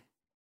damage.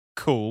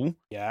 Cool.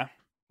 Yeah.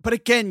 But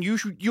again,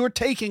 you're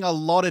taking a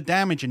lot of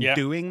damage in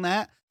doing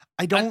that.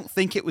 I don't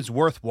think it was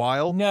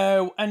worthwhile.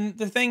 No, and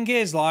the thing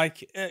is,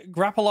 like,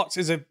 Grappalox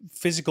is a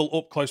physical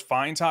up-close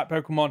fighting type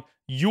Pokemon.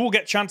 You'll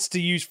get chance to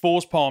use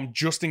Force Palm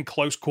just in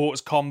close quarters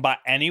combat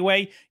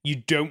anyway. You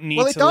don't need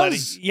to let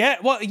it... Yeah,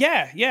 well,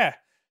 yeah.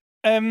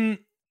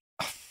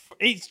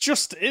 It's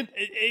just...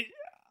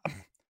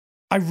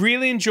 I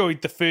really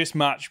enjoyed the first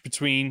match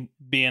between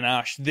B and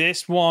Ash.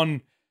 This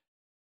one...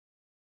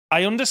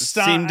 I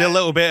understand. Seemed a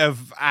little bit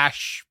of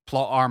Ash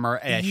plot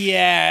armor-ish.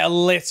 Yeah, a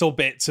little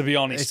bit, to be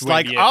honest. It's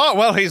like, oh,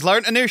 well, he's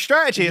learned a new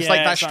strategy. It's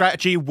like that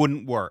strategy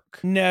wouldn't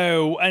work.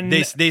 No, and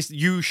this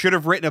you should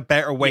have written a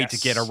better way to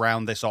get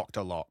around this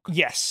Octolock.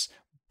 Yes,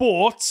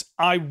 but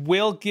I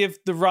will give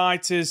the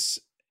writers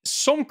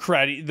some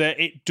credit that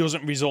it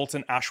doesn't result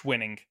in Ash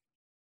winning.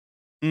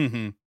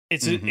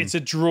 It's a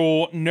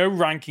draw, no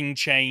ranking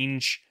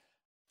change.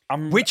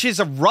 Which is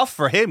a rough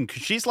for him,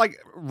 because she's like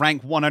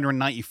rank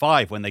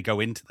 195 when they go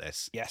into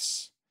this.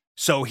 Yes.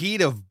 So he'd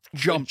have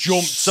jumped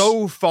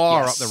so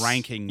far up the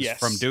rankings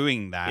from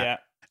doing that.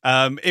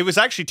 Yeah. It was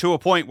actually to a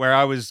point where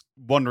I was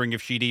wondering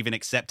if she'd even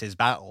accept his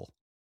battle.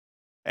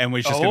 And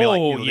was just going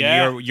to be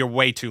like, you're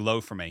way too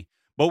low for me.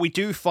 But we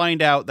do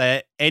find out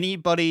that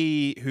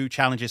anybody who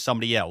challenges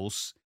somebody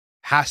else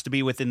has to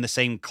be within the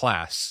same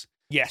class.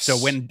 Yes. So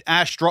when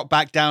Ash dropped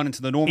back down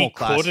into the normal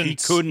class, he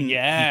couldn't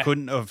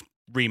have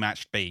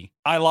rematched B.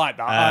 I like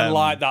that. I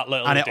like that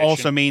little and addition. It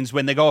also means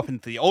when they go up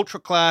into the Ultra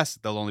class,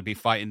 they'll only be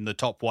fighting the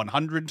top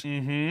 100.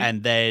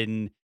 And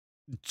then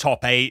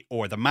top 8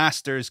 or the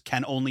Masters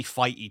can only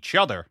fight each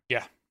other.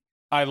 Yeah.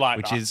 I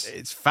like that. Which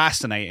it's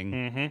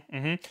fascinating.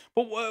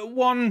 But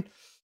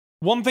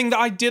one thing that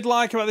I did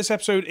like about this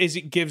episode is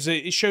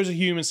it shows a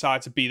human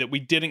side to B that we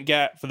didn't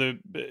get for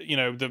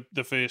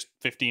the first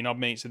 15 odd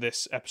minutes of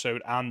this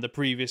episode and the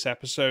previous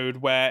episode,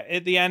 where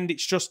at the end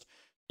it's just,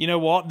 you know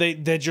what,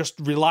 they're just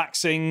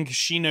relaxing.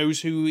 She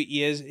knows who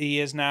he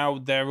is now.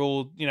 They're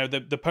all,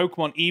 the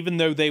Pokemon, even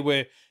though they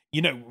were,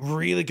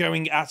 really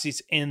going at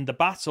it in the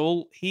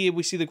battle, here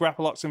we see the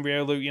Grappalox and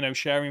Riolu,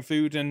 sharing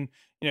food and,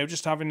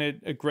 just having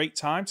a great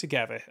time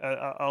together.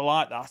 I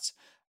like that.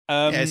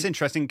 It's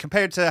interesting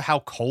compared to how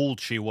cold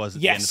she was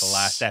at the end of the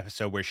last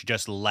episode, where she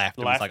just left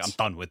and was like, I'm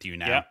done with you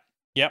now.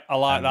 Yep, I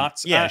like that.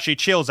 Yeah, she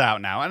chills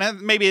out now.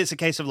 And maybe it's a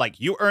case of like,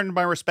 you earned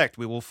my respect,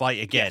 we will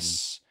fight again.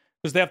 Yes,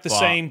 because they have the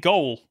same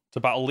goal, to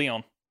battle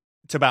Leon.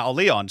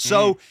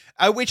 So,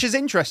 which is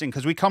interesting,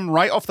 because we come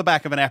right off the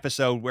back of an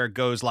episode where it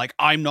goes like,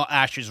 I'm not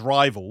Ash's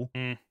rival.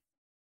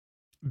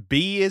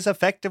 B is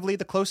effectively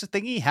the closest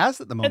thing he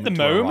has at the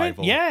moment.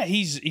 Yeah,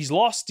 he's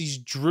lost. He's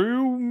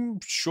drew.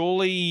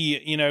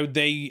 Surely,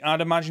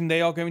 I'd imagine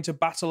they are going to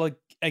battle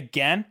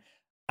again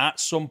at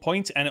some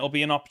point, and it'll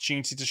be an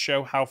opportunity to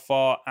show how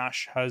far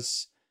Ash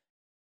has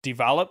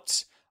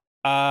developed.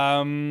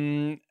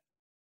 Yeah,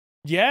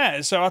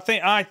 so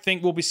I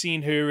think we'll be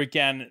seeing her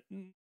again.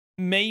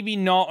 Maybe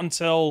not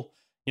until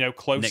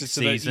closer next to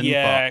season,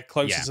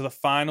 to the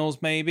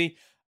finals, maybe.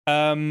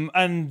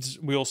 And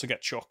we also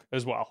get Chuck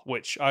as well,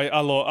 which I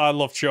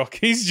love Chuck.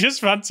 He's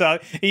just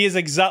fantastic. He is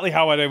exactly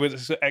how I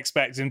would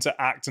expect him to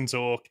act and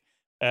talk.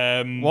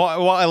 What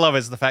I love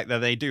is the fact that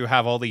they do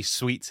have all these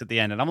sweets at the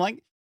end, and I'm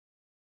like,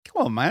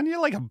 come on, man,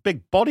 you're like a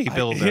big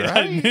bodybuilder,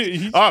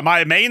 right? Oh,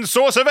 my main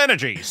source of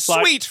energy,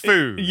 sweet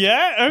food.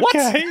 Yeah,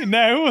 okay. What?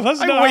 No, that's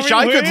not I wish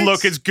I could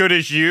look as good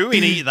as you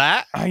and eat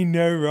that. I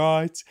know,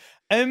 right?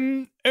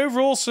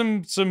 Overall,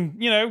 some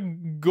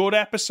good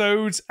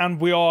episodes,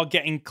 and we are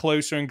getting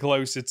closer and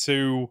closer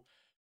to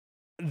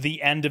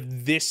the end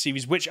of this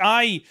series, which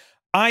I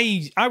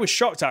was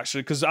shocked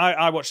actually, because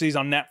I watched these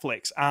on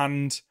Netflix,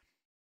 and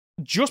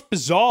just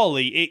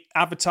bizarrely it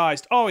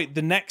advertised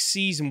the next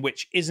season,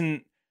 which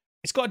isn't.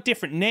 It's got a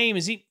different name.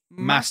 Is it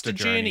Master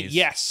Journeys?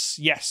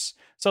 Yes.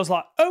 So I was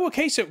like, oh,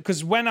 okay. So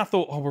because when I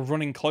thought, we're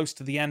running close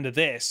to the end of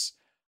this,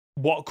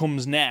 what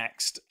comes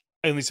next?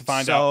 Only to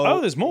find out,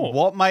 there's more.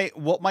 What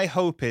my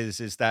hope is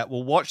that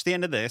we'll watch the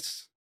end of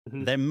this,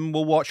 then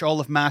we'll watch all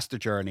of Master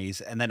Journeys,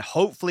 and then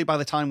hopefully by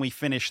the time we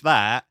finish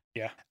that,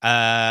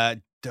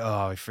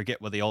 I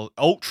forget what the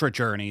Ultra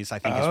Journeys, I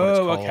think is what it's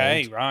called.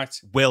 Okay,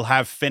 right. We'll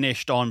have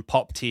finished on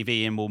Pop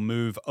TV, and we'll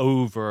move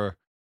over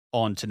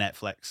onto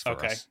Netflix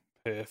for us.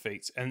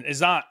 Perfect. And is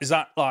that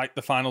like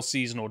the final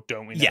season, or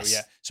don't we know Yes.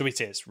 yet? So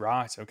it is,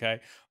 right? Okay.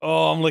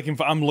 Oh, I'm looking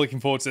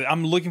forward to it.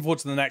 I'm looking forward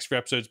to the next few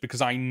episodes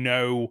because I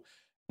know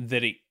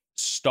that it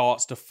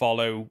starts to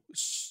follow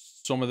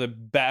some of the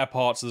better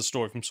parts of the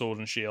story from Sword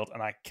and Shield,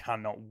 and I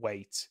cannot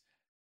wait.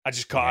 I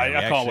just can't.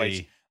 I can't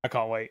wait. I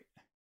can't wait.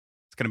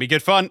 It's going to be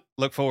good fun.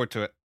 Look forward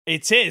to it.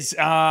 It is.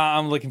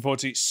 I'm looking forward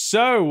to it.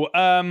 So,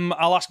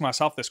 I'll ask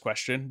myself this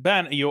question.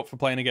 Ben, are you up for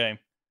playing a game?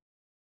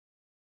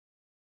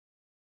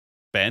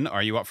 Ben,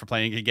 are you up for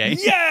playing a game?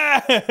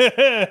 Yeah!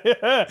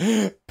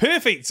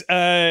 Perfect.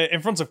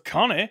 In front of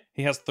Connor,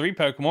 he has 3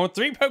 Pokemon,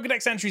 3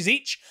 Pokedex entries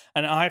each,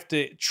 and I have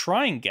to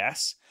try and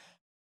guess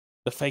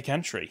the fake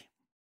entry.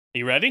 Are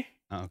you ready?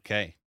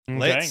 Okay.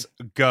 Let's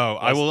go.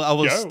 I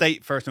will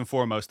state first and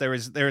foremost, there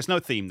is no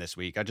theme this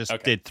week. I just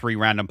did 3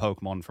 random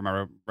Pokemon from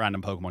a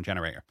random Pokemon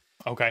generator.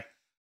 Okay.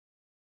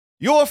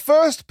 Your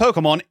first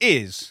Pokemon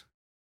is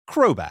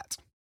Crobat.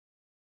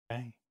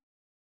 Okay.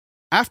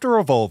 After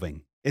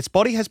evolving, its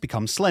body has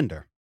become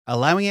slender,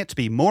 allowing it to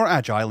be more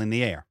agile in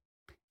the air.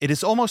 It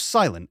is almost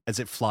silent as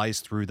it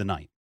flies through the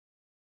night.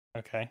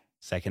 Okay.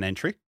 Second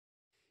entry.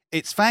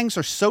 Its fangs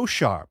are so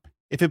sharp,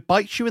 if it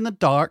bites you in the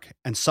dark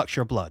and sucks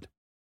your blood,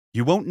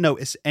 you won't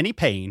notice any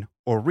pain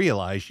or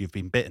realize you've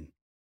been bitten.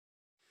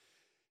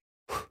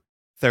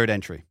 Third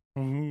entry.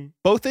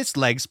 Both its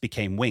legs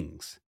became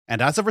wings,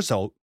 and as a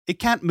result, it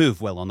can't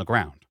move well on the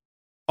ground.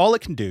 All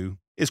it can do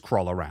is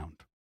crawl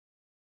around.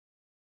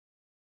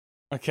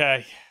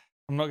 Okay.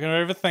 I'm not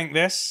going to overthink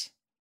this.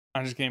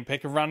 I'm just going to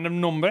pick a random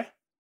number.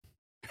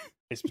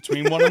 It's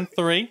between 1 and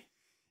 3.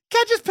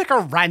 Can't just pick a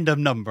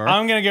random number.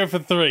 I'm going to go for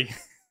 3.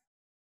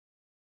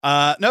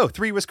 No,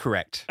 3 was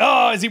correct.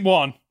 Oh, is it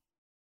 1?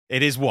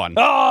 It is 1.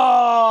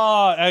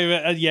 Oh,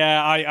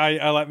 yeah.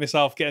 I let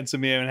myself get into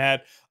my own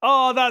head.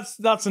 Oh,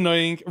 that's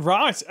annoying.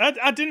 Right.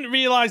 I didn't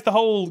realize the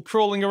whole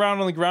crawling around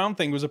on the ground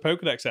thing was a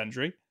Pokedex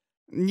entry.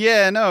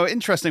 Yeah, no,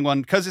 interesting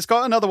one, because it's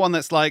got another one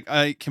that's like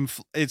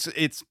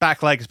its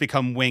back legs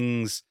become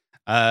wings.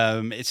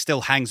 It still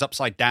hangs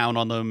upside down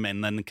on them,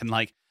 and then can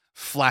like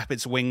flap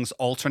its wings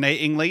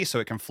alternatingly, so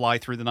it can fly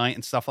through the night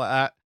and stuff like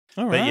that.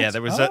 All but right. yeah,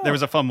 there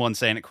was a fun one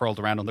saying it crawled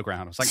around on the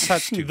ground. I was like,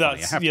 that's too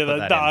funny. I have to put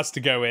that has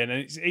to go in,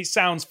 and it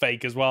sounds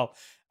fake as well.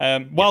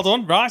 Well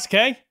done, right?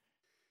 Okay.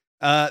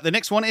 The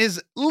next one is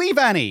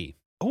Leavanny.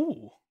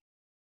 Oh.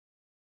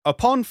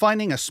 Upon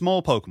finding a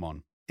small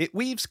Pokemon, it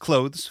weaves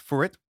clothes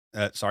for it.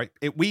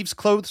 It weaves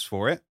clothes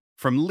for it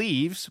from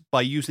leaves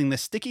by using the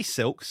sticky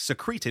silk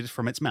secreted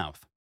from its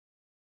mouth.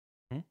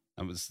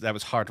 That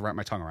was hard to wrap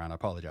my tongue around. I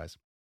apologize.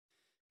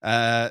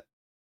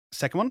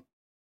 Second one.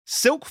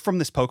 Silk from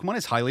this Pokemon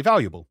is highly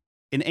valuable.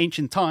 In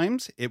ancient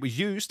times, it was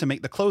used to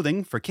make the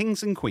clothing for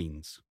kings and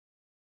queens.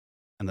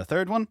 And the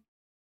third one.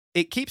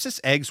 It keeps its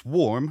eggs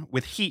warm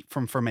with heat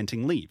from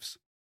fermenting leaves.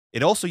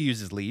 It also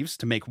uses leaves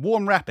to make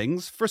warm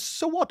wrappings for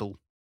swaddle.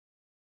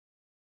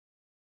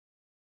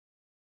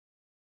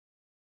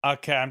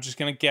 Okay, I'm just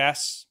going to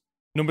guess.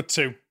 Number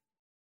 2.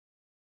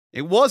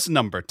 It was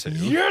number 2.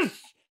 Yes!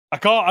 I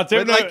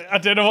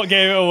don't know what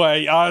gave it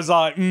away. I was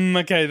like,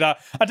 okay, that.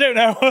 I don't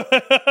know.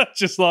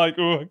 Just like,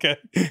 okay.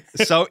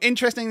 So,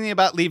 interestingly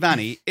about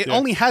Leavanny, it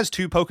only has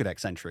 2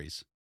 Pokedex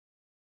entries.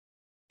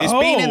 It's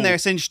been in there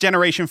since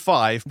Generation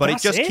 5, but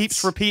it just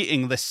keeps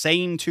repeating the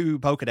same 2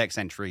 Pokedex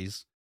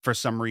entries for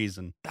some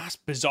reason. That's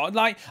bizarre.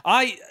 Like,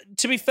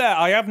 to be fair,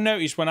 I have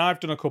noticed when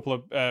I've done a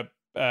couple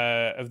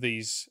of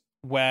these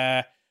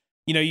where,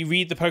 you know, you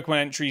read the Pokemon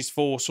entries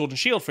for Sword and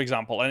Shield, for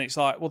example, and it's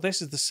like, well,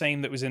 this is the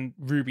same that was in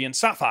Ruby and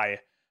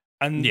Sapphire.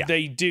 And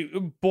they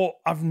do, but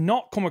I've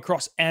not come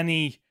across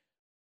any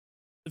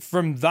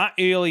from that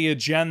earlier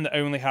gen that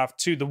only have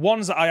 2. The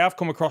ones that I have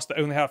come across that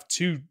only have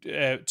two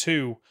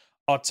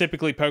are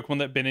typically Pokemon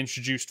that have been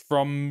introduced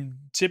from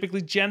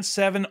typically Gen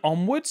 7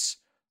 onwards.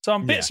 So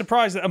I'm a bit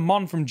surprised that a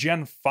Mon from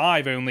Gen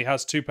 5 only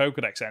has 2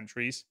 Pokedex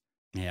entries.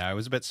 Yeah, I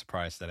was a bit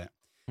surprised at it.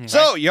 Okay.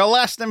 So, your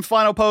last and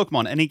final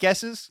Pokemon. Any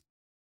guesses?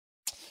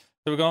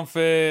 So we're going for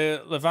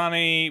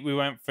Leavanny. We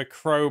went for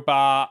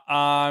Crobat.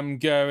 I'm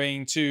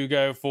going to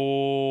go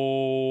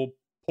for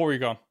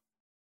Porygon.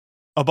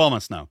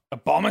 Abomasnow.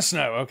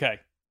 Abomasnow, okay.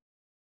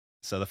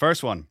 So the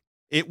first one.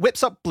 It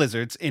whips up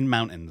blizzards in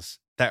mountains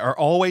that are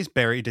always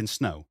buried in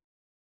snow.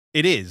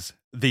 It is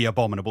the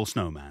Abominable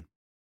Snowman.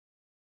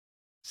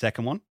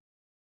 Second one.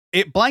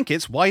 It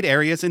blankets wide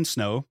areas in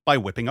snow by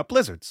whipping up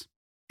blizzards.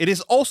 It is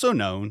also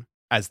known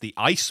as the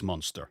Ice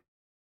Monster.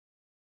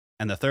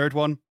 And the third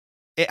one.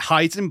 It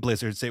hides in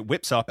blizzards it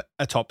whips up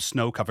atop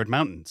snow-covered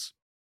mountains.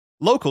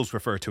 Locals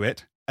refer to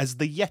it as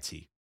the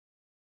Yeti.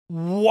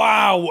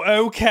 Wow,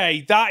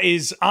 okay. That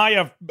is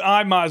I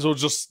might as well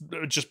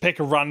just pick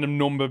a random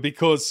number,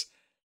 because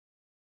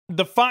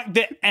the fact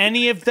that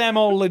any of them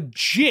are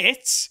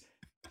legit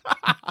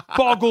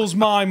boggles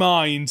my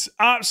mind.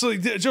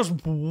 Absolutely, just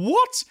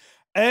what?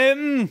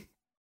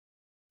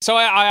 So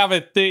I have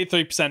a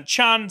 33%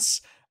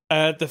 chance.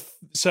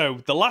 So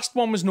the last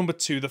one was number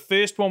 2. The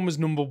first one was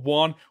number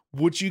 1.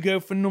 Would you go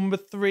for number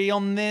 3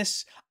 on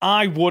this?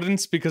 I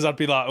wouldn't, because I'd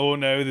be like, oh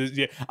no.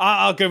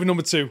 I'll go for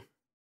number 2.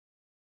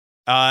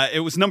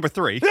 It was number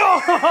 3.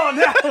 Oh,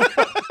 no!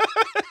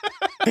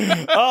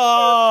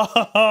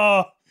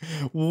 Oh,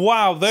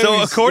 wow.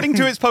 So according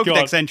to its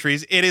Pokédex God.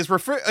 entries, it is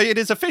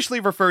officially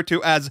referred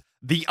to as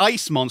the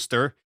Ice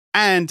Monster,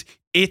 and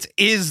it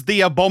is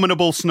the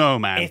Abominable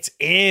Snowman. It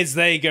is.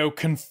 There you go.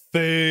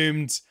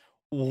 Confirmed.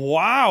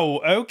 Wow.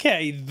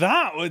 Okay.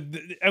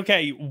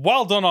 Okay.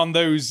 Well done on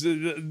those,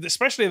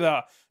 especially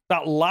that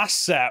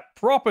last set.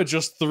 Proper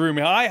just threw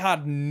me. I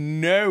had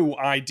no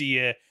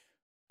idea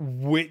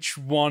which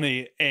one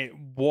it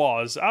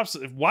was.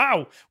 Absolutely.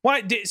 Wow.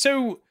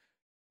 So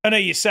I know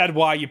you said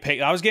why you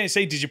picked. I was going to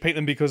say, did you pick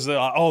them because they're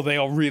like, they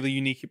are really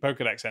unique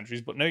Pokédex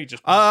entries? But no, you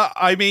just.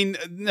 I mean,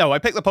 no. I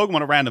picked the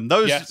Pokemon at random.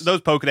 Those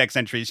Pokédex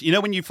entries. You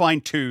know, when you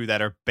find 2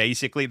 that are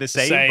basically the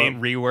same.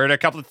 but reword a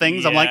couple of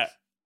things, I'm like,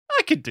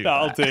 I could do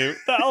that.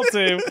 That'll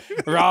do.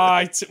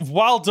 Right.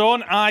 Well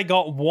done. I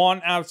got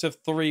 1 out of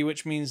 3,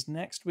 which means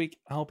next week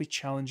I'll be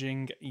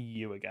challenging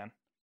you again.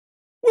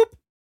 Whoop.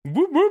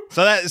 Whoop, whoop.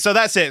 So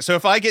that's it. So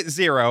if I get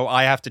 0,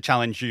 I have to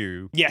challenge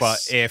you. Yes.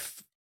 But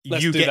if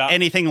you get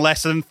anything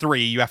less than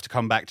 3, you have to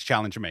come back to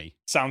challenge me.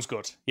 Sounds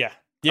good. Yeah.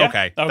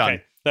 Okay.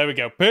 Done. There we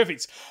go.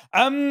 Perfect.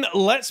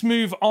 Let's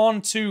move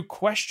on to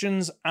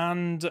questions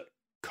and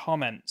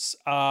comments.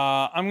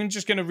 I'm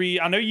just going to read.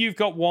 I know you've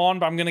got one,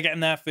 but I'm going to get in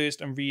there first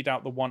and read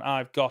out the one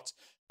I've got.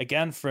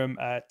 Again from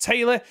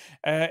Taylor.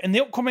 In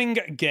the upcoming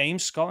game,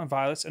 Scarlet and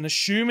Violet, and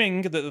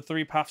assuming that the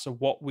 3 paths are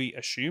what we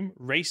assume,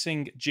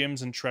 racing,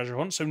 gyms, and treasure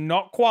hunt, so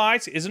not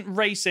quite, it isn't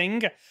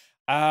racing,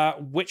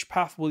 which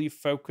path will you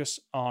focus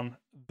on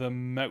the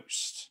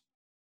most?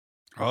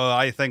 Oh,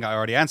 I think I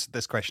already answered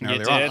this question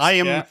earlier on. I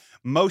am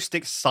most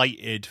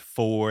excited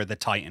for the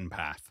Titan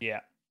path. Yeah.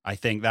 I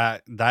think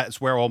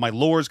that's where all my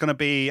lore is going to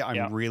be.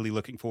 I'm really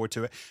looking forward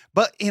to it.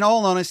 But in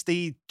all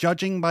honesty,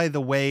 judging by the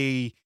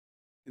way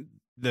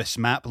this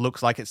map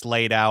looks like it's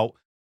laid out,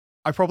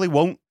 I probably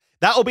won't.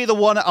 That'll be the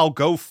one I'll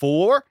go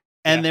for,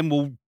 and then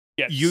we'll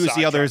use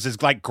the others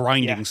as like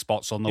grinding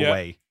spots on the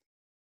way.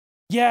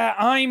 Yeah,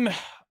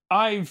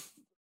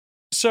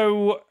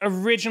 so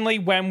originally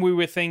when we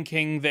were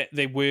thinking that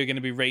they were going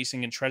to be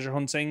racing and treasure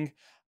hunting,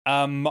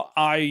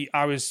 I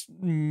was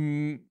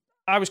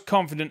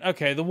confident.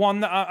 Okay, the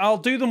one that I'll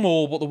do them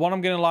all, but the one I'm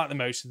going to like the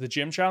most is the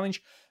gym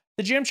challenge.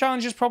 The gym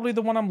challenge is probably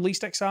the one I'm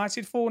least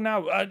excited for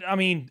now. I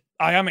mean,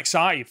 I am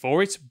excited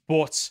for it,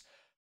 but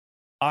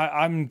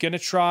I'm going to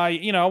try,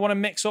 I want to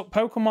mix up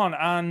Pokemon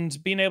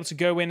and being able to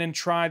go in and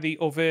try the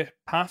other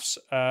paths.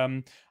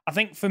 I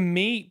think for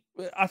me,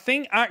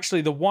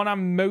 actually the one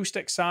I'm most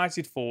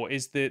excited for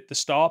is the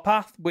Star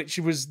Path, which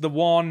was the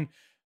one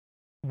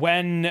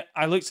when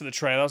I looked at the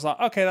trailer, I was like,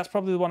 okay, that's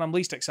probably the one I'm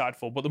least excited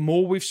for. But the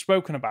more we've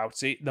spoken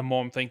about it, the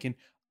more I'm thinking,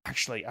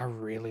 actually, I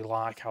really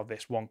like how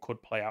this one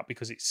could play out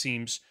because it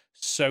seems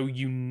so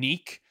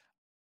unique.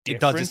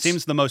 Different. It does. It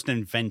seems the most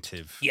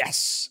inventive.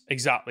 Yes,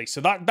 exactly.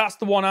 So that's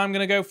the one I'm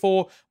going to go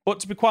for. But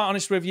to be quite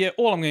honest with you,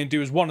 all I'm going to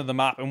do is one of the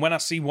map. And when I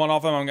see one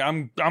of them,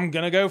 I'm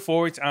going to go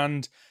for it.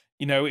 And,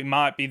 it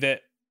might be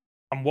that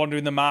I'm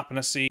wandering the map and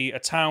I see a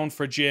town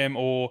for a gym,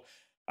 or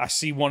I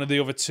see one of the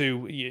other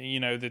 2,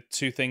 the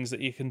 2 things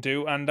that you can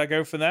do, and I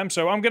go for them.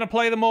 So I'm going to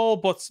play them all,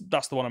 but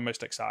that's the one I'm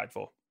most excited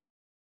for.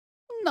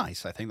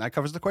 Nice. I think that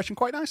covers the question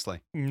quite nicely.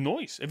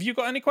 Nice. Have you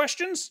got any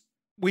questions?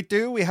 We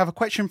do. We have a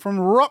question from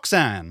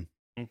Roxanne.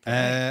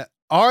 Okay.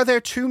 Are there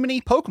too many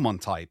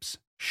Pokemon types?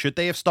 Should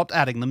they have stopped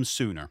adding them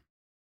sooner?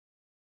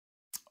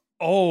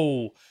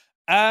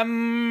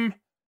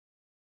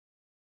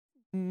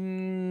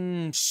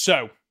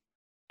 So,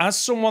 as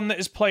someone that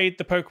has played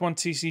the Pokemon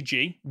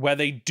TCG, where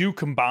they do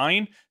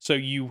combine, so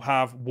you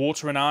have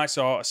Water and Ice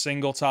are a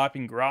single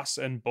typing, Grass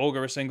and Bug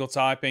are a single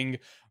typing,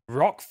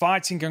 Rock,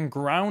 Fighting, and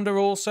Ground are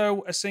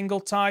also a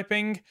single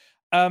typing.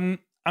 I'm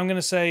going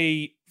to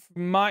say,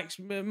 my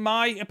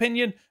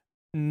opinion,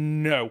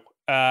 no.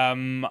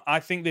 I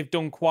think they've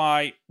done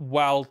quite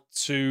well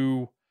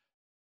to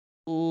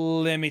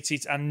limit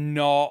it and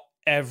not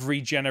every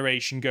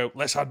generation go,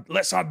 let's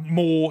add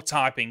more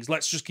typings.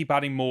 Let's just keep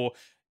adding more.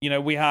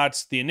 We had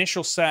the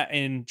initial set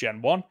in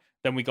Gen 1,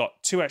 then we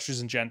got 2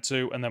 extras in Gen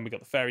 2, and then we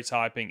got the Fairy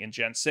typing in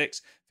Gen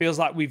 6. Feels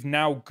like we've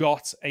now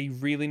got a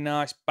really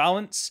nice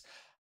balance.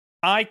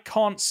 I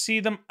can't see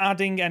them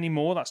adding any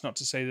more. That's not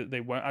to say that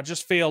they won't. I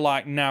just feel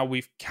like now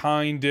we've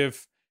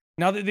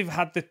now that they've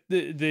had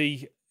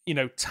the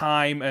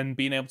time and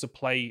being able to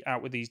play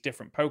out with these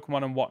different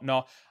Pokemon and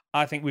whatnot,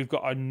 I think we've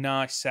got a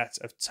nice set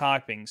of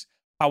typings.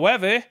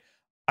 However,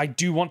 I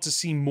do want to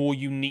see more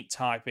unique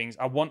typings.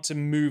 I want to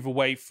move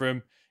away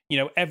from,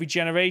 every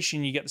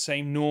generation you get the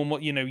same normal,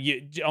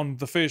 on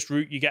the first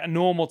route you get a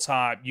normal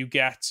type, you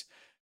get,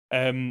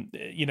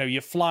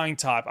 your flying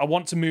type. I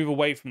want to move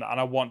away from that, and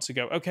I want to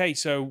go, okay,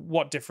 so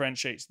what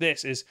differentiates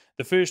this is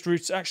the first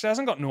route actually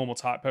hasn't got normal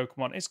type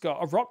Pokemon. It's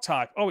got a rock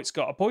type. Oh, it's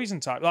got a poison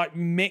type. Like,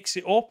 mix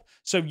it up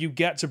so you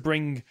get to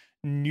bring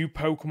new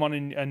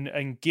Pokemon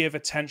and give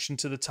attention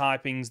to the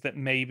typings that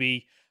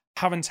maybe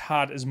haven't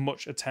had as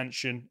much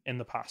attention in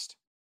the past.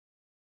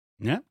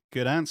 Yeah,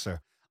 good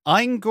answer.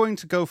 I'm going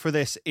to go for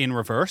this in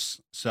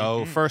reverse.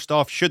 So first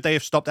off, should they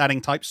have stopped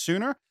adding types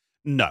sooner?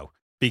 No,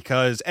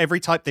 because every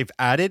type they've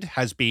added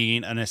has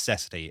been a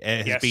necessity.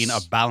 It has been a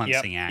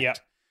balancing act. Yep.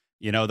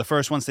 You know, the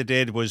first ones they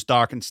did was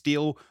Dark and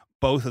Steel.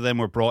 Both of them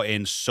were brought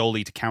in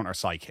solely to counter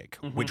Psychic,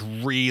 which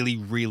really,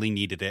 really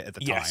needed it at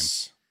the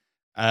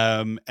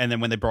time. And then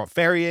when they brought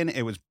Fairy in,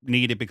 it was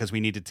needed because we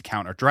needed to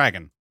counter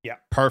Dragon. Yeah.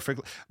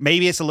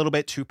 Perfectly.Maybe it's a little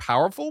bit too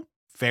powerful.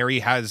 Fairy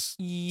has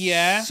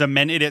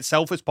cemented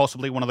itself as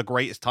possibly one of the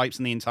greatest types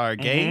in the entire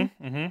game.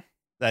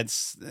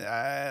 That's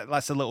a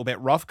little bit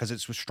rough because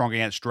it's strong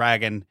against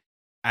Dragon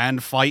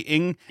and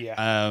fighting.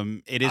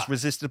 It is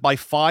resisted by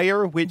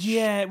fire, which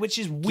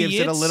is weird. Gives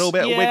it a little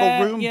bit of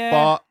wiggle room,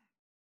 but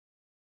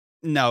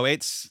no,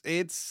 it's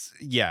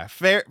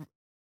fair.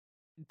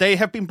 They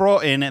have been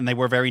brought in and they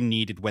were very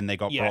needed when they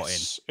got brought in.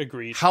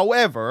 Agreed.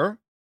 However,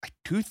 I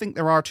do think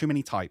there are too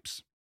many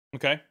types.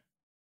 Okay.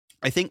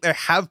 I think there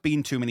have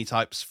been too many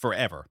types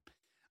forever.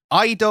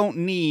 I don't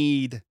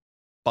need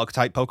bug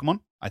type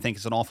Pokemon. I think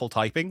it's an awful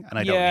typing and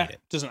I don't need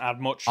it. Doesn't add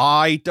much.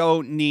 I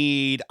don't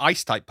need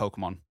ice type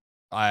Pokemon.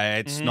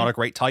 It's not a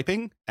great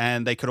typing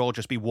and they could all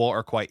just be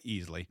water quite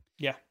easily.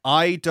 Yeah.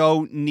 I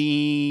don't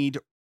need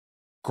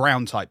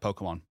ground type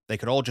Pokemon. They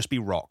could all just be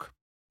rock.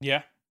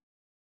 Yeah.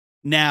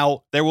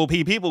 Now, there will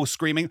be people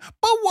screaming,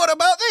 but what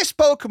about this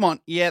Pokemon?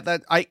 Yeah,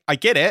 that I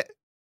get it,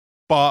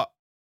 but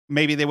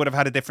maybe they would have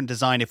had a different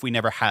design if we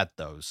never had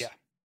those. Yeah.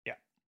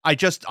 I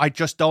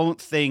just don't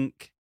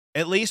think,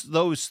 at least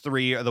those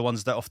three are the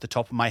ones that off the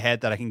top of my head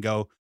that I can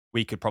go,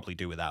 we could probably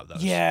do without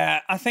those.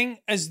 Yeah, I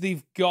think as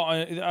they've got,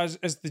 as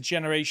the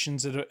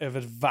generations have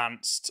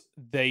advanced,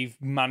 they've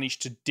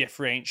managed to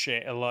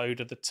differentiate a load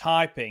of the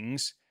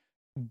typings.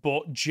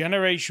 But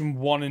Generation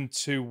 1 and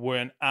 2 were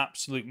an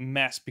absolute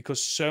mess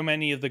because so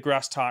many of the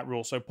grass type were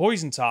also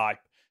poison type.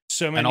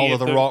 So many and all of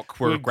the rock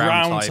were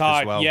ground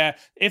type as well. Yeah,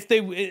 if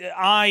they,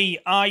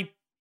 I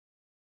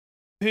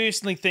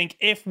personally think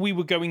if we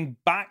were going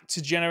back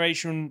to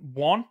Generation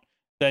 1,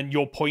 then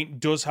your point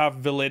does have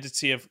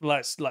validity of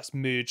let's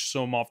merge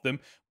some of them.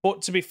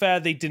 But to be fair,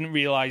 they didn't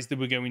realize they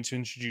were going to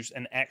introduce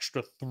an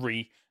extra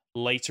 3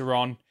 later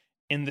on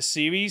in the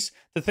series.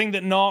 The thing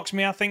that knocks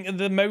me, I think,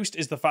 the most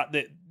is the fact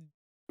that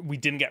we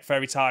didn't get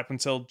Fairy type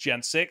until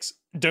Gen 6.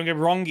 Don't get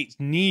me wrong, it's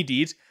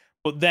needed,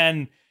 but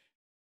then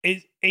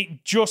it's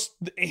just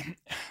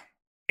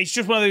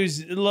one of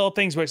those little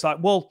things where it's like,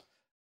 well,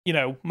 you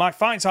know, my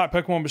fighting type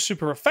Pokemon was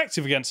super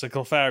effective against the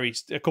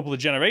Clefairy a couple of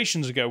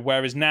generations ago,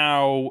 whereas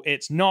now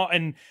it's not.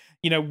 And,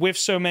 you know, with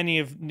so many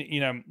of, you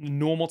know,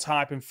 normal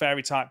type and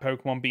fairy type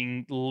Pokemon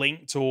being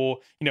linked or,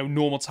 you know,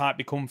 normal type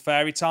become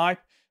fairy type,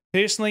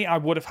 personally, I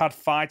would have had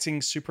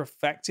fighting super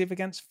effective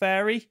against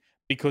fairy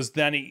because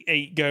then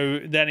it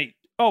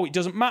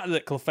doesn't matter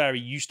that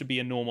Clefairy used to be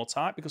a normal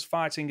type because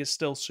fighting is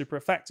still super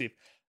effective.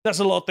 That's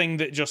a little thing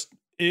that just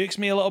irks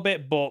me a little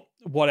bit, but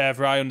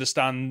whatever. I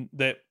understand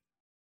that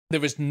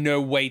there is no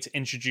way to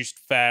introduce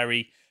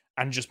fairy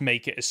and just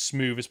make it as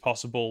smooth as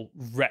possible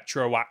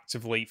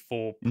retroactively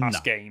for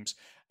past games.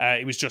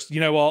 It was just,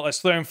 you know what, let's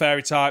throw in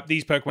fairy type.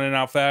 These Pokemon are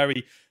now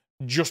fairy.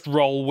 Just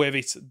roll with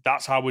it.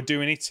 That's how we're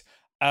doing it.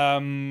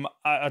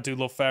 I do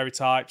love fairy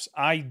types.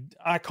 I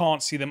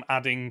can't see them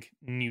adding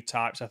new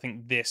types. I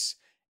think this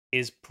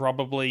is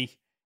probably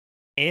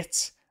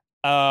it.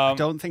 I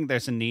don't think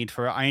there's a need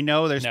for it. I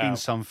know there's been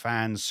some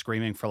fans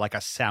screaming for like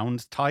a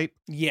sound type.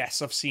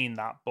 Yes, I've seen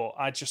that, but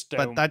I just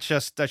don't. But that's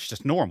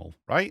just normal,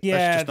 right? Yeah,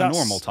 that's just a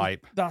normal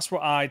type. That's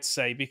what I'd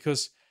say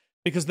because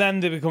then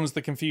there becomes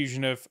the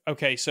confusion of,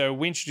 okay, so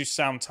we introduce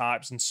sound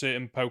types and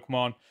certain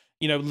Pokemon,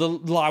 you know,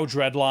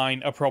 Loudred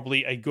line are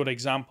probably a good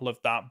example of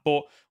that.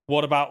 But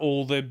what about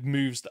all the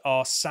moves that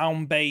are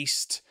sound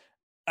based?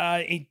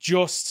 I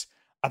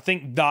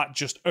think that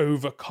just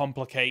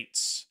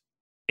overcomplicates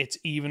it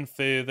even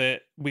further.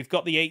 We've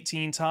got the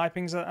 18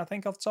 typings, I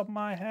think, off the top of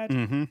my head.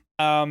 Mm-hmm.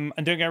 And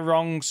don't get me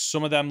wrong,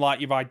 some of them,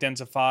 like you've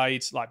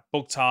identified, like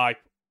bug type,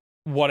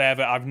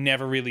 whatever. I've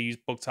never really used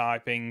bug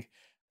typing,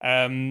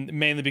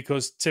 mainly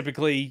because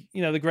typically,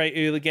 you know, they're great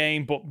early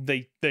game, but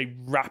they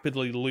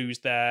rapidly lose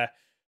their.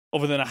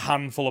 Other than a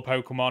handful of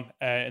Pokemon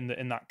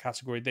in that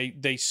category,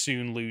 they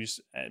soon lose.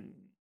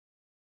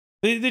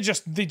 They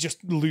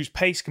just lose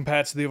pace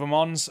compared to the other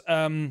mons.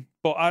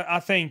 But I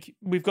think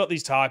we've got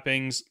these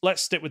typings.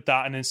 Let's stick with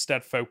that and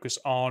instead focus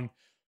on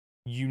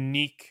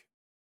unique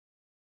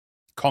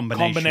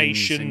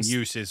combinations and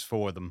uses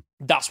for them.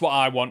 That's what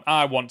I want.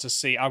 I want to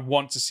see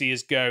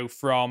us go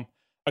from,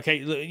 okay,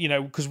 you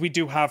know, because we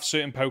do have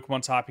certain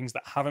Pokemon typings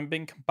that haven't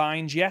been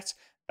combined yet.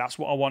 That's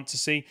what I want to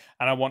see.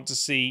 And I want to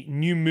see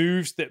new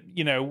moves that,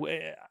 you know,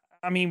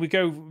 I mean, we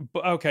go,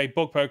 okay,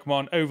 bug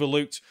Pokemon,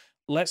 overlooked.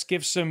 Let's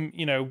give some,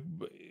 you know,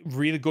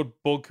 really good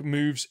bug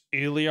moves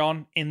early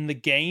on in the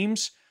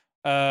games,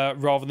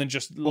 rather than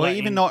just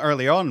even not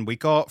early on. We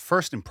got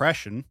First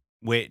Impression,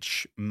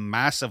 which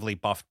massively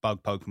buffed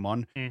bug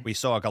Pokemon. We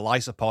saw a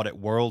Golisopod at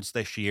Worlds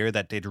this year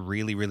that did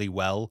really, really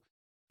well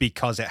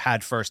because it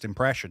had First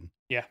Impression.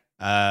 Yeah.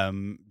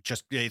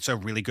 It's a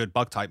really good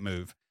bug type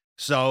move.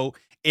 So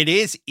it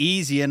is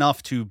easy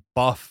enough to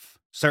buff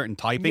certain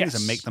typings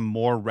and make them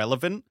more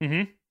relevant.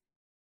 Mm-hmm.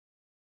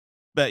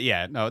 But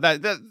yeah, no,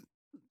 that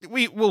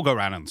we'll go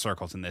around in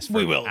circles in this for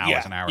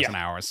hours and hours and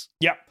hours.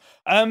 Yep.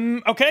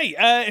 Okay.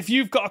 If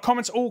you've got a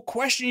comment or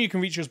question, you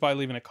can reach us by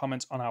leaving a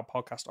comment on our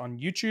podcast on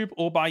YouTube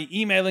or by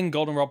emailing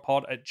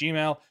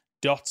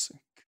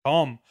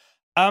goldenrodpod@gmail.com.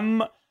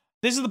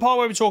 This is the part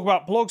where we talk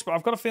about plugs, but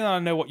I've got a feeling I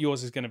know what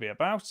yours is going to be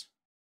about.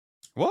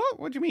 What?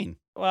 What do you mean?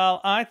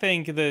 Well, I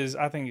think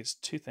it's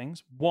two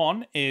things.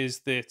 One is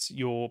that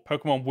your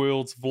Pokemon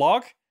Worlds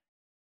vlog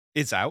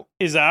is out.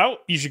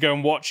 You should go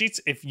and watch it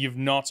if you've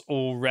not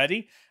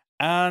already.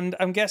 And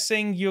I'm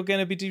guessing you're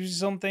going to be doing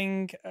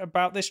something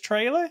about this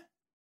trailer?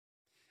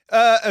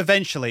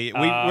 Eventually.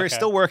 We're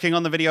still working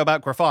on the video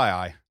about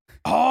Grafai.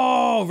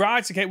 Oh,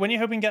 right. Okay. When are you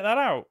hoping to get that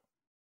out?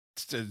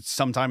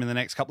 Sometime in the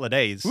next couple of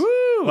days. Woo!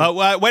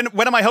 Well, when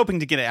am I hoping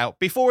to get it out?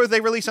 Before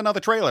they release another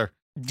trailer.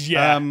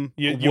 Yeah.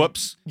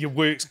 Whoops. Your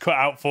work's cut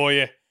out for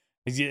you.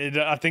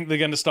 I think they're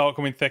going to start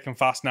coming thick and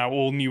fast now.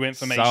 All new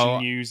information,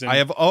 news. And...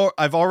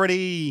 I've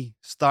already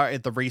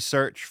started the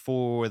research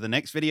for the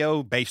next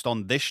video based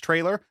on this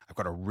trailer. I've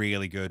got a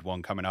really good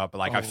one coming up.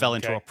 Like I fell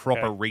into a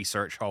proper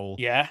research hole.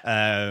 Yeah.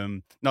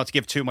 Not to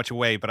give too much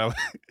away, but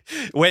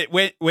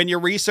when you're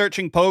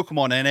researching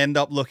Pokemon and end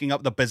up looking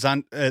up the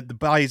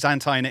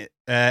Byzantine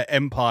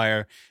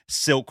Empire,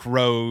 Silk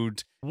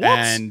Road. What?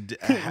 And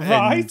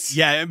right?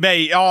 Yeah,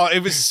 mate. Oh, it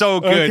was so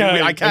good.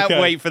 I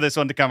can't wait for this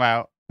one to come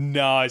out.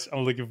 Nice. I'm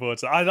looking forward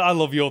to it. I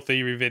love your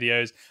theory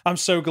videos. I'm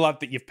so glad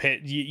that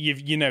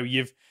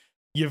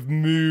you've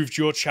moved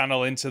your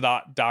channel into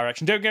that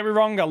direction. Don't get me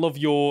wrong. I love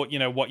your,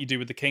 what you do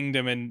with the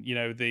kingdom and,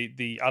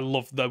 I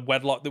love the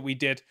wedlock that we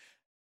did.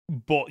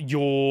 But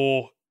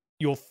your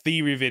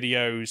theory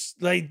videos,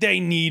 they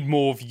need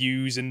more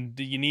views and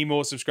you need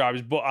more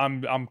subscribers. But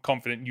I'm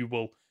confident you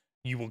will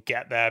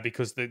get there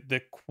because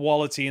the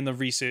quality and the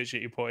research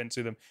that you put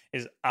into them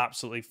is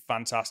absolutely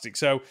fantastic.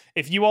 So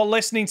if you are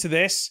listening to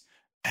this,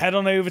 head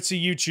on over to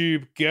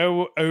YouTube,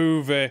 go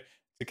over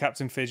to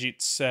Captain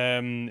Fidget's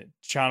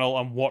channel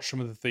and watch some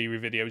of the theory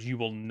videos. You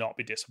will not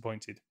be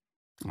disappointed.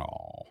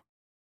 Oh,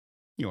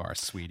 you are a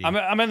sweetie.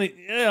 I'm only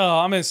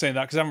saying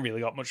that because I haven't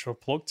really got much of a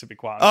plug, to be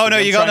quite honest. Oh no,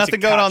 you got nothing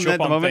going on at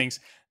the moment. Things.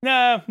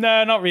 No,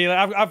 not really.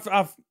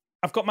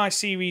 I've got my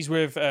series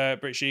with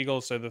British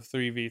Eagle, so the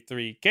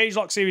 3v3 Cage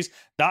Lock series.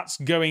 That's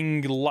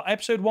going.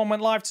 Episode 1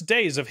 went live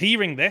today as of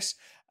hearing this,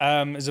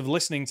 as of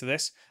listening to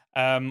this.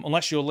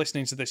 Unless you're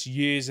listening to this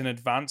years in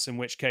advance, in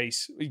which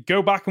case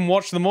go back and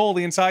watch them all.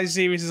 The entire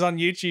series is on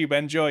YouTube.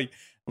 Enjoy.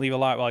 Leave a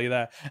like while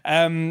you're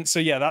there. So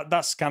yeah,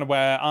 that's kind of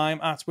where I'm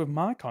at with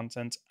my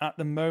content at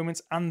the moment,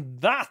 and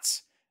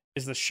that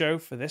is the show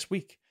for this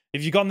week.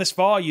 If you've gone this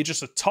far, you're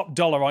just a top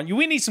dollar on you.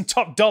 We need some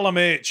top dollar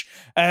merch.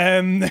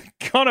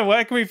 Connor,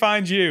 where can we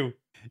find you?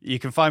 You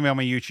can find me on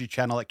my YouTube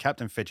channel at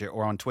Captain Fidget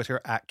or on Twitter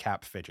at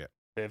CapFidget.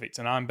 Perfect.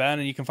 And I'm Ben,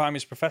 and you can find me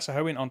as Professor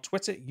Hoenn on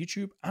Twitter,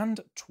 YouTube, and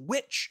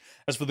Twitch.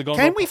 As for the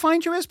Can we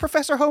find you as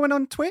Professor Hoenn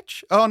on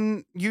Twitch?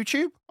 On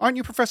YouTube? Aren't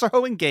you Professor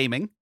Hoenn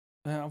Gaming?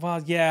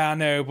 Well, yeah, I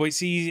know, but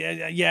it's easy.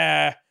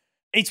 Yeah.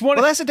 It's one.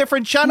 Well, that's a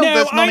different channel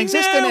that's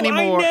non-existent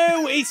anymore. I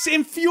know. It's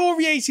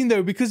infuriating,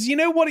 though, because you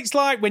know what it's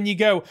like when you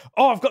go,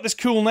 oh, I've got this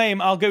cool name.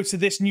 I'll go to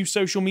this new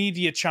social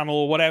media channel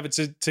or whatever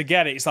to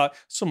get it. It's like,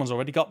 someone's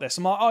already got this.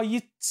 I'm like, oh,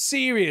 you're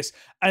serious?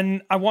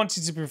 And I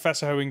wanted to be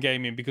Professor Hoenn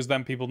Gaming because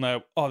then people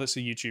know, oh, that's a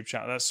YouTube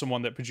channel. That's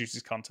someone that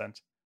produces content.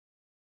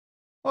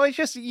 Well, it's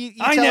just, you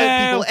tell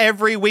people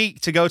every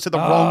week to go to the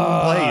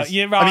wrong place.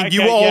 Yeah, right. I mean,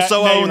 you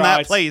also own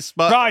that place.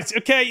 But... Right,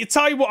 okay, you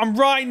tell you what, I'm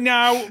right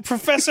now,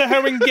 Professor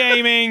Hoenn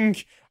Gaming.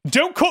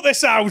 Don't cut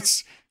this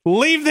out.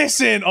 Leave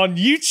this in on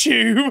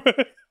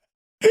YouTube.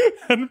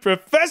 And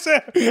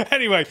Professor...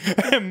 Anyway,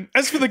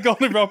 as for the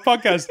Goldenrod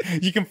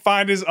Podcast, you can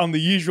find us on the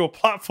usual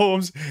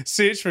platforms.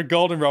 Search for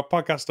Goldenrod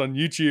Podcast on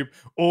YouTube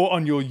or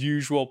on your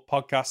usual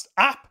podcast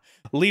app.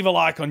 Leave a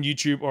like on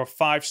YouTube or a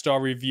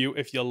 5-star review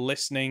if you're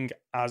listening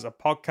as a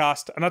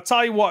podcast. And I'll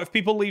tell you what, if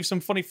people leave some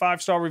funny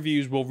 5-star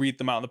reviews, we'll read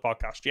them out on the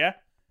podcast, yeah?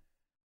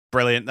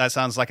 Brilliant. That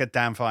sounds like a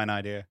damn fine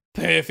idea.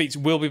 Perfect.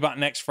 We'll be back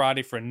next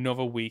Friday for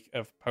another week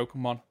of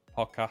Pokemon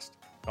podcast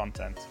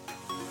content.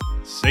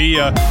 See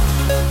ya.